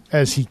 As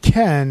he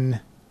can.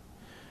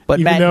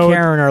 But Matt and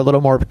Karen are a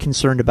little more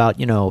concerned about,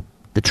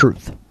 the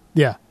truth.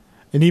 Yeah.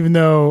 And even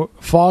though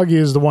Foggy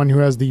is the one who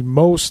has the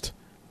most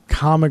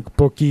comic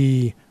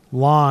booky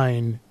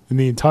line in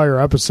the entire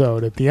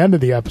episode, at the end of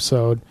the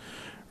episode,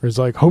 where it's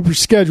like, hope your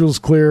schedule's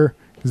clear,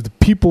 because the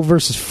People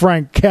versus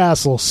Frank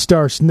Castle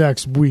starts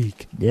next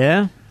week.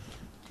 Yeah?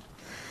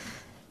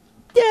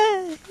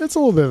 Yeah. That's a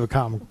little bit of a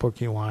comic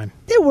booky line.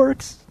 It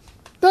works.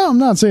 No, I'm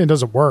not saying it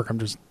doesn't work. I'm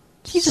just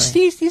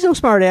He's no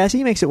smart ass.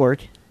 He makes it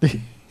work.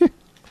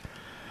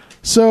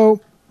 So,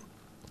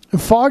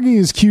 Foggy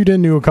is cued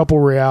into a couple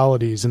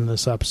realities in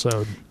this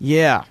episode.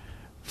 Yeah.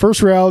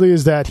 First reality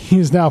is that he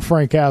is now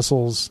Frank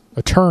Castle's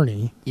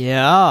attorney.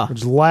 Yeah. Which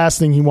is the last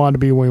thing he wanted to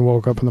be when he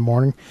woke up in the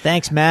morning.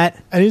 Thanks,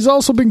 Matt. And he's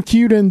also been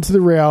cued into the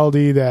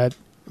reality that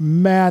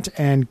Matt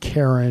and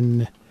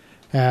Karen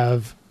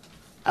have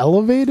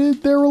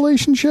elevated their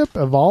relationship,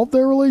 evolved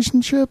their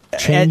relationship,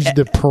 changed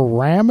the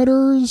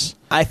parameters.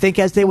 I think,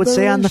 as they would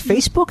say on the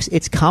Facebooks,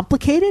 it's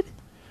complicated.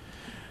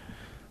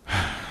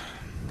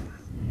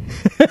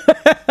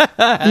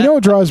 You know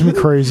what drives me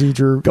crazy,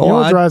 Drew? Go on.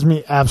 What drives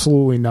me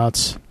absolutely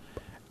nuts?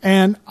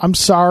 And I'm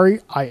sorry,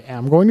 I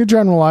am going to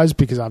generalize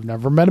because I've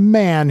never met a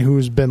man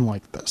who's been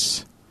like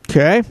this.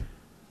 Okay.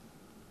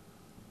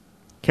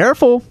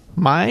 Careful.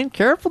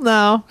 Careful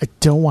now. I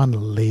don't want to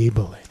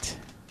label it.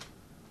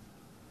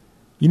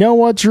 You know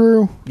what,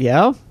 Drew?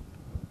 Yeah?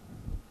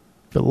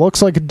 If it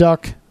looks like a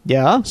duck,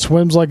 yeah,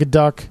 swims like a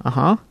duck,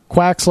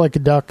 quacks like a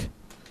duck,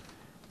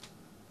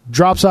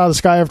 drops out of the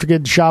sky after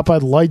getting shot by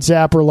the light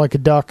zapper like a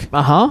duck,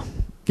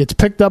 gets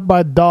picked up by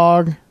a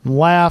dog and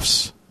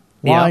laughs,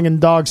 lying in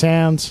dog's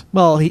hands.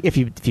 Well, if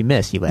you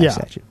miss, he laughs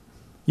at you.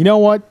 You know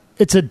what?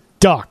 It's a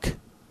duck.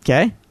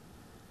 Okay.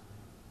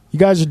 You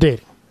guys are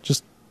dating.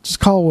 Just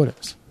call it what it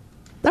is.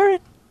 All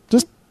right.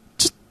 Just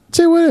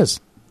say what it is.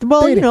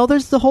 Well, dating.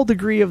 There's the whole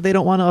degree of they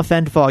don't want to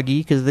offend Foggy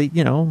because they,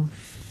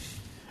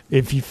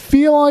 If you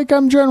feel like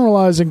I'm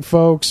generalizing,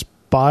 folks,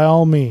 by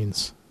all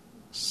means,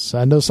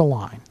 send us a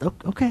line.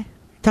 Okay.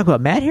 Talk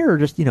about Matt here or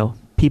just,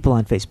 people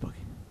on Facebook?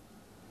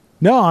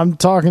 No, I'm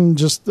talking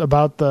just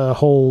about the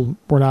whole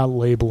we're not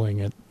labeling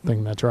it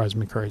thing that drives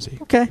me crazy.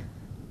 Okay.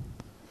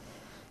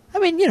 I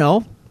mean,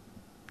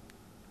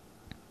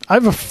 I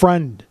have a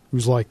friend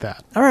who's like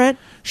that. All right.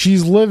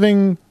 She's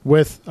living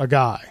with a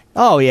guy.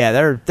 Oh, yeah,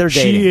 they're dating.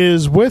 She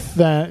is with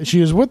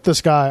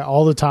this guy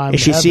all the time. Is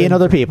she seeing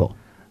other people?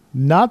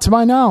 Not to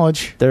my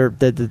knowledge. They're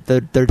But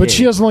dating.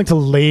 she doesn't like to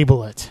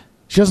label it.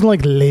 She doesn't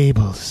like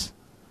labels.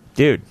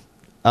 Dude.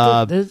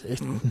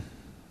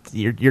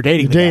 You're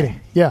dating.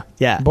 Dating. Guy.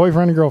 Yeah.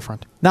 Boyfriend and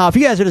girlfriend. Now, if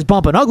you guys are just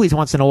bumping uglies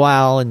once in a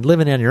while and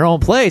living in your own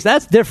place,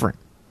 that's different.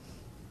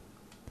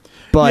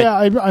 But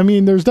yeah, I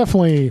mean, there's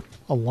definitely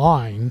a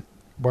line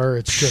where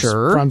it's just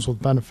friends with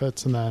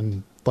benefits and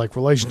then like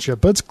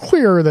relationship. But it's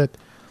clear that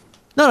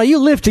no, you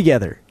live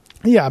together.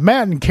 Yeah,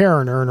 Matt and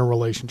Karen are in a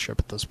relationship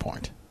at this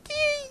point.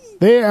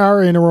 They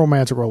are in a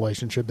romantic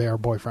relationship. They are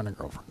boyfriend and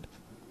girlfriend.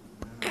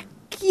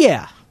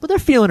 Yeah, but they're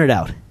feeling it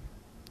out.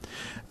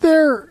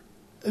 They're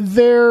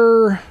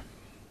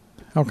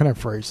how can I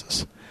phrase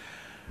this?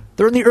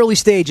 They're in the early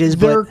stages.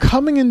 They're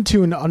coming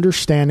into an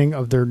understanding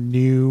of their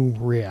new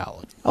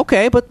reality.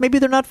 Okay, but maybe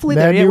they're not fully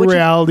there yet. That new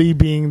reality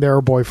being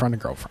their boyfriend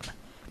and girlfriend.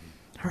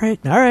 All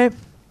right.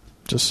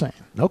 Just saying.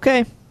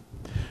 Okay.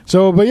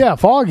 So, but yeah,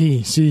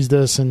 Foggy sees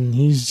this and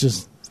he's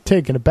just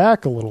taken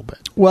aback a little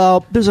bit.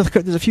 Well, there's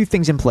a few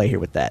things in play here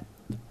with that.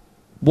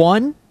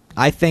 One,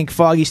 I think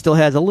Foggy still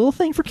has a little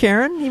thing for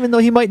Karen, even though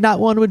he might not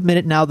want to admit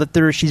it now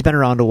that she's been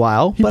around a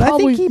while. He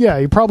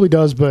probably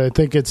does, but I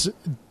think it's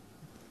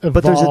evolved.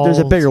 But there's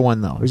a bigger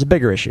one, though. There's a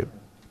bigger issue.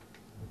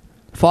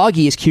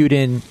 Foggy is cued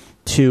in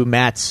to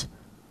Matt's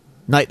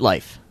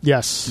nightlife.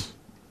 Yes.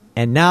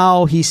 And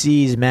now he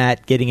sees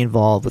Matt getting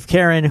involved with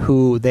Karen,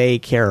 who they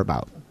care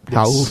about. Yes.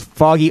 How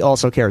Foggy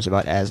also cares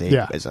about as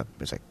a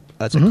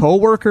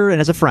co-worker and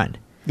as a friend.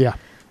 Yeah.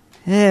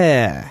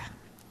 Yeah.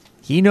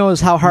 He knows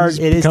how hard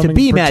it is to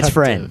be Matt's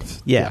friend.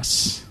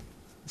 Yes.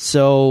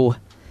 So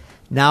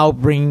now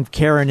bring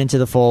Karen into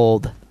the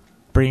fold,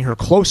 bring her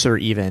closer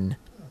even.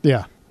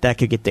 Yeah. That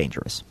could get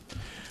dangerous.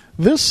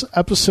 This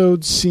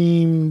episode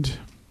seemed,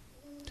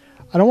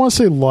 I don't want to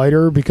say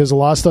lighter because a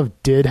lot of stuff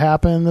did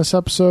happen in this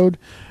episode,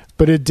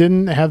 but it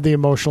didn't have the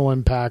emotional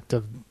impact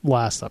of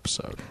last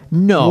episode.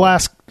 No.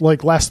 Last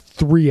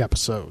 3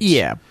 episodes.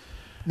 Yeah.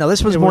 No,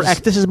 this is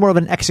more of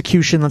an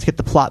execution. Let's get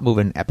the plot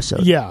moving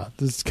episode. Yeah,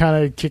 this is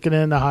kind of kicking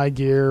into high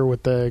gear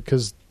with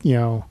because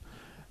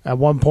at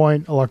one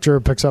point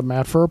Elektra picks up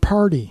Matt for a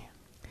party.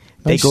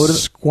 They go to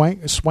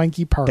the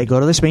swanky party. They go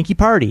to the swanky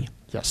party.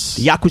 Yes,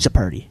 the Yakuza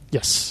party.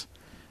 Yes,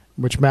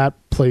 which Matt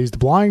plays the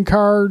blind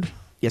card.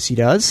 Yes, he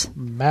does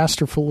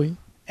masterfully.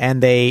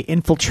 And they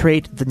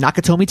infiltrate the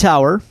Nakatomi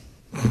Tower.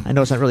 I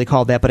know it's not really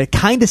called that, but it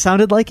kind of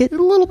sounded like it. A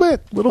little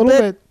bit.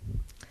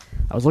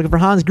 I was looking for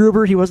Hans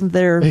Gruber. He wasn't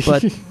there,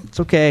 but it's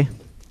okay.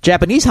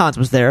 Japanese Hans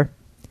was there.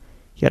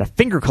 He had a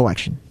finger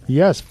collection.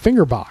 Yes,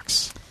 finger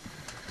box.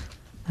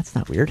 That's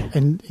not weird.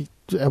 And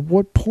at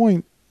what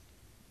point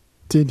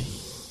did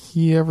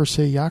he ever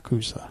say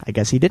Yakuza? I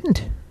guess he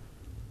didn't.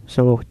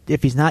 So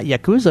if he's not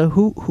Yakuza,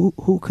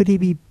 who could he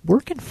be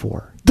working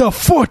for? The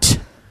Foot!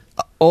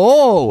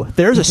 Oh,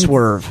 there's a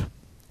swerve.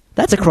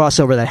 That's a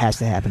crossover that has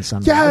to happen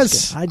someday.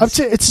 Yes!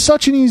 It's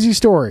such an easy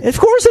story. Of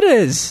course it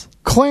is.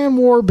 Clan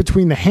war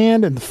between the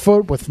Hand and the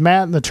Foot with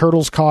Matt and the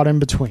Turtles caught in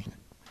between.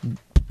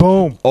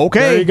 Boom. Okay.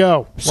 There you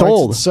go.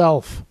 Sold. Writes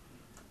itself.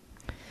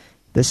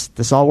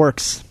 This all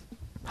works.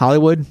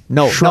 Hollywood?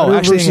 No. Shredder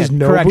Actually, versus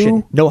Nobu?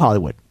 correction. No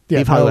Hollywood. Yeah,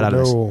 Leave Hollywood out of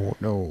this.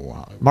 No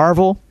Hollywood.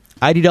 Marvel,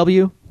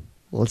 IDW.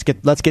 Let's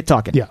get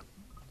talking. Yeah.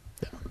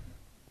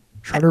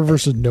 Shredder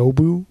versus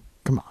Nobu?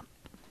 Come on.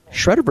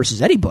 Shredder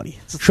versus anybody.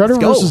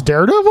 Shredder versus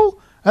Daredevil?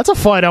 That's a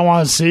fight I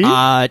want to see.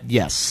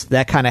 Yes,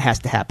 that kind of has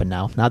to happen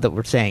now. Now that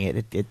we're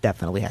saying it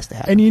definitely has to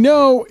happen. And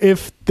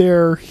if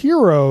they're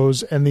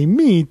heroes and they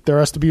meet, there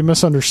has to be a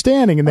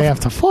misunderstanding and they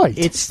have to fight.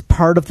 It's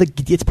part of the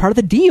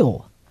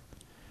deal.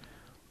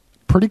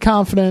 Pretty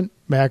confident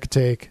Matt could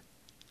take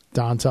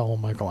Donatello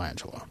and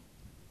Michelangelo.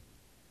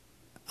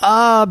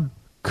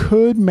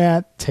 Could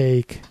Matt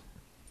take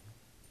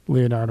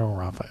Leonardo and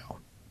Raphael?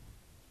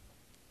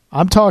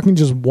 I'm talking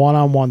just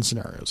one-on-one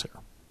scenarios here.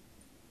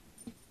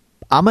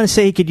 I'm going to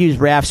say he could use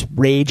Raph's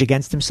rage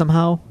against him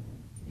somehow.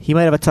 He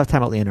might have a tough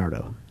time with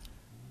Leonardo.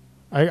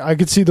 I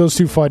could see those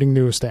two fighting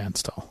to a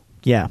standstill.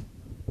 Yeah.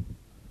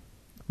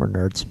 We're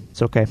nerds.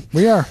 It's okay.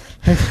 We are.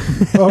 Hey,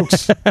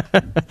 folks.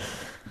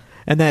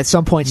 And then at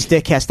some point,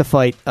 Stick has to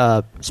fight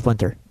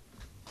Splinter.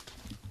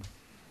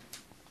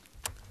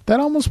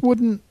 That almost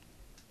wouldn't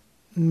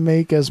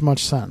make as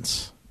much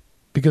sense.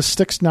 Because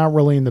Stick's not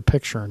really in the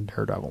picture in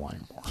Daredevil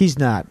anymore. He's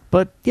not.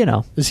 But,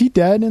 Is he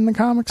dead in the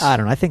comics? I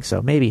don't know. I think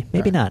so. Maybe.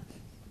 Maybe not.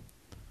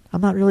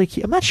 I'm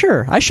not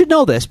sure. I should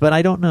know this, but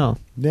I don't know.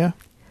 Yeah.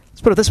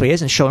 Let's put it this way. He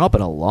hasn't shown up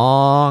in a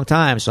long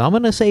time, so I'm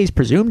going to say he's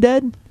presumed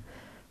dead.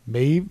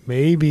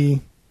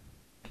 Maybe.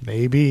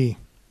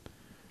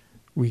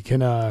 We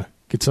can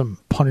get some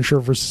Punisher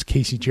versus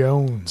Casey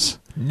Jones.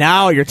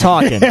 Now you're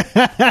talking.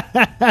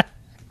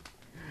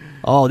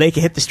 Oh, they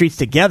can hit the streets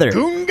together.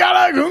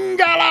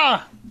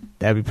 Gungala!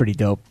 That'd be pretty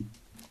dope.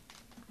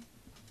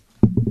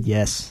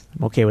 Yes,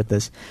 I'm okay with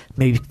this.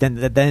 Maybe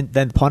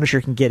then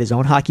Punisher can get his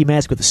own hockey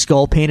mask with a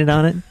skull painted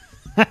on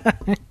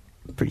it.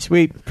 Pretty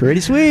sweet.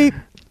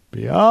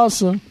 Be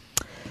awesome.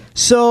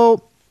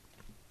 So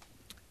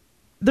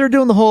they're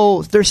doing the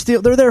whole. They're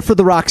there for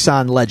the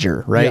Roxxon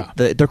ledger, right?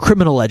 Yeah. The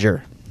criminal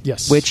ledger.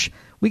 Yes. Which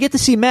we get to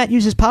see Matt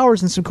use his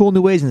powers in some cool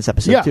new ways in this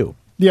episode too.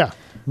 Yeah.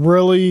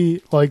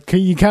 Really,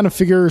 you kind of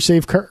figure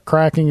safe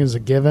cracking is a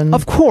given.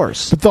 Of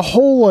course. But the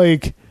whole,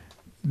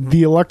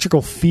 the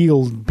electrical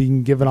field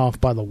being given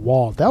off by the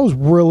wall, that was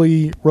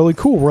really, really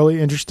cool.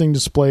 Really interesting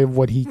display of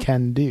what he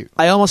can do.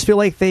 I almost feel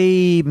like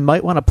they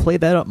might want to play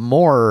that up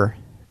more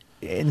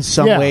in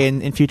some way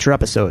in future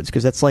episodes,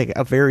 because that's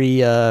a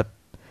very...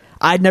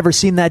 I'd never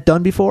seen that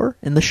done before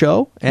in the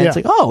show. And it's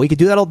we could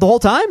do that the whole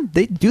time?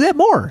 They do that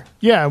more.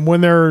 Yeah, and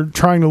when they're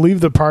trying to leave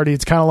the party,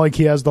 it's kind of like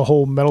he has the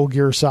whole Metal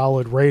Gear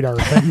Solid radar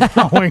thing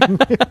going.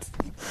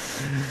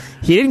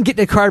 He didn't get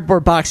in a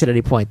cardboard box at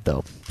any point,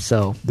 though.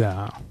 So,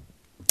 no.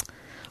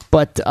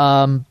 But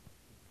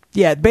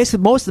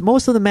basically most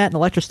of the Matt and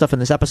Elektra stuff in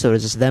this episode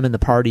is just them in the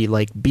party,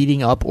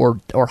 beating up or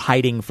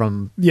hiding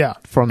from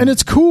and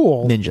it's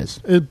cool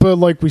ninjas. But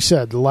like we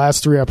said, the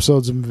last 3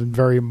 episodes have been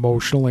very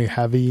emotionally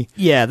heavy.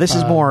 Yeah, this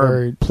is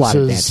more plot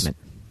advancement,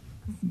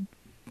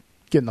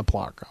 getting the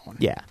plot going.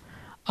 Yeah,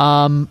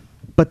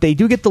 but they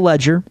do get the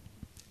ledger.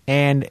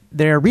 and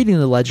they're reading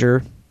the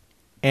ledger,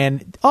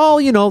 and all,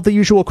 the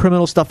usual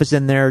criminal stuff is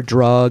in there,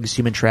 drugs,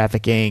 human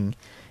trafficking,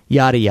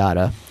 yada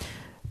yada.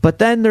 But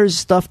then there's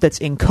stuff that's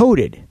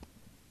encoded,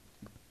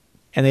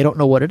 and they don't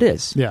know what it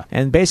is. Yeah.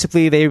 And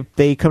basically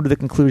they come to the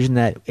conclusion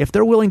that if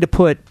they're willing to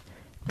put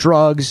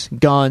drugs,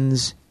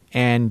 guns,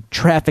 and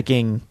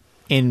trafficking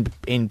in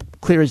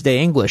clear as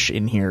day English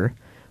in here,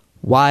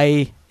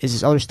 why is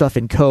this other stuff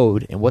in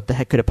code, and what the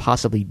heck could it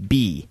possibly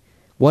be?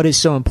 What is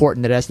so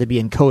important that it has to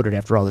be encoded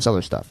after all this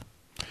other stuff?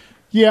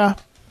 Yeah.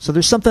 So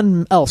there's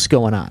something else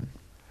going on.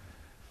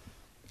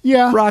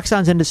 Yeah.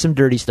 Roxxon's into some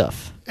dirty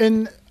stuff.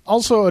 And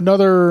also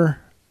another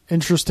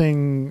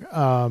interesting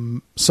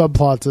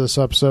subplot to this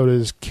episode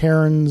is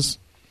Karen's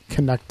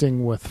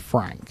connecting with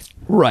Frank.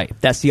 Right.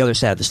 That's the other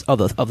side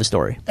of the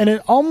story. And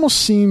it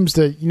almost seems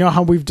that,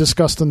 how we've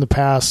discussed in the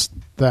past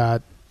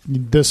that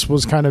this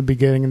was kind of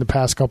beginning in the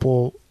past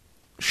couple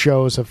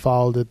shows have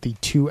followed it, the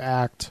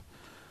 2-act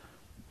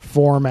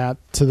format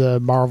to the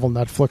Marvel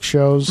Netflix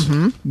shows.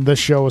 Mm-hmm.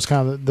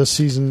 This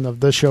season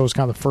of this show was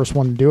kind of the first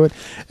one to do it.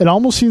 It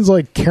almost seems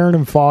like Karen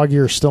and Foggy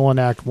are still in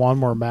Act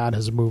 1 where Matt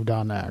has moved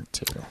on to Act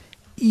 2.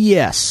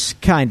 Yes,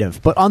 kind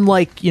of. But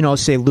unlike,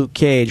 say Luke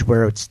Cage,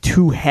 where it's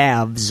two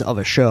halves of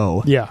a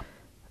show. Yeah.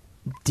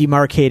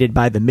 Demarcated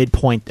by the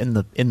midpoint in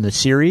the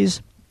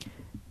series.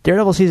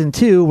 Daredevil Season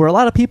 2, where a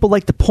lot of people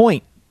like to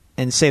point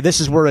and say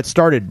this is where it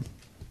started,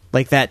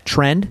 like that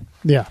trend.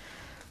 Yeah.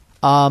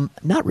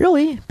 Not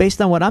really,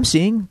 based on what I'm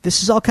seeing.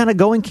 This is all kind of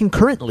going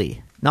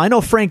concurrently. Now, I know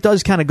Frank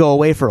does kind of go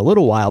away for a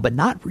little while, but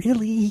not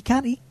really.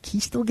 He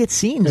still gets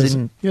scenes.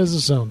 He has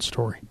his own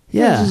story.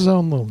 Yeah. He has his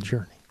own little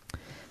journey.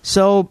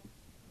 So,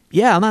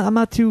 yeah, I'm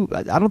not too...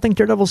 I don't think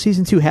Daredevil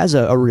Season 2 has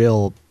a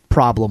real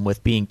problem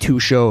with being two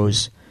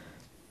shows,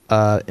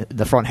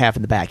 the front half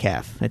and the back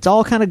half. It's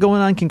all kind of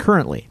going on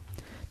concurrently.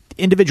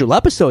 Individual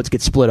episodes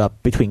get split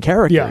up between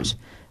characters,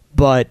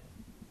 but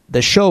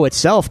the show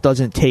itself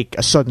doesn't take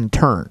a sudden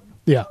turn.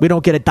 Yeah. We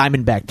don't get a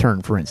Diamondback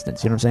turn, for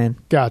instance. You know what I'm saying?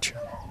 Gotcha.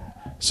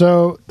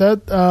 So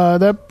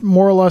that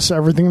more or less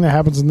everything that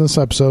happens in this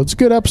episode. It's a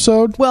good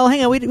episode. Well,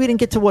 hang on. We didn't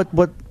get to what's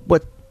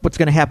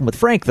going to happen with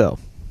Frank, though.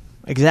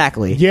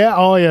 Exactly. Yeah.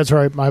 Oh, yeah. That's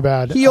right. My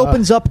bad. He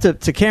opens up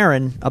to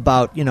Karen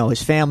about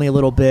his family a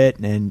little bit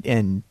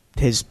and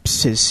his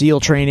SEAL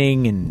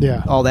training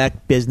and all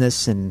that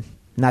business, and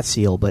not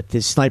SEAL but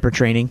his sniper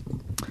training.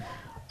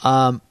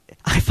 I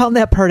found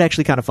that part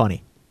actually kind of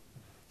funny,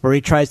 where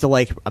he tries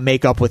to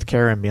make up with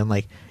Karen, being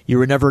like, "You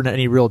were never in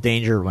any real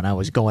danger when I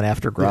was going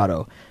after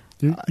Grotto."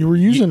 Yeah. You were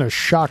using a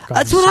shotgun.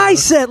 That's what I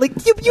said. Like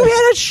you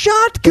had a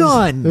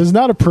shotgun. It's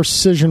not a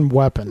precision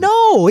weapon.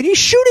 No, and he's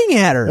shooting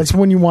at her. That's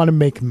when you want to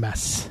make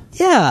mess.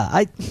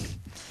 Yeah,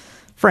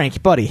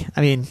 Frank, buddy.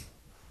 I mean,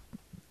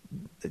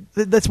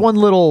 that's one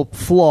little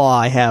flaw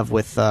I have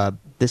with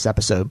this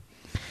episode.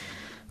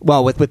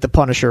 Well, with the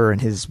Punisher and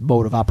his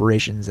mode of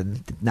operations,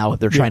 and now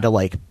they're trying to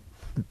I'm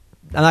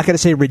not going to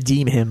say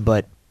redeem him,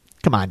 but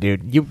come on,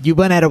 dude, you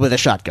went at it with a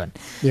shotgun.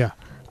 Yeah.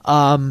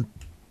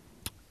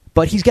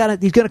 But he's gonna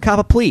cop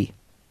a plea,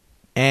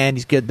 and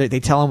he's good.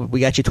 They tell him, we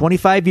got you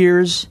 25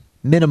 years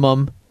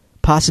minimum,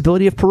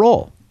 possibility of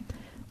parole.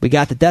 We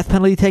got the death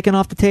penalty taken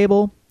off the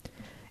table,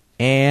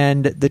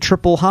 and the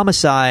triple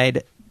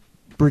homicide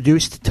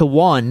reduced to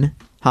one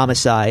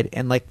homicide.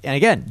 And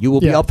again, you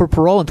will be up for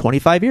parole in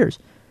 25 years.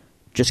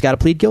 Just got to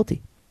plead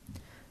guilty.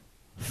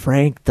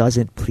 Frank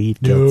doesn't plead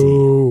guilty.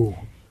 No.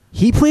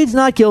 He pleads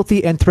not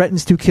guilty and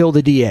threatens to kill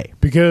the DA.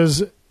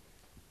 Because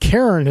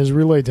Karen has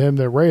relayed to him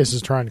that Reyes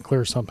is trying to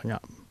clear something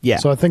up. Yeah.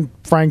 So I think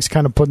Frank's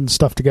kind of putting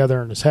stuff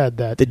together in his head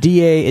that the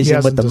DA is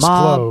in with the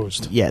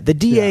disclosed. mob. Yeah, the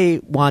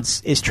DA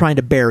is trying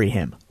to bury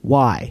him.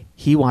 Why?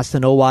 He wants to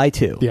know why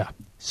too. Yeah.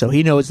 So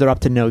he knows they're up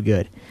to no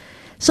good.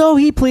 So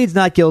he pleads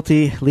not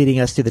guilty, leading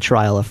us to the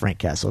trial of Frank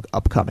Castle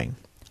upcoming.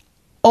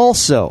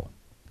 Also,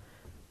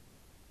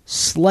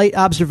 slight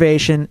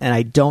observation, and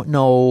I don't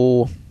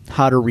know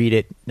how to read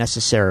it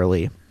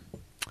necessarily.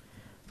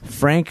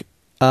 Frank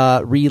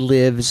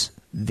relives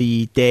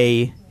the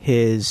day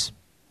his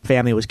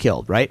family was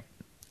killed, right?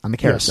 On the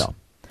carousel.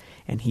 Yes.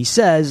 And he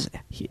says,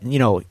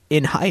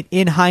 in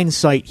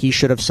hindsight, he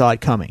should have saw it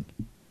coming.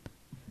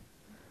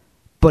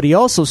 But he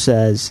also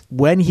says,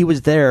 when he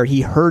was there,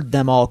 he heard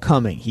them all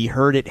coming. He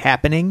heard it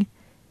happening,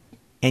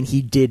 and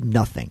he did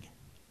nothing.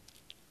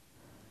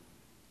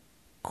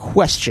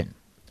 Question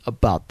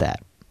about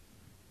that.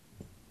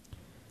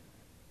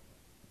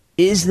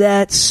 Is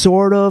that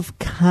sort of,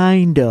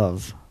 kind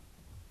of,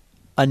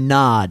 a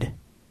nod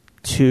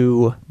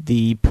to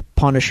the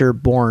Punisher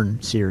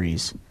Bourne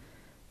series,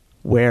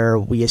 where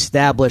we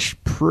establish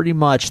pretty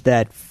much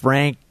that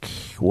Frank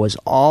was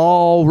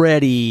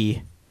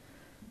already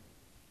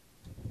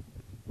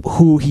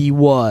who he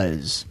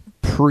was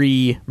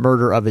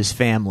pre-murder of his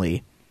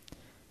family,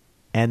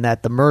 and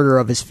that the murder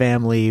of his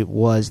family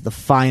was the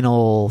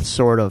final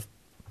sort of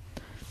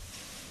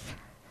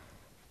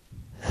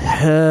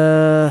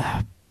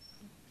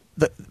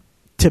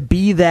to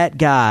be that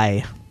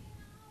guy.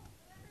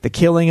 The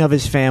killing of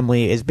his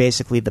family is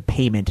basically the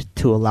payment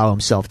to allow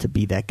himself to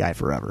be that guy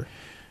forever.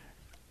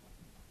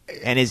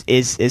 And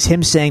is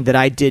him saying that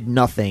I did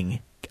nothing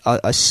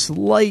a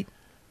slight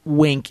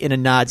wink and a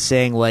nod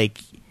saying, like,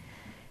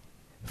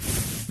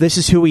 this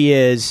is who he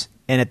is,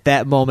 and at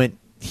that moment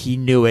he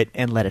knew it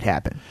and let it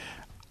happen?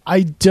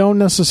 I don't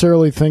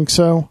necessarily think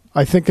so.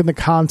 I think in the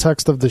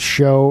context of the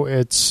show,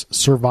 it's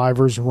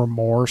survivor's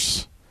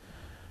remorse.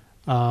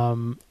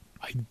 I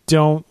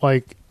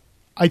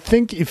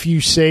think if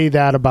you say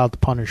that about the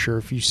Punisher,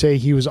 if you say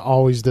he was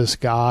always this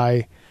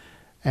guy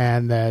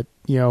and that,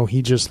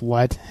 he just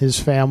let his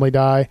family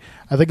die,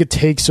 I think it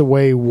takes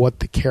away what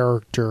the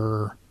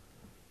character...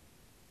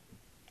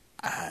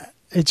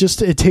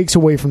 It takes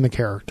away from the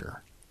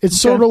character. It's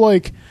sort of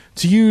like,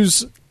 to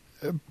use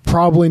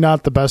probably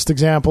not the best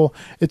example,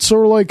 it's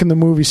sort of like in the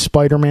movie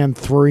Spider-Man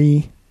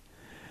 3,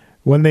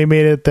 when they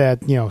made it that,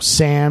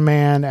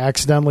 Sandman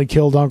accidentally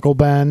killed Uncle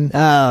Ben.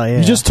 Oh, yeah.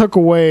 You just took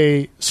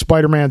away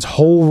Spider-Man's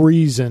whole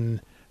reason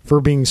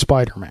for being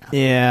Spider-Man.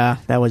 Yeah,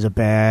 that was a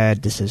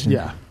bad decision.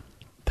 Yeah.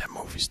 That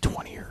movie's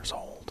 20 years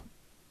old.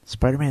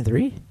 Spider-Man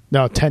 3?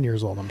 No, 10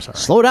 years old, I'm sorry.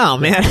 Slow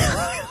down, man.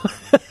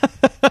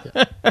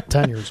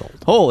 10 years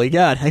old. Holy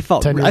God. I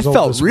felt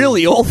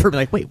really old for me.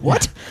 Like, wait,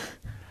 what?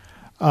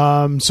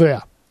 Yeah.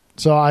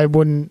 So I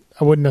wouldn't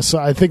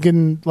necessarily, I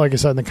think like I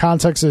said, in the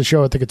context of the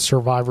show, I think it's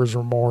survivor's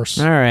remorse.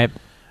 All right.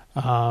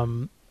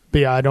 But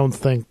yeah, I don't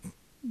think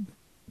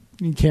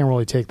you can't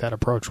really take that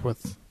approach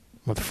with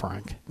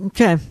Frank.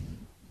 Okay.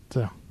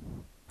 So,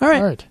 all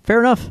right. Fair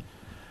enough.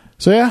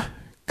 So yeah,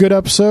 good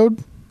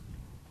episode.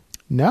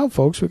 Now,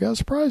 folks, we got a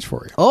surprise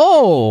for you.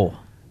 Oh,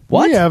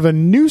 what? We have a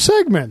new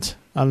segment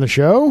on the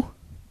show.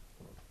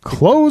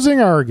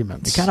 Closing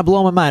arguments. You're kind of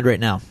blowing my mind right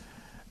now.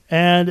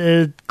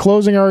 And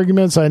closing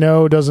arguments, I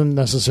know, doesn't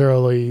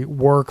necessarily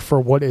work for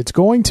what it's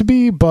going to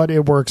be, but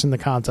it works in the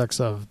context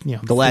of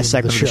the last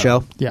segment of the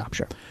show. Yeah,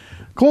 sure.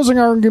 Closing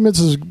arguments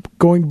is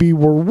going to be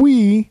where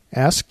we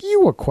ask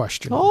you a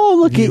question. Oh,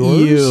 look at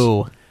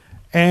you!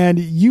 And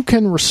you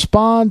can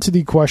respond to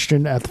the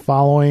question at the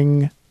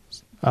following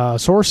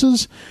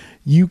sources.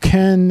 You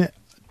can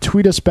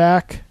tweet us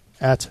back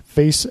at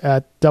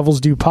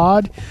Devils Do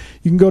Pod.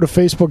 You can go to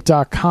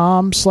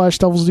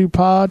facebook.com/Devils Do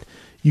Pod.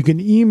 You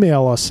can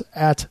email us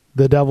at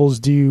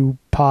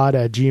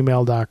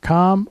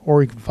thedevilsdupod@gmail.com,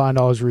 or you can find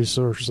all those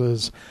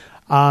resources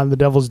on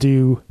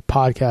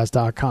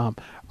thedevilsdupodcast.com.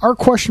 Our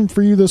question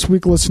for you this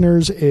week,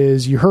 listeners,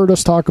 is you heard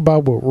us talk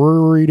about what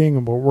we're reading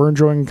and what we're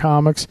enjoying in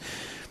comics.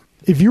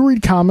 If you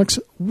read comics,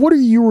 what are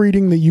you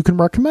reading that you can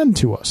recommend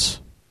to us?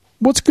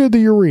 What's good that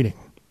you're reading?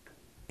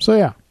 So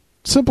yeah,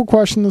 simple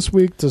question this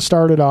week to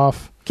start it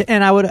off.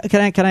 And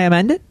can I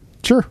amend it?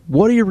 Sure.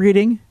 What are you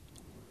reading?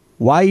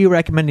 Why are you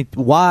recommending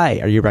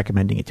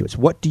it to us?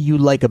 what do you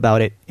like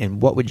about it,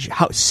 and what would you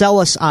sell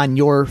us on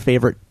your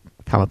favorite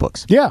comic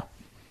books? Yeah,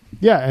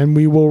 and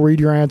we will read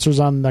your answers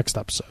on the next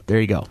episode. There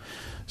you go.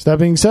 So that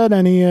being said,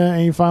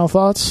 any final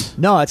thoughts?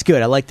 No, that's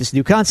good. I like this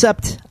new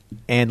concept,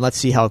 and let's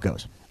see how it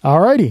goes.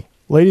 Alrighty,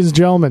 ladies and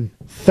gentlemen,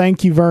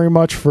 thank you very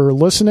much for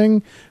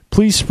listening.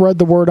 Please spread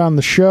the word on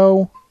the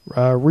show.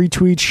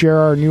 Retweet, share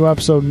our new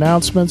episode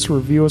announcements,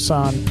 review us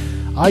on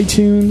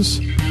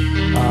iTunes.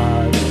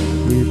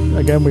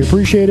 We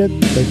appreciate it.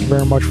 Thank you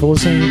very much for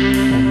listening.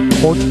 And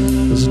court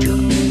is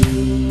adjourned.